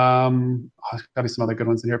 There's got to be some other good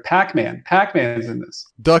ones in here. Pac-Man. Pac-Man's in this.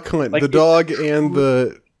 Duck Hunt. Like, the dog and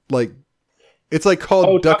the, like, it's like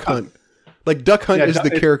called Duck Hunt. Like, Duck Hunt is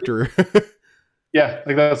the character. Yeah,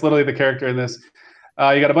 like that's literally the character in this.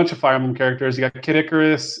 You got a bunch of Fire Emblem characters. You got Kid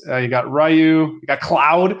Icarus. You got Ryu. You got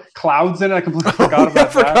Cloud. Cloud's in it. I completely forgot about that.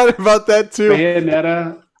 I forgot about that too.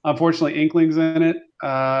 Bayonetta. Unfortunately, Inkling's in it.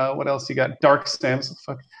 What else you got? Dark Stamps.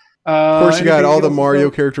 Fuck. Of course, you got all the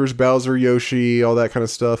Mario characters, Bowser, Yoshi, all that kind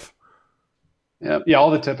of stuff. Yeah,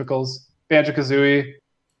 all the typicals. Banjo-Kazooie.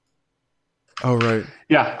 Oh, right.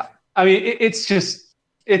 Yeah, I mean, it's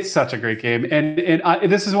such a great game, and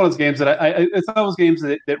this is one of those games that it's one of those games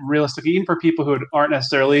that realistically, even for people who aren't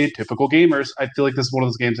necessarily typical gamers, I feel like this is one of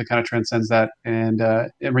those games that kind of transcends that and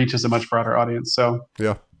it reaches a much broader audience. So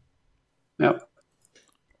yeah.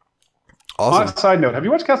 Awesome. On a side note, have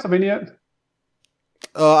you watched Castlevania yet?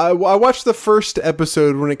 I watched the first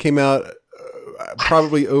episode when it came out,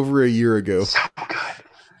 probably over a year ago.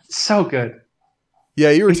 So good. Yeah,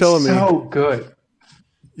 you were telling me. So good.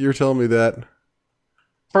 You were telling me that.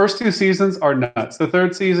 First two seasons are nuts. The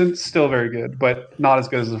third season, still very good, but not as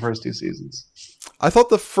good as the first two seasons. I thought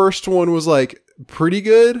the first one was like pretty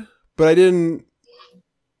good, but it didn't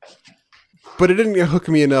hook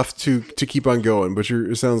me enough to keep on going. But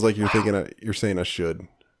it sounds like you're saying I should.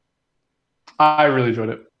 I really enjoyed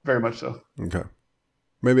it. Very much so. Okay.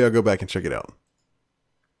 Maybe I'll go back and check it out.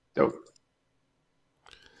 Dope.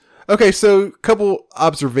 Okay, so a couple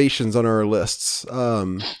observations on our lists.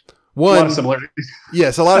 One, a lot of similarities.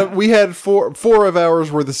 Yes, we had four of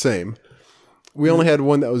ours were the same. We only had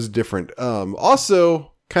one that was different.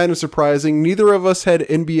 Also, kind of surprising, neither of us had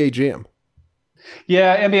NBA Jam.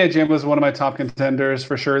 Yeah, NBA Jam was one of my top contenders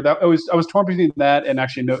for sure. I was torn between that and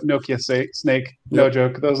actually Nokia Snake. No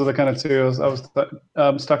joke. Those are the kind of two I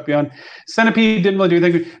was stuck beyond. Centipede didn't really do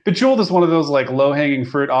anything. Bejeweled is one of those like low hanging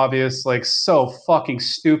fruit, obvious, like so fucking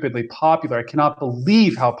stupidly popular. I cannot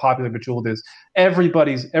believe how popular Bejeweled is.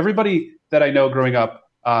 Everybody that I know growing up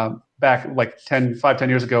back like 10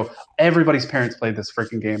 years ago, everybody's parents played this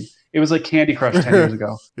freaking game. It was like Candy Crush 10 years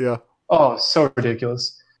ago. Yeah. Oh, so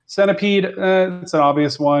ridiculous. Centipede, it's an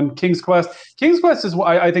obvious one. King's Quest is,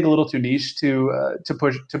 I think, a little too niche to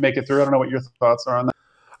push to make it through. I don't know what your thoughts are on that.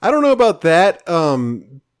 I don't know about that.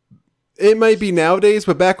 It might be nowadays,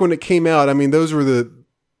 but back when it came out, I mean, those were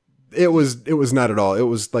it was not at all. It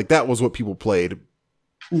was like that was what people played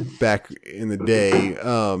back in the day,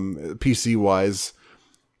 PC wise.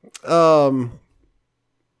 But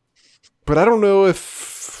I don't know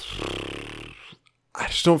if I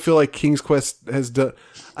just don't feel like King's Quest has done.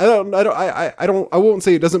 I won't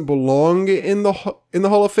say it doesn't belong in the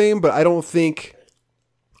Hall of Fame, but I don't think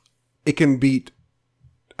it can beat.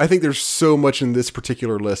 I think there's so much in this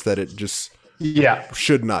particular list that it just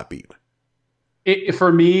should not beat.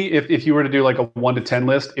 For me, if you were to do like a 1 to 10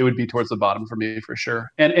 list, it would be towards the bottom for me for sure.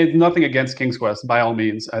 And nothing against King's Quest by all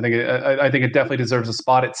means. I think it definitely deserves a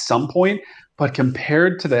spot at some point. But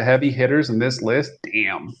compared to the heavy hitters in this list,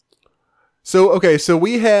 damn. So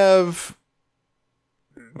we have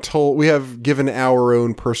given our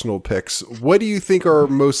own personal picks. What do you think are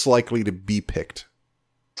most likely to be picked?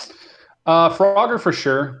 Frogger for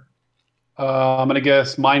sure. I'm gonna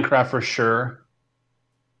guess Minecraft for sure.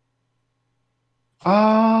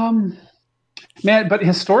 Man, but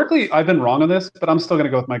historically I've been wrong on this, but I'm still gonna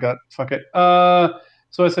go with my gut. Fuck it.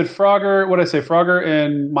 So I said Frogger. What did I say? Frogger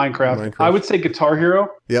and Minecraft. I would say Guitar Hero.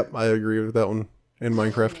 Yep, I agree with that one. And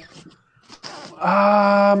Minecraft.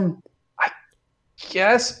 I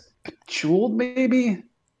guess Bejeweled maybe.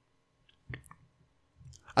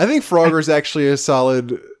 I think Frogger's actually a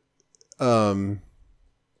solid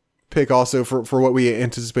pick also for what we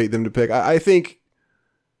anticipate them to pick. I think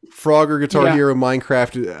Frogger, Guitar Hero,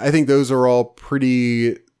 Minecraft, I think those are all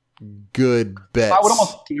pretty good bets. I would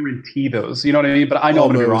almost guarantee those, you know what I mean? But I know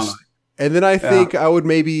I'm going to be wrong on it. And then I think I would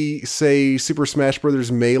maybe say Super Smash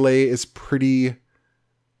Brothers Melee is pretty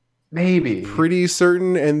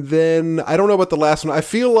certain. And then I don't know about the last one. I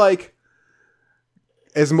feel like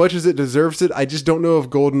as much as it deserves it, I just don't know if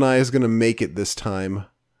GoldenEye is going to make it this time.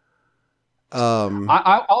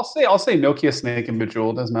 I'll say Nokia Snake and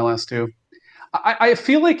Bejeweled as my last two. I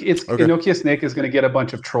feel like Nokia Snake is going to get a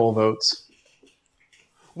bunch of troll votes.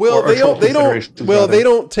 Well, they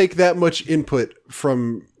don't take that much input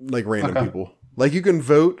from like random people. Like you can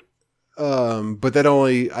vote, but that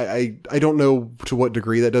only I don't know to what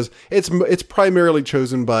degree that does. It's primarily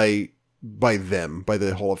chosen by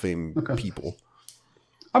the Hall of Fame people.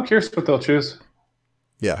 I'm curious what they'll choose.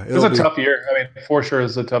 Yeah, it's a tough year. I mean, for sure,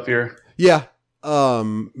 it's a tough year. Yeah.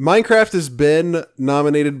 Minecraft has been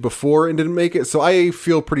nominated before and didn't make it, so I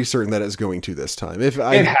feel pretty certain that it's going to this time.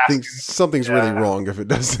 I think something's really wrong if it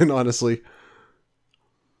doesn't, honestly.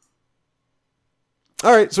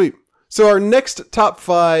 All right, sweet. So our next top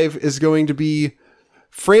 5 is going to be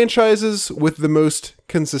franchises with the most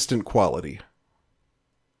consistent quality.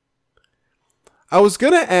 I was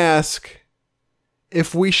going to ask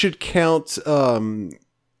if we should count,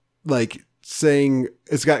 like saying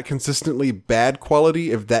it's got consistently bad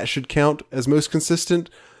quality, if that should count as most consistent.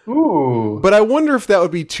 Ooh. But I wonder if that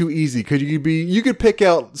would be too easy. You could pick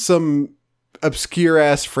out some obscure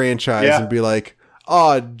ass franchise and be like,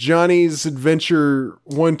 Johnny's Adventure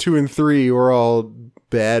 1, 2, and 3 were all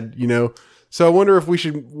bad, you know? So I wonder if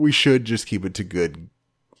we should just keep it to good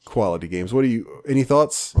quality games. Any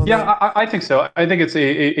thoughts on that? I think so. I think it's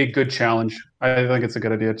a good challenge. I think it's a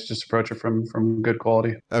good idea to just approach it from good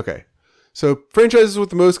quality. Okay. So franchises with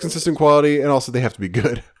the most consistent quality, and also they have to be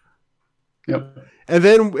good. Yep. And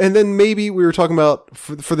then maybe we were talking about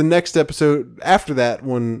for the next episode after that,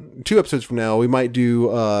 2 episodes from now, we might do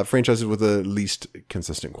franchises with the least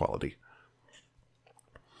consistent quality.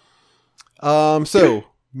 So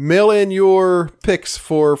mail in your picks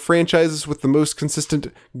for franchises with the most consistent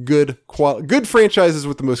good franchises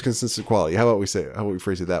with the most consistent quality. How about we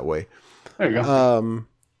phrase it that way? There you go.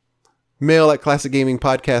 Mail at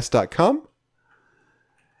classicgamingpodcast.com.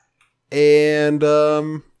 And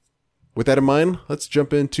with that in mind, let's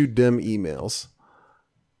jump into dem emails.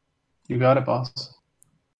 You got it, boss.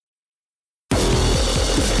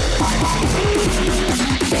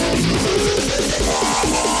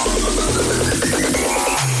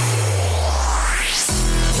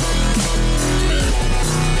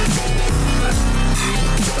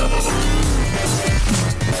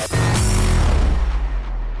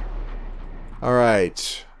 All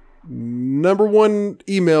right. Number 1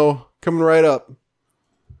 email coming right up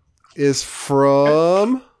is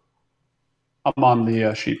from... I'm on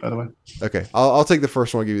the sheet, by the way. Okay. I'll take the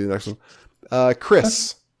first one. I'll give you the next one.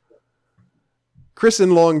 Chris. Chris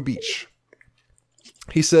in Long Beach.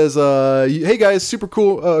 He says, hey guys, super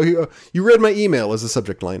cool. You read my email as a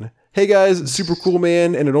subject line. Hey guys, super cool,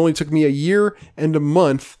 man. And it only took me a year and a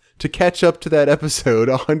month to catch up to that episode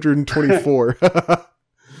 124.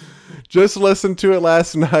 Just listened to it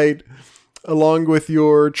last night, along with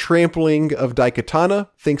your trampling of Daikatana.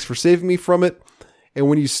 Thanks for saving me from it. And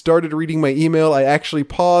when you started reading my email, I actually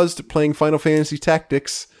paused playing Final Fantasy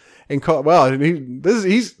Tactics and caught. Wow,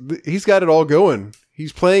 he's got it all going.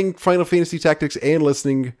 He's playing Final Fantasy Tactics and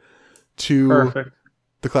listening to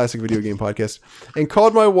the Classic Video Game Podcast, and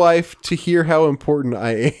called my wife to hear how important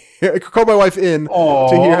I am. Called my wife in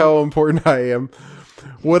to hear how important I am.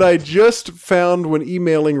 What I just found when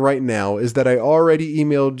emailing right now is that I already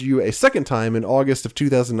emailed you a second time in August of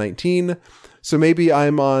 2019. So maybe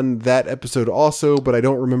I'm on that episode also, but I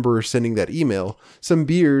don't remember sending that email. Some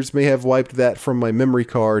beers may have wiped that from my memory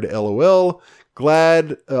card, LOL.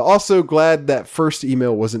 Also glad that first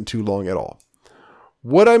email wasn't too long at all.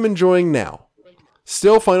 What I'm enjoying now.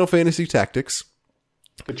 Still Final Fantasy Tactics.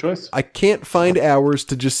 Good choice. I can't find hours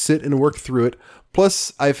to just sit and work through it.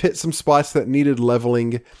 Plus, I've hit some spots that needed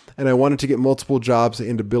leveling, and I wanted to get multiple jobs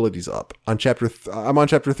and abilities up. I'm on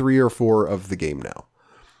chapter 3 or 4 of the game now.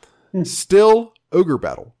 Still, Ogre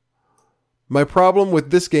Battle. My problem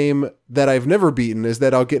with this game that I've never beaten is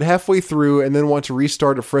that I'll get halfway through and then want to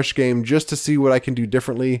restart a fresh game just to see what I can do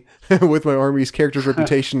differently with my army's character's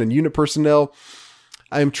reputation and unit personnel.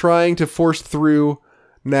 I'm trying to force through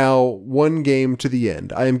now one game to the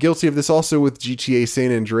end. I am guilty of this also with GTA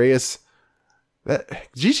San Andreas.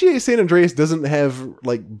 GTA San Andreas doesn't have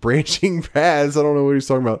like branching paths. I don't know what he's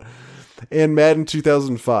talking about. and Madden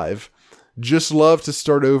 2005. Just love to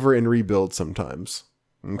start over and rebuild sometimes.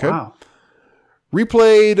 Okay. Wow.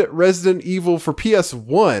 Replayed Resident Evil for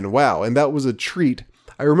PS1. Wow, and that was a treat.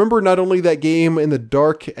 I remember not only that game in the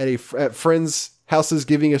dark at friends' houses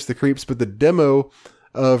giving us the creeps, but the demo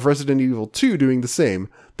of Resident Evil 2 doing the same.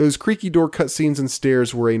 Those creaky door cutscenes and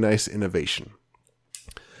stairs were a nice innovation.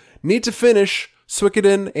 Need to finish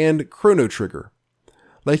Suikoden and Chrono Trigger.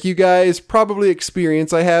 Like you guys probably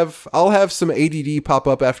experience, I'll have some ADD pop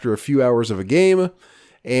up after a few hours of a game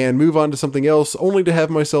and move on to something else, only to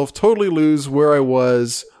have myself totally lose where I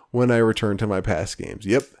was when I return to my past games.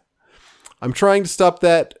 Yep. I'm trying to stop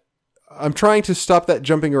that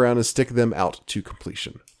jumping around and stick them out to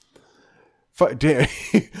completion. Damn.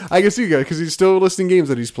 I guess you got it, because he's still listing games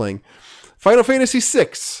that he's playing. Final Fantasy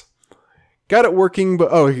VI. Got it working, but...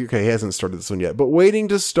 Oh, okay, he hasn't started this one yet. But waiting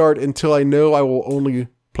to start until I know I will only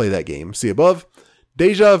play that game. See above.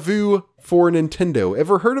 Deja Vu for Nintendo.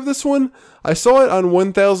 Ever heard of this one? I saw it on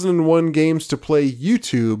 1001 Games to Play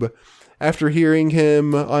YouTube after hearing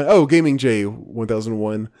him on... Oh, Gaming J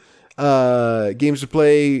 1001. Games to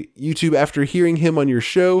Play YouTube after hearing him on your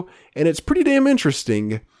show. And it's pretty damn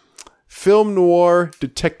interesting. Film noir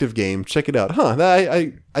detective game. Check it out. Huh,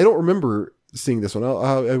 I don't remember seeing this one.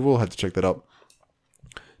 I will have to check that out.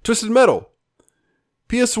 Twisted Metal.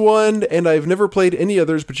 PS1, and I've never played any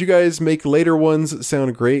others, but you guys make later ones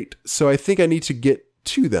sound great, so I think I need to get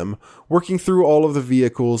to them. Working through all of the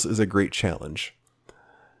vehicles is a great challenge.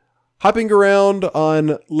 Hopping around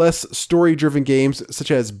on less story-driven games,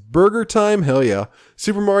 such as Burger Time, hell yeah,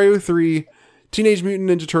 Super Mario 3, Teenage Mutant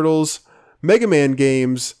Ninja Turtles, Mega Man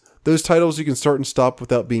games, those titles you can start and stop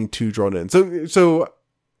without being too drawn in. So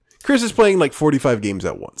Chris is playing like 45 games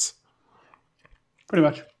at once. Pretty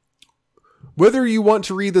much. Whether you want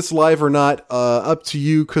to read this live or not, up to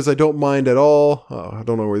you, because I don't mind at all. Oh, I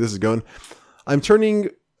don't know where this is going. I'm turning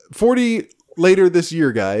 40 later this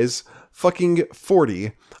year, guys. Fucking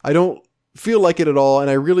 40. I don't feel like it at all, and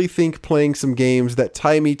I really think playing some games that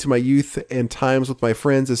tie me to my youth and times with my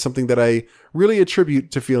friends is something that I really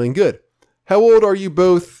attribute to feeling good. How old are you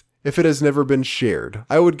both, if it has never been shared?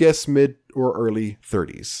 I would guess mid or early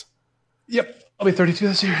 30s. Yep, I'll be 32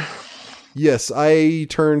 this year. Yes, I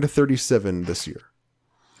turned 37 this year.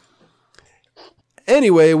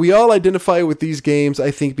 Anyway, we all identify with these games,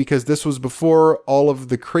 I think, because this was before all of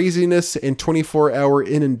the craziness and 24-hour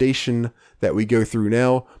inundation that we go through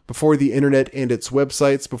now, before the internet and its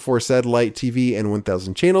websites, before satellite TV and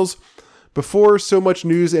 1,000 channels, before so much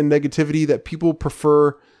news and negativity that people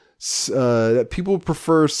prefer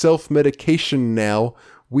self-medication now.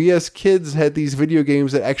 We as kids had these video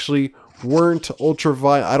games that actually weren't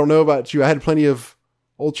ultra-violent. I don't know about you. I had plenty of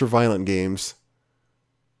ultra-violent games.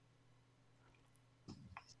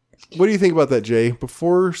 What do you think about that, Jay?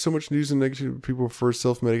 Before so much news and negativity, people prefer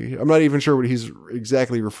self-medication. I'm not even sure what he's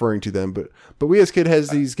exactly referring to them, but we as kids has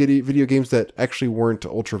these video games that actually weren't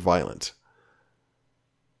ultra-violent.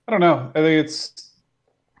 I don't know. I think it's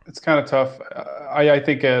kind of tough. I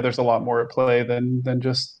think there's a lot more at play than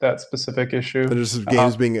just that specific issue. Than just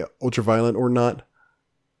games being ultra-violent or not?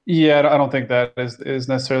 Yeah, I don't think that is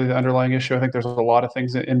necessarily the underlying issue. I think there's a lot of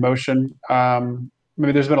things in motion.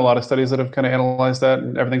 Maybe there's been a lot of studies that have kind of analyzed that,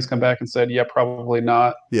 and everything's come back and said, yeah, probably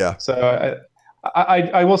not. Yeah. So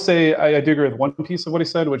I will say I do agree with one piece of what he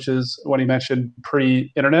said, which is when he mentioned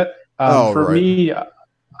pre-internet. For me,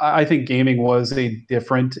 I think gaming was a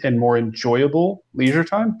different and more enjoyable leisure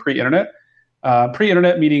time pre-internet.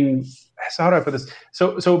 Pre-internet meaning, so how do I put this?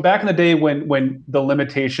 So back in the day when the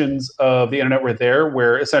limitations of the internet were there,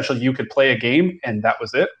 where essentially you could play a game and that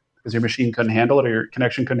was it, because your machine couldn't handle it or your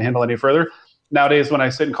connection couldn't handle it any further. Nowadays, when I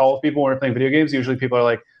sit and call with people when we're playing video games, usually people are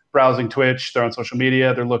like browsing Twitch, they're on social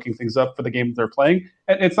media, they're looking things up for the game they're playing.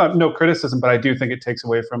 And it's not no criticism, but I do think it takes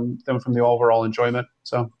away from them from the overall enjoyment.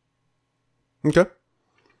 So, okay.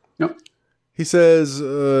 Yep. He says,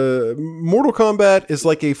 Mortal Kombat is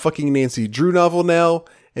like a fucking Nancy Drew novel now,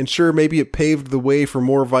 and sure, maybe it paved the way for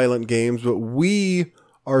more violent games, but we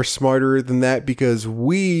are smarter than that because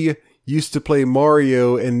we used to play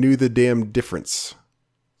Mario and knew the damn difference.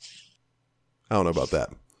 I don't know about that.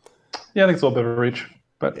 Yeah, I think it's a little bit of a reach,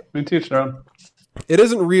 but I mean, to each their own. It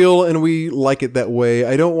isn't real, and we like it that way.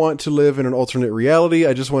 I don't want to live in an alternate reality.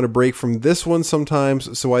 I just want to break from this one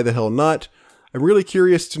sometimes, so why the hell not? I'm really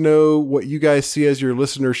curious to know what you guys see as your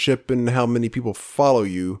listenership and how many people follow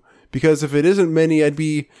you, because if it isn't many, I'd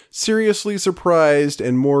be seriously surprised,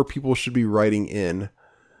 and more people should be writing in.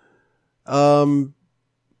 I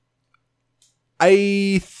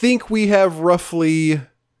think we have roughly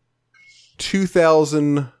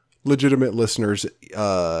 2,000 legitimate listeners.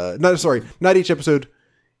 Not each episode.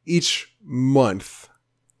 each month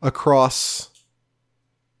across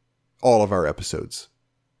all of our episodes.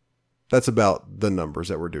 That's about the numbers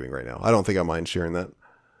that we're doing right now. I don't think I mind sharing that.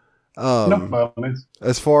 No, by all means.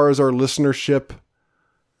 As far as our listenership,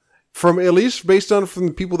 from at least based on from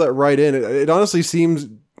the people that write in, it honestly seems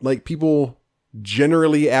like people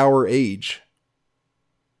generally our age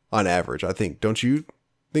on average, I think. Don't you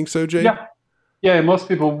think so, Jay? Yeah. Yeah, most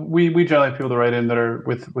people, we generally have people that write in that are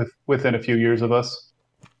within a few years of us.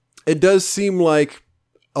 It does seem like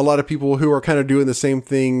a lot of people who are kind of doing the same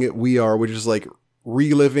thing we are, which is like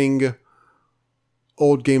reliving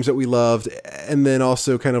old games that we loved and then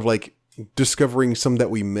also kind of like discovering some that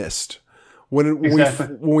we missed. When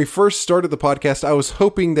we first started the podcast, I was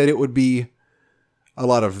hoping that it would be a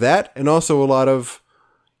lot of that and also a lot of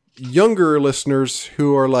younger listeners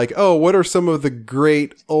who are like, oh, what are some of the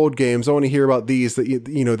great old games? I want to hear about these that,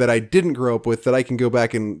 you know, that I didn't grow up with that I can go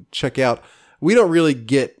back and check out. We don't really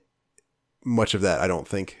get much of that, I don't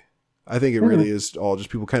think. I think it really is all just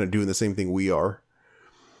people kind of doing the same thing we are.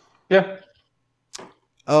 Yeah.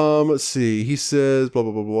 Let's see. He says, blah,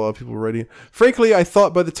 blah, blah, blah. People writing. Frankly, I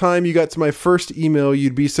thought by the time you got to my first email,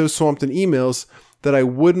 you'd be so swamped in emails that I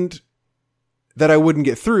wouldn't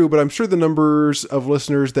get through, but I'm sure the numbers of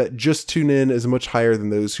listeners that just tune in is much higher than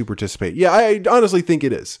those who participate. Yeah, I honestly think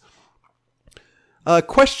it is.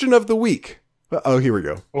 Question of the week. Oh, here we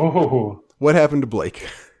go. Oh. What happened to Blake?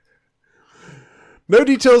 No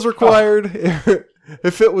details required. Oh.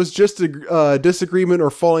 If it was just a disagreement or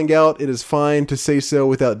falling out, it is fine to say so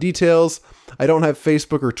without details. I don't have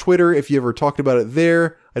Facebook or Twitter. If you ever talked about it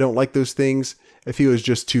there, I don't like those things. If he was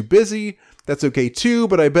just too busy, that's okay too,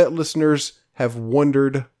 but I bet listeners have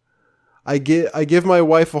wondered. I give my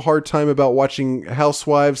wife a hard time about watching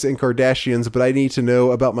Housewives and Kardashians, but I need to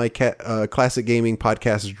know about my classic gaming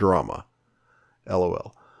podcast drama.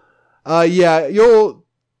 LOL. Yeah,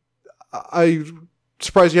 I'm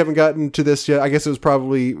surprised you haven't gotten to this yet. I guess it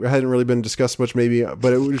hadn't really been discussed much maybe,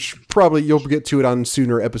 but it was probably, you'll get to it on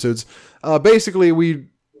sooner episodes. Basically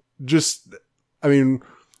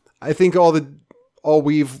I think all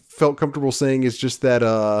we've felt comfortable saying is just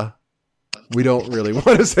that, we don't really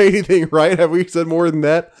want to say anything, right? Have we said more than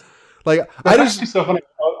that? Like, actually so funny.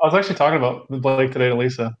 I was actually talking about Blake today to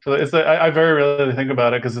Lisa. I very rarely think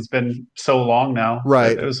about it because it's been so long now.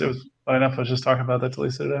 Right. It was funny enough. I was just talking about that to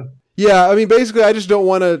Lisa today. Yeah, I mean, basically, I just don't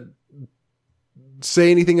want to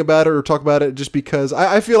say anything about it or talk about it just because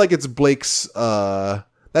I feel like it's Blake's.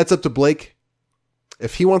 That's up to Blake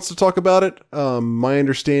if he wants to talk about it. My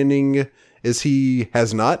understanding is he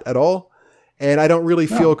has not at all. And I don't really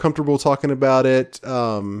feel comfortable talking about it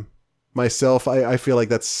myself. I feel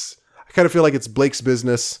like I kind of feel like it's Blake's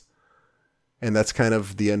business, and that's kind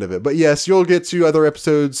of the end of it. But yes, you'll get to other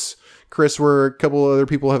episodes, Chris, where a couple other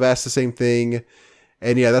people have asked the same thing.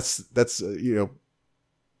 And yeah, that's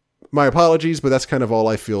my apologies, but that's kind of all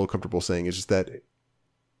I feel comfortable saying is just that,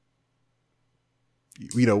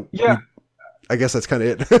 I guess that's kind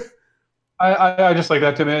of it. I just like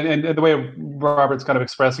that too, and the way Robert's kind of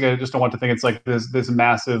expressing it, I just don't want to think it's like this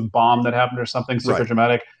massive bomb that happened or something super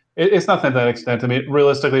dramatic. It's not to that extent. I mean,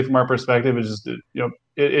 realistically, from our perspective, it's just it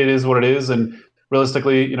is what it is, and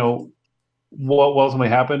realistically, what ultimately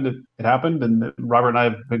happened, it happened, and Robert and I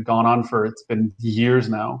have been gone on for it's been years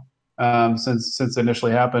now since it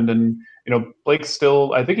initially happened, and Blake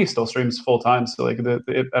still, I think he still streams full time, so like I don't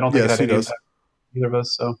think it had any impact on either of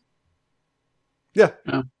us, so. Yeah.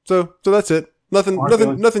 So that's it.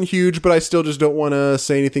 Nothing huge, but I still just don't want to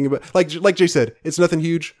say anything about, like Jay said, it's nothing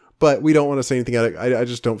huge, but we don't want to say anything about it. I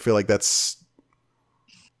just don't feel like I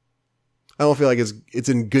don't feel like it's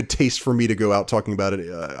in good taste for me to go out talking about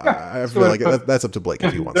it. I feel like that's up to Blake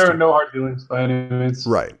if he wants to. There are no hard feelings by any means.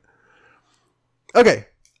 Right. Okay.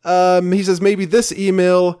 He says, maybe this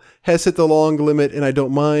email has hit the long limit and I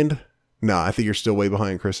don't mind. Nah, I think you're still way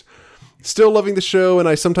behind, Chris. Still loving the show, and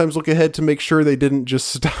I sometimes look ahead to make sure they didn't just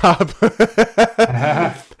stop.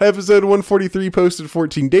 Episode 143 posted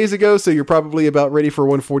 14 days ago, so you're probably about ready for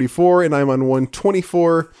 144, and I'm on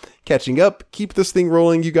 124. Catching up. Keep this thing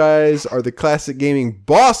rolling. You guys are the classic gaming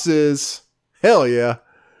bosses. Hell yeah.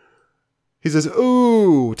 He says,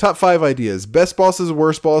 ooh, top 5 ideas. Best bosses,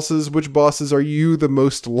 worst bosses. Which bosses are you the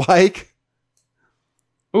most like?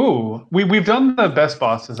 Ooh, we've done the best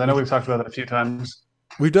bosses. I know we've talked about that a few times.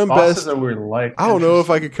 We've done bosses best. That we like. I don't know if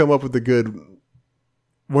I could come up with a good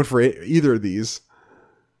one for either of these.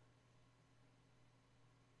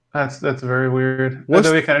 That's very weird. That's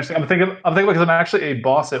really kind of interesting. I'm thinking because I'm actually a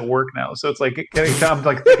boss at work now, so it's like I'm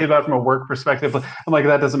like thinking about it from a work perspective. I'm like,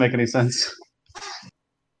 that doesn't make any sense.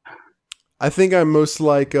 I think I'm most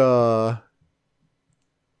like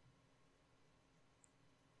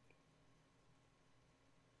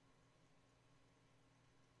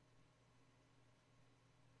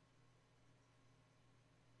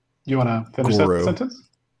You want to finish that Goro. sentence?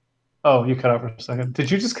 Oh, you cut out for a second.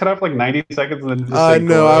 Did you just cut out for like 90 seconds and then just say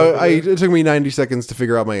No, Goro? it took me 90 seconds to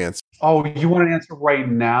figure out my answer. Oh, you want an answer right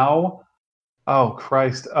now? Oh,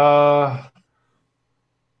 Christ.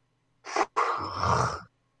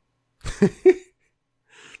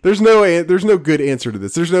 There's no good answer to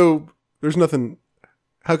this. There's nothing.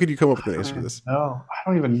 How could you come up with an answer to this? No, I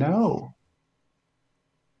don't even know.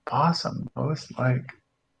 Awesome. Most like.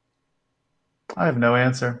 I have no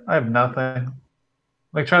answer. I have nothing.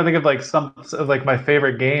 Like trying to think of like some of like my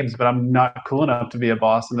favorite games, but I'm not cool enough to be a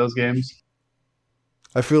boss in those games.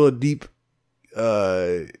 I feel a deep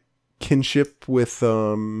kinship with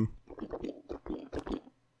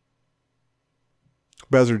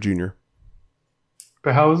Bowser Jr.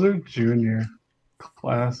 Bowser Jr.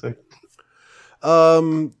 Classic.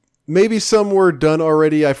 Maybe some were done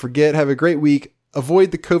already. I forget. Have a great week.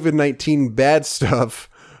 Avoid the COVID-19 bad stuff.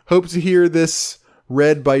 Hope to hear this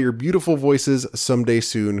read by your beautiful voices someday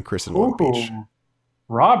soon, Chris in Long Beach.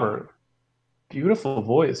 Robert. Beautiful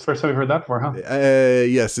voice. First time we've heard that before, huh?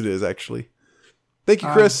 Yes, it is, actually. Thank you,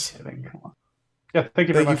 Chris. Yeah, thank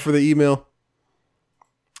you very much. Thank you for the email.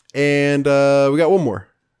 And we got one more.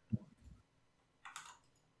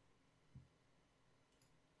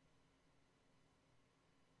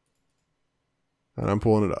 And I'm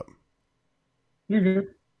pulling it up. You're good.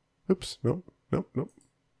 Oops. Nope.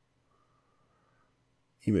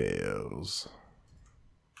 Emails.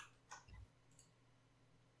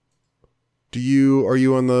 Are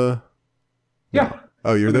you on the... Yeah. No.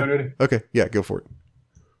 Oh, you're there? Ready. Okay. Yeah, go for it.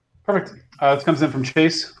 Perfect. This comes in from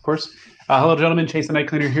Chase, of course. Hello, gentlemen. Chase the Night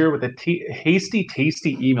Cleaner here with a hasty,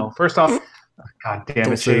 tasty email. First off, God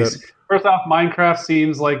damn it, Chase. First off, Minecraft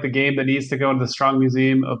seems like the game that needs to go into the Strong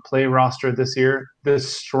Museum of Play roster this year. The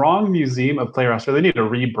Strong Museum of Play roster. They need to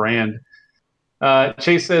rebrand.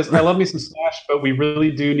 Chase says, I love me some Smash, but we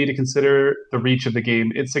really do need to consider the reach of the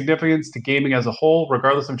game, its significance to gaming as a whole,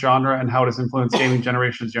 regardless of genre and how it has influenced gaming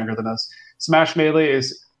generations younger than us. Smash Melee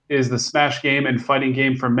is the Smash game and fighting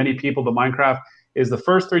game for many people, but Minecraft is the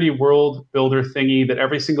first 3D world builder thingy that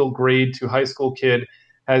every single grade to high school kid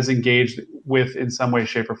has engaged with in some way,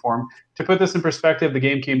 shape, or form. To put this in perspective, the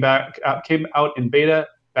game came out in beta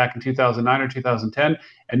back in 2009 or 2010,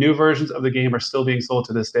 and new versions of the game are still being sold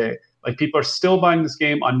to this day. Like, people are still buying this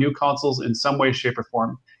game on new consoles in some way, shape, or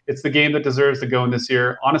form. It's the game that deserves to go in this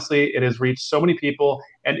year. Honestly, it has reached so many people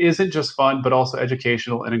and isn't just fun, but also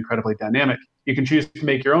educational and incredibly dynamic. You can choose to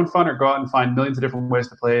make your own fun or go out and find millions of different ways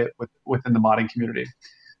to play it within the modding community.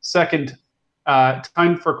 Second,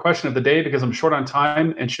 time for question of the day, because I'm short on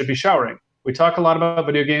time and should be showering. We talk a lot about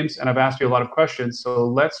video games, and I've asked you a lot of questions, so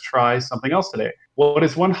let's try something else today. What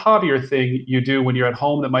is one hobby or thing you do when you're at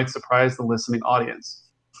home that might surprise the listening audience?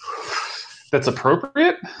 That's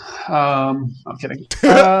appropriate? I'm kidding.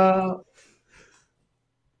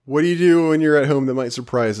 What do you do when you're at home that might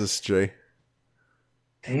surprise us, Jay?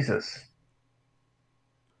 Jesus.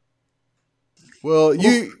 Well,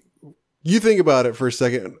 you think about it for a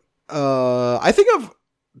second. I've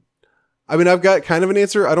got kind of an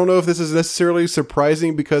answer. I don't know if this is necessarily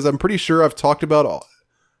surprising because I'm pretty sure I may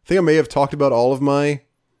have talked about all of my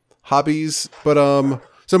hobbies, but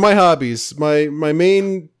so my hobbies, my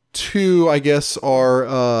main two, I guess,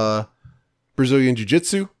 are Brazilian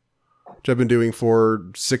Jiu-Jitsu, which I've been doing for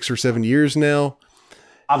 6 or 7 years now.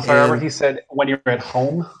 I'm sorry, Robert, he said when you're at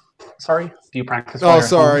home. Sorry, do you practice? Oh,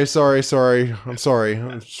 sorry. I'm sorry.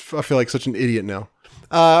 I feel like such an idiot now.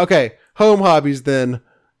 Okay, home hobbies then.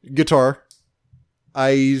 Guitar.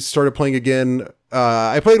 I started playing again.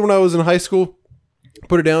 I played when I was in high school.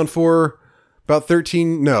 Put it down for about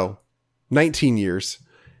 19 years.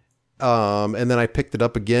 And then I picked it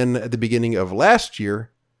up again at the beginning of last year,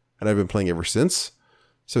 and I've been playing ever since.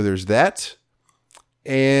 So there's that.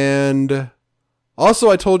 And also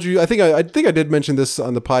I told you, I think I did mention this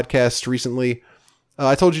on the podcast recently.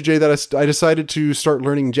 I told you, Jay, that I decided to start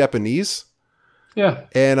learning Japanese. Yeah.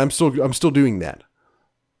 And I'm still doing that.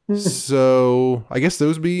 So I guess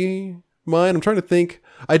those be mine. I'm trying to think.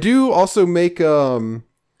 I do also make, I've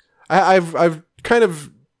kind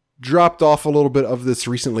of dropped off a little bit of this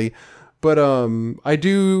recently, but I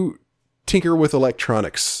do tinker with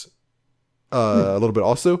electronics a little bit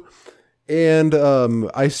also. And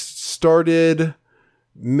I started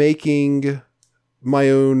making my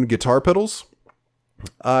own guitar pedals.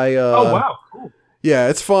 Oh wow, cool. Yeah,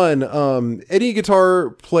 it's fun. Any guitar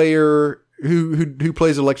player who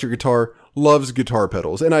plays electric guitar loves guitar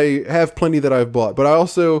pedals, and I have plenty that I've bought. But I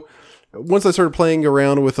also, once I started playing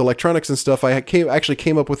around with electronics and stuff, I actually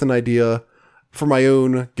came up with an idea for my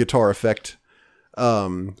own guitar effect,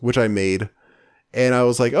 which I made, and I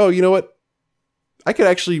was like, oh, you know what? I could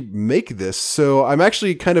actually make this. So I'm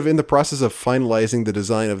actually kind of in the process of finalizing the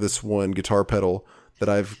design of this one guitar pedal that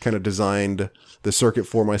I've kind of designed the circuit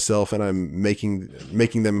for myself, and I'm making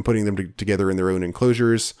them and putting them together in their own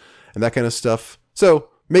enclosures and that kind of stuff. So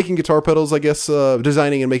making guitar pedals, I guess,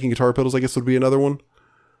 designing and making guitar pedals, I guess, would be another one.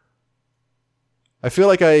 I feel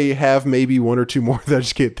like I have maybe one or two more that I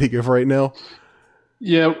just can't think of right now.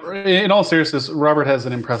 Yeah, in all seriousness, Robert has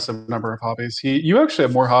an impressive number of hobbies. You actually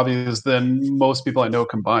have more hobbies than most people I know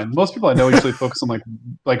combined. Most people I know usually focus on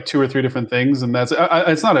like 2 or 3 different things, and that's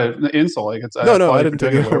it's not an insult. Like it's no, I didn't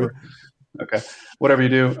take it. Whatever. Okay, whatever you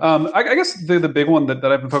do. I guess the big one that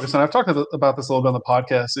I've been focused on. I've talked about this a little bit on the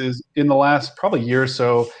podcast. Is in the last probably year or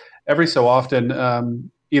so, every so often,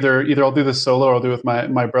 either I'll do this solo or I'll do it with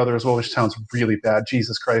my brother as well, which sounds really bad.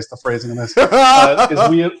 Jesus Christ, the phrasing on this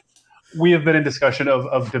is we have been in discussion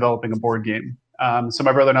of developing a board game. So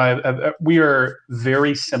my brother and I, we are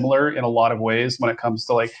very similar in a lot of ways when it comes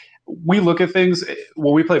to like, we look at things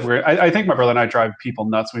when we play board. I think my brother and I drive people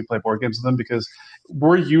nuts when we play board games with them because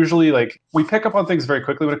we're usually like, we pick up on things very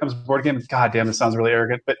quickly when it comes to board games. God damn, this sounds really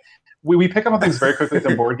arrogant, but we pick up on things very quickly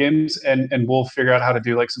with board games and we'll figure out how to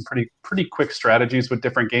do like some pretty quick strategies with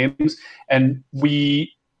different games. And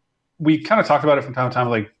we kind of talked about it from time to time,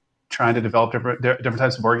 like, trying to develop different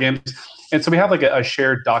types of board games. And so we have like a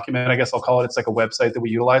shared document, I guess I'll call it. It's like a website that we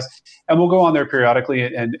utilize. And we'll go on there periodically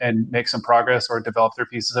and make some progress or develop their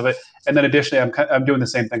pieces of it. And then additionally, I'm doing the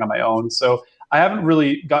same thing on my own. So I haven't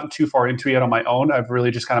really gotten too far into it yet on my own. I've really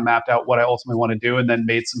just kind of mapped out what I ultimately want to do and then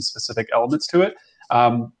made some specific elements to it.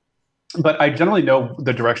 But I generally know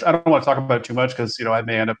the direction. I don't want to talk about it too much because, I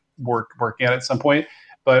may end up working at it at some point.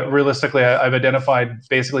 But realistically, I've identified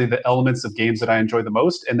basically the elements of games that I enjoy the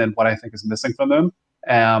most, and then what I think is missing from them.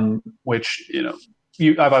 Which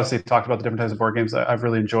I've obviously talked about the different types of board games that I've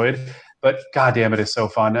really enjoyed. But goddamn, it is so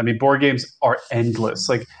fun. I mean, board games are endless.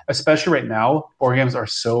 Like especially right now, board games are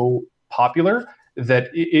so popular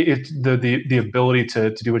that the ability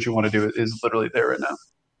to do what you want to do is literally there right now.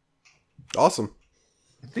 Awesome.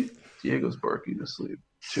 I think Diego's barking to sleep.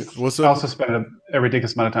 What's I also spend a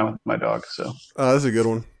ridiculous amount of time with my dog. So that's a good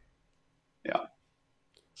one. Yeah.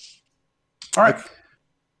 All right.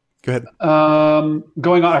 Go ahead.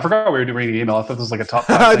 Going on. I forgot we were reading the email. I thought this was like a top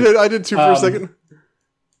 5 I did too for a second.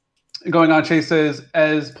 Going on, Chase says,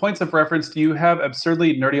 as points of reference, do you have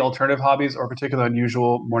absurdly nerdy alternative hobbies or particular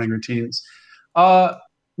unusual morning routines?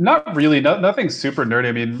 Not really. Nothing super nerdy.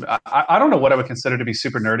 I mean, I don't know what I would consider to be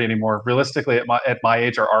super nerdy anymore. Realistically, at my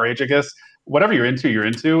age or our age, I guess, whatever you're into,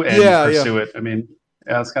 and pursue it. I mean,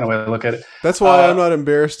 that's kind of the way I look at it. That's why I'm not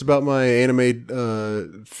embarrassed about my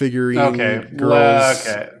anime figurine girls.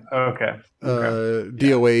 Okay.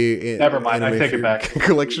 DOA. Never mind. I take it back.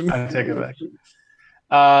 Collection. I take it back.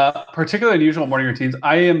 Particularly unusual morning routines.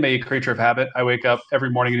 I am a creature of habit. I wake up every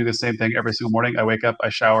morning and do the same thing every single morning. I wake up, I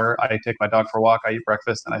shower, I take my dog for a walk, I eat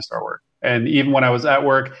breakfast, and I start work. And even when I was at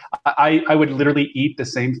work, I would literally eat the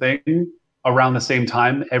same thing around the same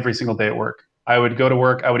time every single day at work. I would go to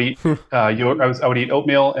work, I would eat I would eat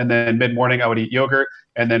oatmeal, and then mid-morning I would eat yogurt,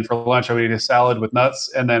 and then for lunch I would eat a salad with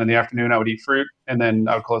nuts, and then in the afternoon I would eat fruit, and then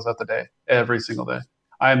I would close out the day every single day.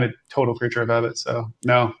 I am a total creature of habit, so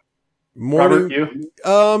no. Morning, Robert, you?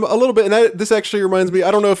 A little bit, and this actually reminds me.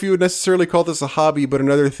 I don't know if you would necessarily call this a hobby, but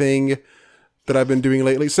another thing that I've been doing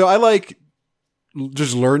lately. So I like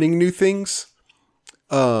just learning new things.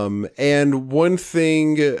 And one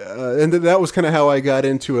thing, and that was kind of how I got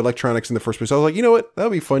into electronics in the first place. I was like, you know what, that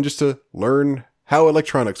would be fun just to learn how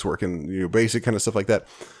electronics work and basic kind of stuff like that.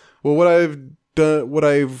 Well, what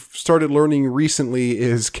I've started learning recently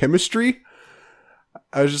is chemistry.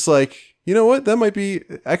 I was just like, you know what? That might be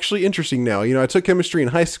actually interesting now. I took chemistry in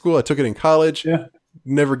high school. I took it in college. Yeah.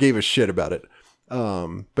 Never gave a shit about it.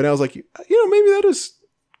 But I was like, maybe that is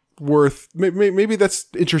maybe that's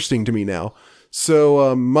interesting to me now.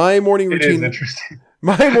 So my morning routine. It is interesting.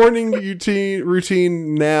 My morning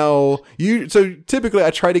routine now. So typically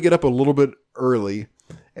I try to get up a little bit early,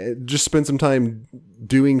 and just spend some time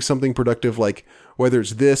doing something productive, like whether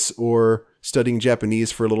it's this or studying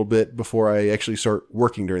Japanese for a little bit before I actually start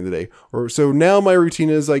working during the day. So now my routine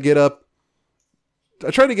is I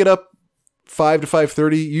try to get up 5 to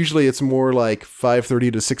 5:30. Usually it's more like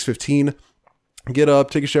 5:30 to 6:15. Get up,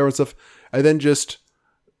 take a shower and stuff. I then just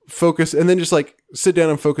focus and then just like sit down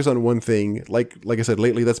and focus on one thing. Like I said,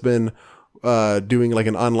 lately that's been doing like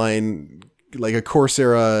an online, like a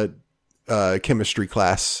Coursera chemistry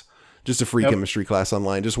class, just a free chemistry class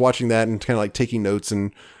online, just watching that and kind of like taking notes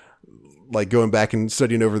and like going back and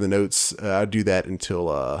studying over the notes. I do that until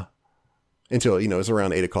it's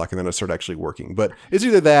around 8:00, and then I start actually working. But it's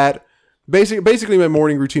either that. Basically, my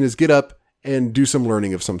morning routine is get up and do some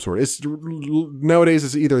learning of some sort. Nowadays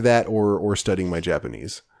it's either that or studying my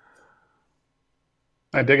Japanese.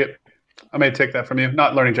 I dig it. I may take that from you.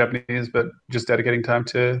 Not learning Japanese, but just dedicating time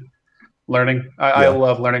to learning. I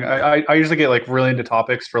love learning. I usually get like really into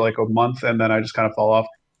topics for like a month, and then I just kind of fall off.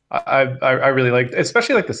 I really like,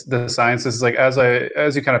 especially like the sciences. Like as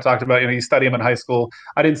you kind of talked about, you study them in high school.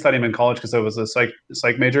 I didn't study them in college because I was a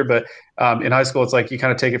psych major, but in high school it's like you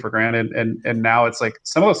kind of take it for granted, and now it's like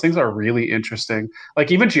some of those things are really interesting.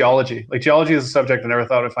 Like even geology. Like geology is a subject I never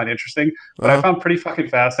thought I'd find interesting, but I found pretty fucking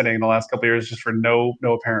fascinating in the last couple of years, just for no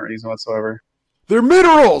apparent reason whatsoever. They're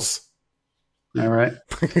minerals. All right.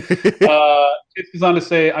 It goes on to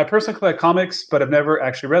say, I personally collect comics, but I've never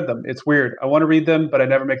actually read them. It's weird. I want to read them, but I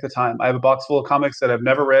never make the time. I have a box full of comics that I've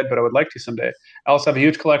never read, but I would like to someday. I also have a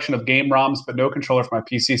huge collection of game ROMs, but no controller for my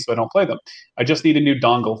PC, so I don't play them. I just need a new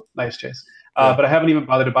dongle. Nice, Chase. But I haven't even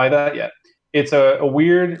bothered to buy that yet. It's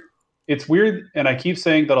it's weird, and I keep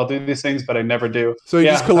saying that I'll do these things, but I never do. So he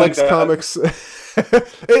just collects comics.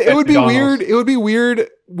 It would be weird. It would be weirder,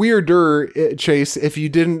 Chase, if you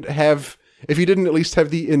didn't at least have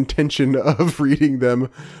the intention of reading them.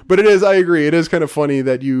 But it is, I agree, it is kind of funny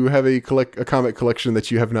that you have a comic collection that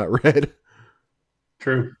you have not read.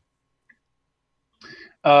 True.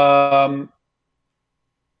 Yep.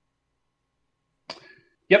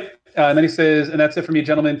 And then he says, and that's it for me,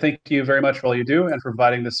 gentlemen. Thank you very much for all you do and for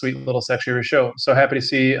providing this sweet little section of your show. So happy to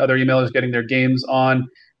see other emailers getting their games on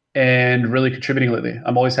and really contributing lately.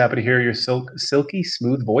 I'm always happy to hear your silky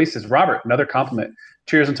smooth voices. Robert, another compliment.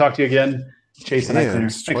 Cheers, and talk to you again. Chase and I.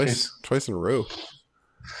 Twice in a row.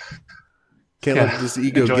 Can't let this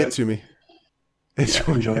ego get to me.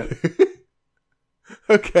 Enjoy it.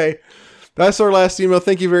 Okay. That's our last email.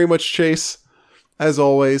 Thank you very much, Chase. As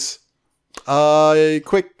always.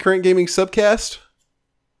 Quick current gaming subcast.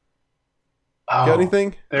 Got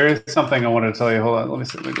anything? There is something I wanted to tell you. Hold on. Let me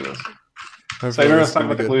see. Let me do this. So I remember I was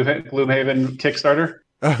talking about the Gloomhaven Kickstarter.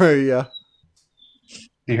 Oh, yeah.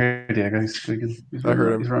 You hear Diego? He's squeaking. I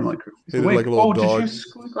heard him. He's running like he's like a little dog.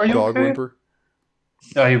 Are you dog okay? whimper.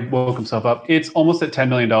 Oh, he woke himself up. It's almost at $10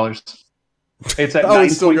 million. It's at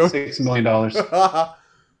 $9.6 million.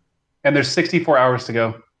 And there's 64 hours to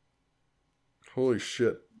go. Holy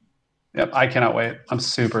shit. Yep, I cannot wait. I'm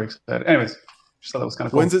super excited. Anyways, just thought that was kind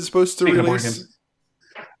of cool. When's it supposed to release?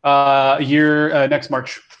 Next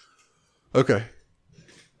March. Okay.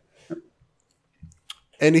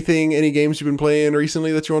 Any games you've been playing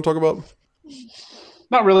recently that you want to talk about?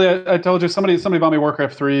 Not really. I told you somebody bought me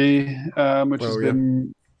Warcraft 3, which has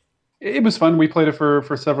been. It was fun. We played it for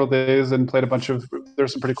several days and played a bunch of.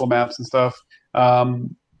 There's some pretty cool maps and stuff.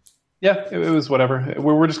 It was whatever.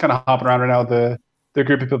 We're just kind of hopping around right now. The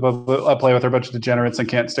group of people I play with are a bunch of degenerates and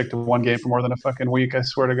can't stick to one game for more than a fucking week. I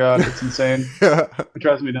swear to God, it's insane. It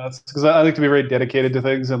drives me nuts because I like to be very dedicated to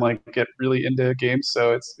things and like get really into games.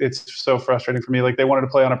 So it's so frustrating for me. Like they wanted to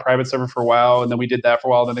play on a private server for a while, and then we did that for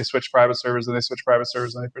a while. Then they switched private servers, and they switched private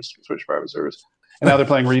servers, and they switched private servers. And now they're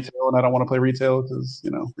playing retail, and I don't want to play retail because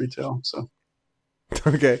retail. So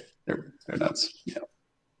okay, they're nuts. Yeah,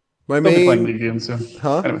 they'll be playing League again soon.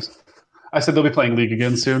 Huh? Anyways, I said they'll be playing League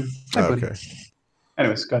again soon. Okay.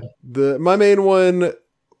 Anyways, go ahead. My main one,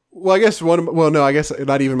 I guess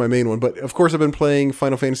not even my main one, but of course I've been playing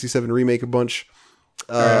Final Fantasy VII Remake a bunch.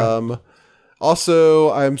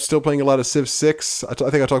 Also, I'm still playing a lot of Civ 6. I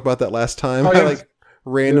think I talked about that last time. Oh, yeah. I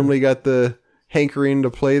randomly got the hankering to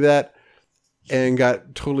play that and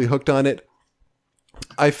got totally hooked on it.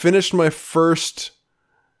 I finished my first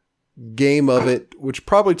game of it, which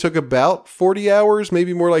probably took about 40 hours,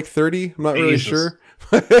 maybe more like 30. I'm not really sure.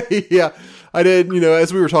 Yeah, I did,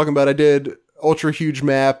 as we were talking about, I did ultra huge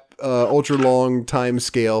map, ultra long time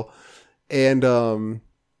scale. And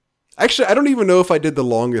actually, I don't even know if I did the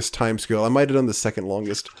longest time scale. I might have done the second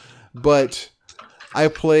longest. But I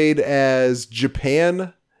played as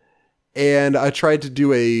Japan, and I tried to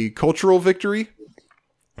do a cultural victory.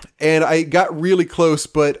 And I got really close,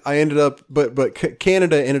 but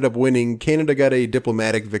Canada ended up winning. Canada got a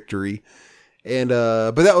diplomatic victory. And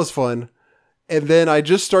but that was fun. And then I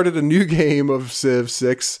just started a new game of Civ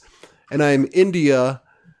 6, and I'm India,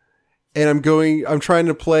 and I'm trying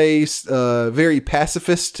to play very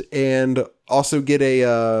pacifist and also get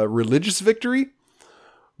a religious victory.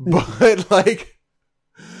 But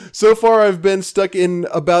so far I've been stuck in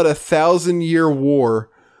about 1,000-year war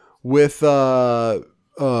with the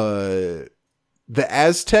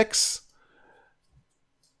Aztecs,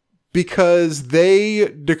 because they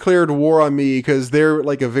declared war on me because they're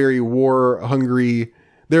like a very war hungry,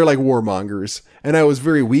 they're like warmongers, and I was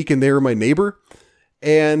very weak and they were my neighbor.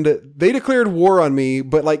 and they declared war on me,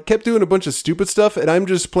 but like kept doing a bunch of stupid stuff, and I'm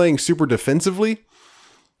just playing super defensively.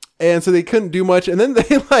 And so they couldn't do much. And then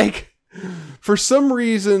they like, for some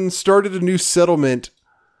reason, started a new settlement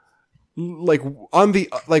like on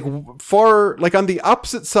the on the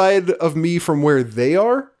opposite side of me from where they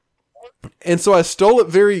are. And so I stole it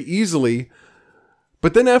very easily.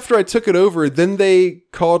 But then after I took it over, then they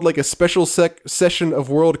called like a special session of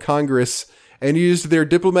World Congress and used their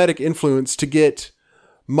diplomatic influence to get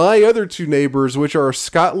my other two neighbors, which are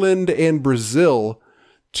Scotland and Brazil,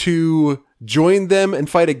 to join them and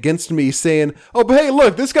fight against me, saying, "Oh, but hey,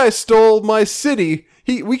 look, this guy stole my city.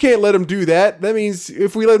 We can't let him do that. That means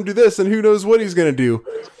if we let him do this, then who knows what he's going to do."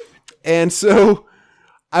 And so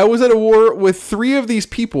I was at a war with 3 of these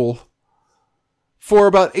people for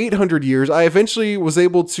about 800 years. I eventually was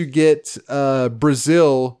able to get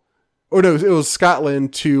Brazil, or no, it was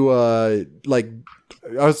Scotland to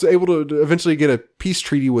I was able to eventually get a peace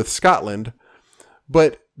treaty with Scotland,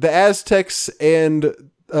 but the Aztecs and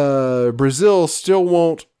Brazil still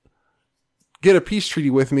won't get a peace treaty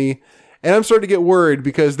with me, and I'm starting to get worried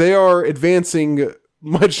because they are advancing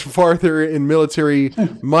much farther in military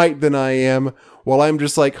might than I am, while I'm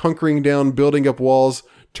just like hunkering down, building up walls,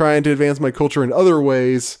 trying to advance my culture in other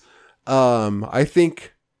ways. I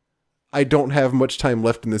think I don't have much time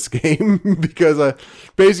left in this game because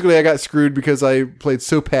I got screwed because I played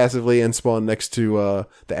so passively and spawned next to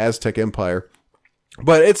the Aztec Empire.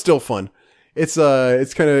 But it's still fun. It's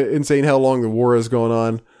kind of insane how long the war is going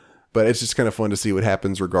on, but it's just kind of fun to see what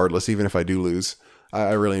happens regardless, even if I do lose.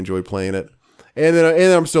 I really enjoy playing it. And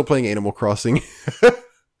then I'm still playing Animal Crossing.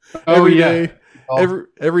 Every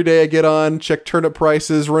day I get on, check turnip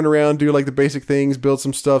prices, run around, do like the basic things, build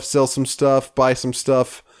some stuff, sell some stuff, buy some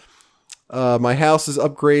stuff. My house is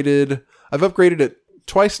upgraded. I've upgraded it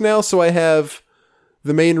twice now, so I have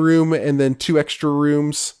the main room and then 2 extra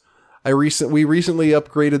rooms. We recently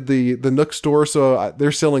upgraded the Nook store, so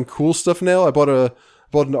they're selling cool stuff now. I bought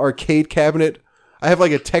an arcade cabinet. I have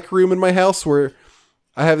like a tech room in my house where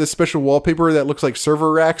I have this special wallpaper that looks like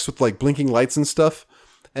server racks with like blinking lights and stuff.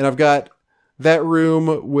 And I've got that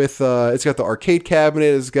room with it's got the arcade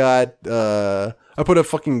cabinet. It's got I put a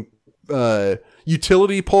fucking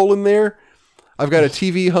utility pole in there. I've got a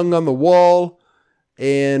TV hung on the wall,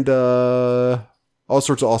 and all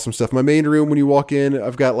sorts of awesome stuff. My main room, when you walk in,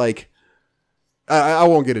 I've got like I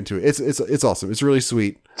won't get into it. It's awesome. It's really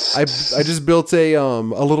sweet. I just built a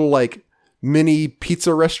little like mini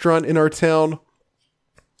pizza restaurant in our town,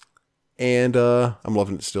 and I'm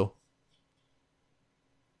loving it still.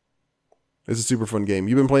 It's a super fun game.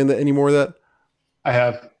 You been playing any more of that? I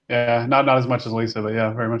have. Yeah, not as much as Lisa, but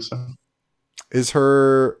yeah, very much so. Is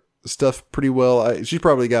her stuff pretty well? She's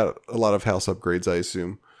probably got a lot of house upgrades, I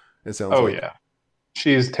assume. It sounds. Oh, like. Yeah.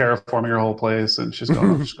 She's terraforming her whole place, and she's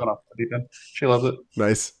going off the deep end. She loves it.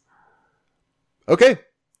 Nice. Okay.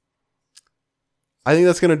 I think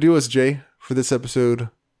that's going to do us, Jay, for this episode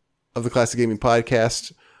of the Classic Gaming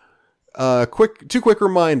Podcast. Two quick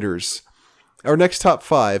reminders. Our next top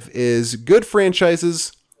 5 is good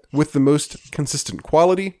franchises with the most consistent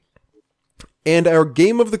quality. And our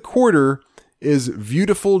game of the quarter is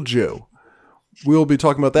Beautiful Joe. We'll be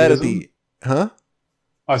talking about that at the... Huh?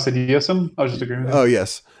 I said yes'm. I was just agreeing with that. Oh,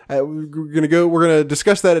 yes. We're gonna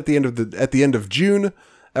discuss that at the end of June.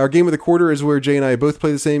 Our game of the quarter is where Jay and I both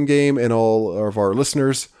play the same game, and all of our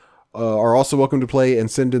listeners are also welcome to play and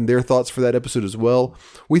send in their thoughts for that episode as well.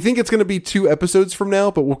 We think it's going to be 2 episodes from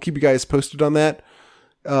now, but we'll keep you guys posted on that.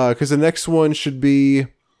 Because the next one should be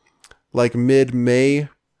like mid-May,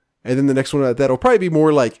 and then the next one that'll probably be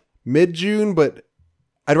more like mid-June, but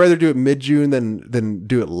I'd rather do it mid-June than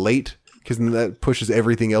do it late, because then that pushes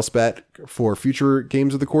everything else back for future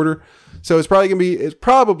games of the quarter. So it's probably going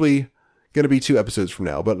to be 2 episodes from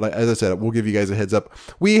now. But like, as I said, we'll give you guys a heads up.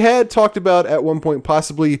 We had talked about at one point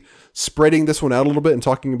possibly spreading this one out a little bit and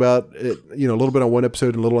talking about it, a little bit on one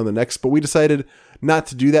episode and a little on the next. But we decided not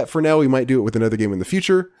to do that for now. We might do it with another game in the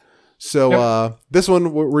future. So this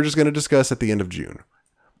one we're just going to discuss at the end of June.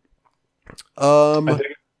 I dig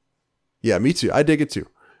it. Yeah, me too. I dig it too.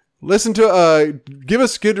 Listen to, give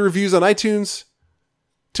us good reviews on iTunes.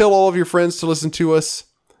 Tell all of your friends to listen to us.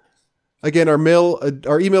 Again, our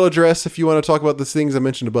email address, if you want to talk about the things I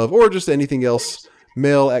mentioned above, or just anything else,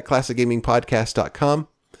 mail@classicgamingpodcast.com.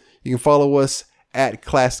 You can follow us at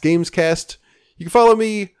Class Gamescast. You can follow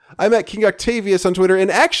me. I'm at King Octavius on Twitter.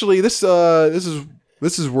 And actually, this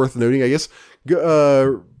is worth noting, I guess.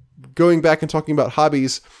 Going back and talking about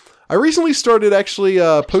hobbies, I recently started actually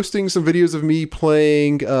posting some videos of me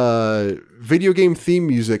playing video game theme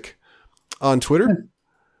music on Twitter.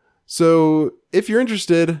 So if you're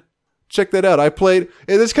interested, check that out. I played,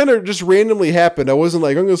 and this kind of just randomly happened. I wasn't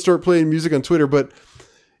like, I'm going to start playing music on Twitter, but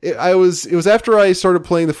it was after I started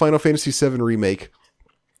playing the Final Fantasy VII Remake.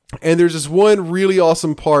 And there's this one really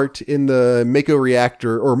awesome part in the Mako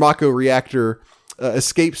Reactor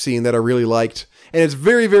escape scene that I really liked. And it's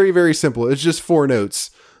very, very, very simple. It's just 4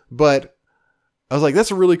 notes. But I was like,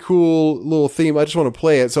 that's a really cool little theme. I just want to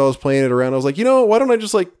play it. So I was playing it around. I was like, why don't I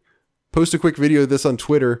just like post a quick video of this on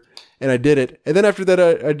Twitter? And I did it. And then after that,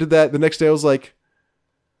 I did that. The next day I was like,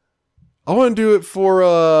 I want to do it for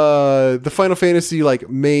the Final Fantasy like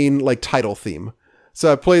main like title theme.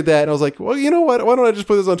 So I played that and I was like, well, you know what? Why don't I just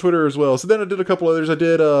put this on Twitter as well? So then I did a couple others. I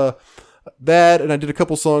did that, and I did a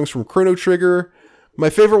couple songs from Chrono Trigger. My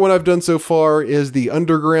favorite one I've done so far is the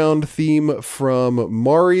underground theme from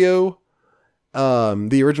Mario,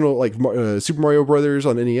 the original like Super Mario Brothers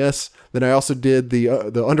on NES. Then I also did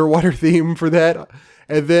the underwater theme for that.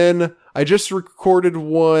 And then I just recorded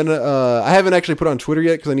one. I haven't actually put on Twitter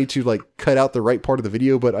yet because I need to like cut out the right part of the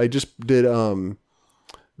video, but I just did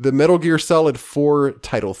the Metal Gear Solid 4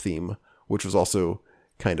 title theme, which was also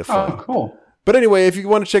kind of fun. Oh, cool. But anyway, if you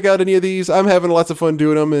want to check out any of these, I'm having lots of fun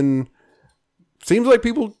doing them, and seems like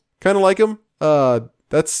people kind of like them.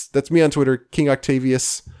 That's me on Twitter, King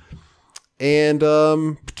Octavius. And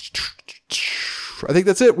I think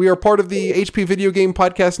that's it. We are part of the HP Video Game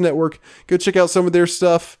Podcast Network. Go check out some of their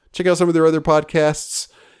stuff. Check out some of their other podcasts.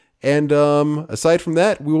 And aside from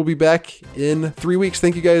that, we will be back in 3 weeks.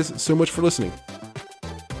 Thank you guys so much for listening.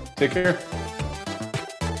 Take care.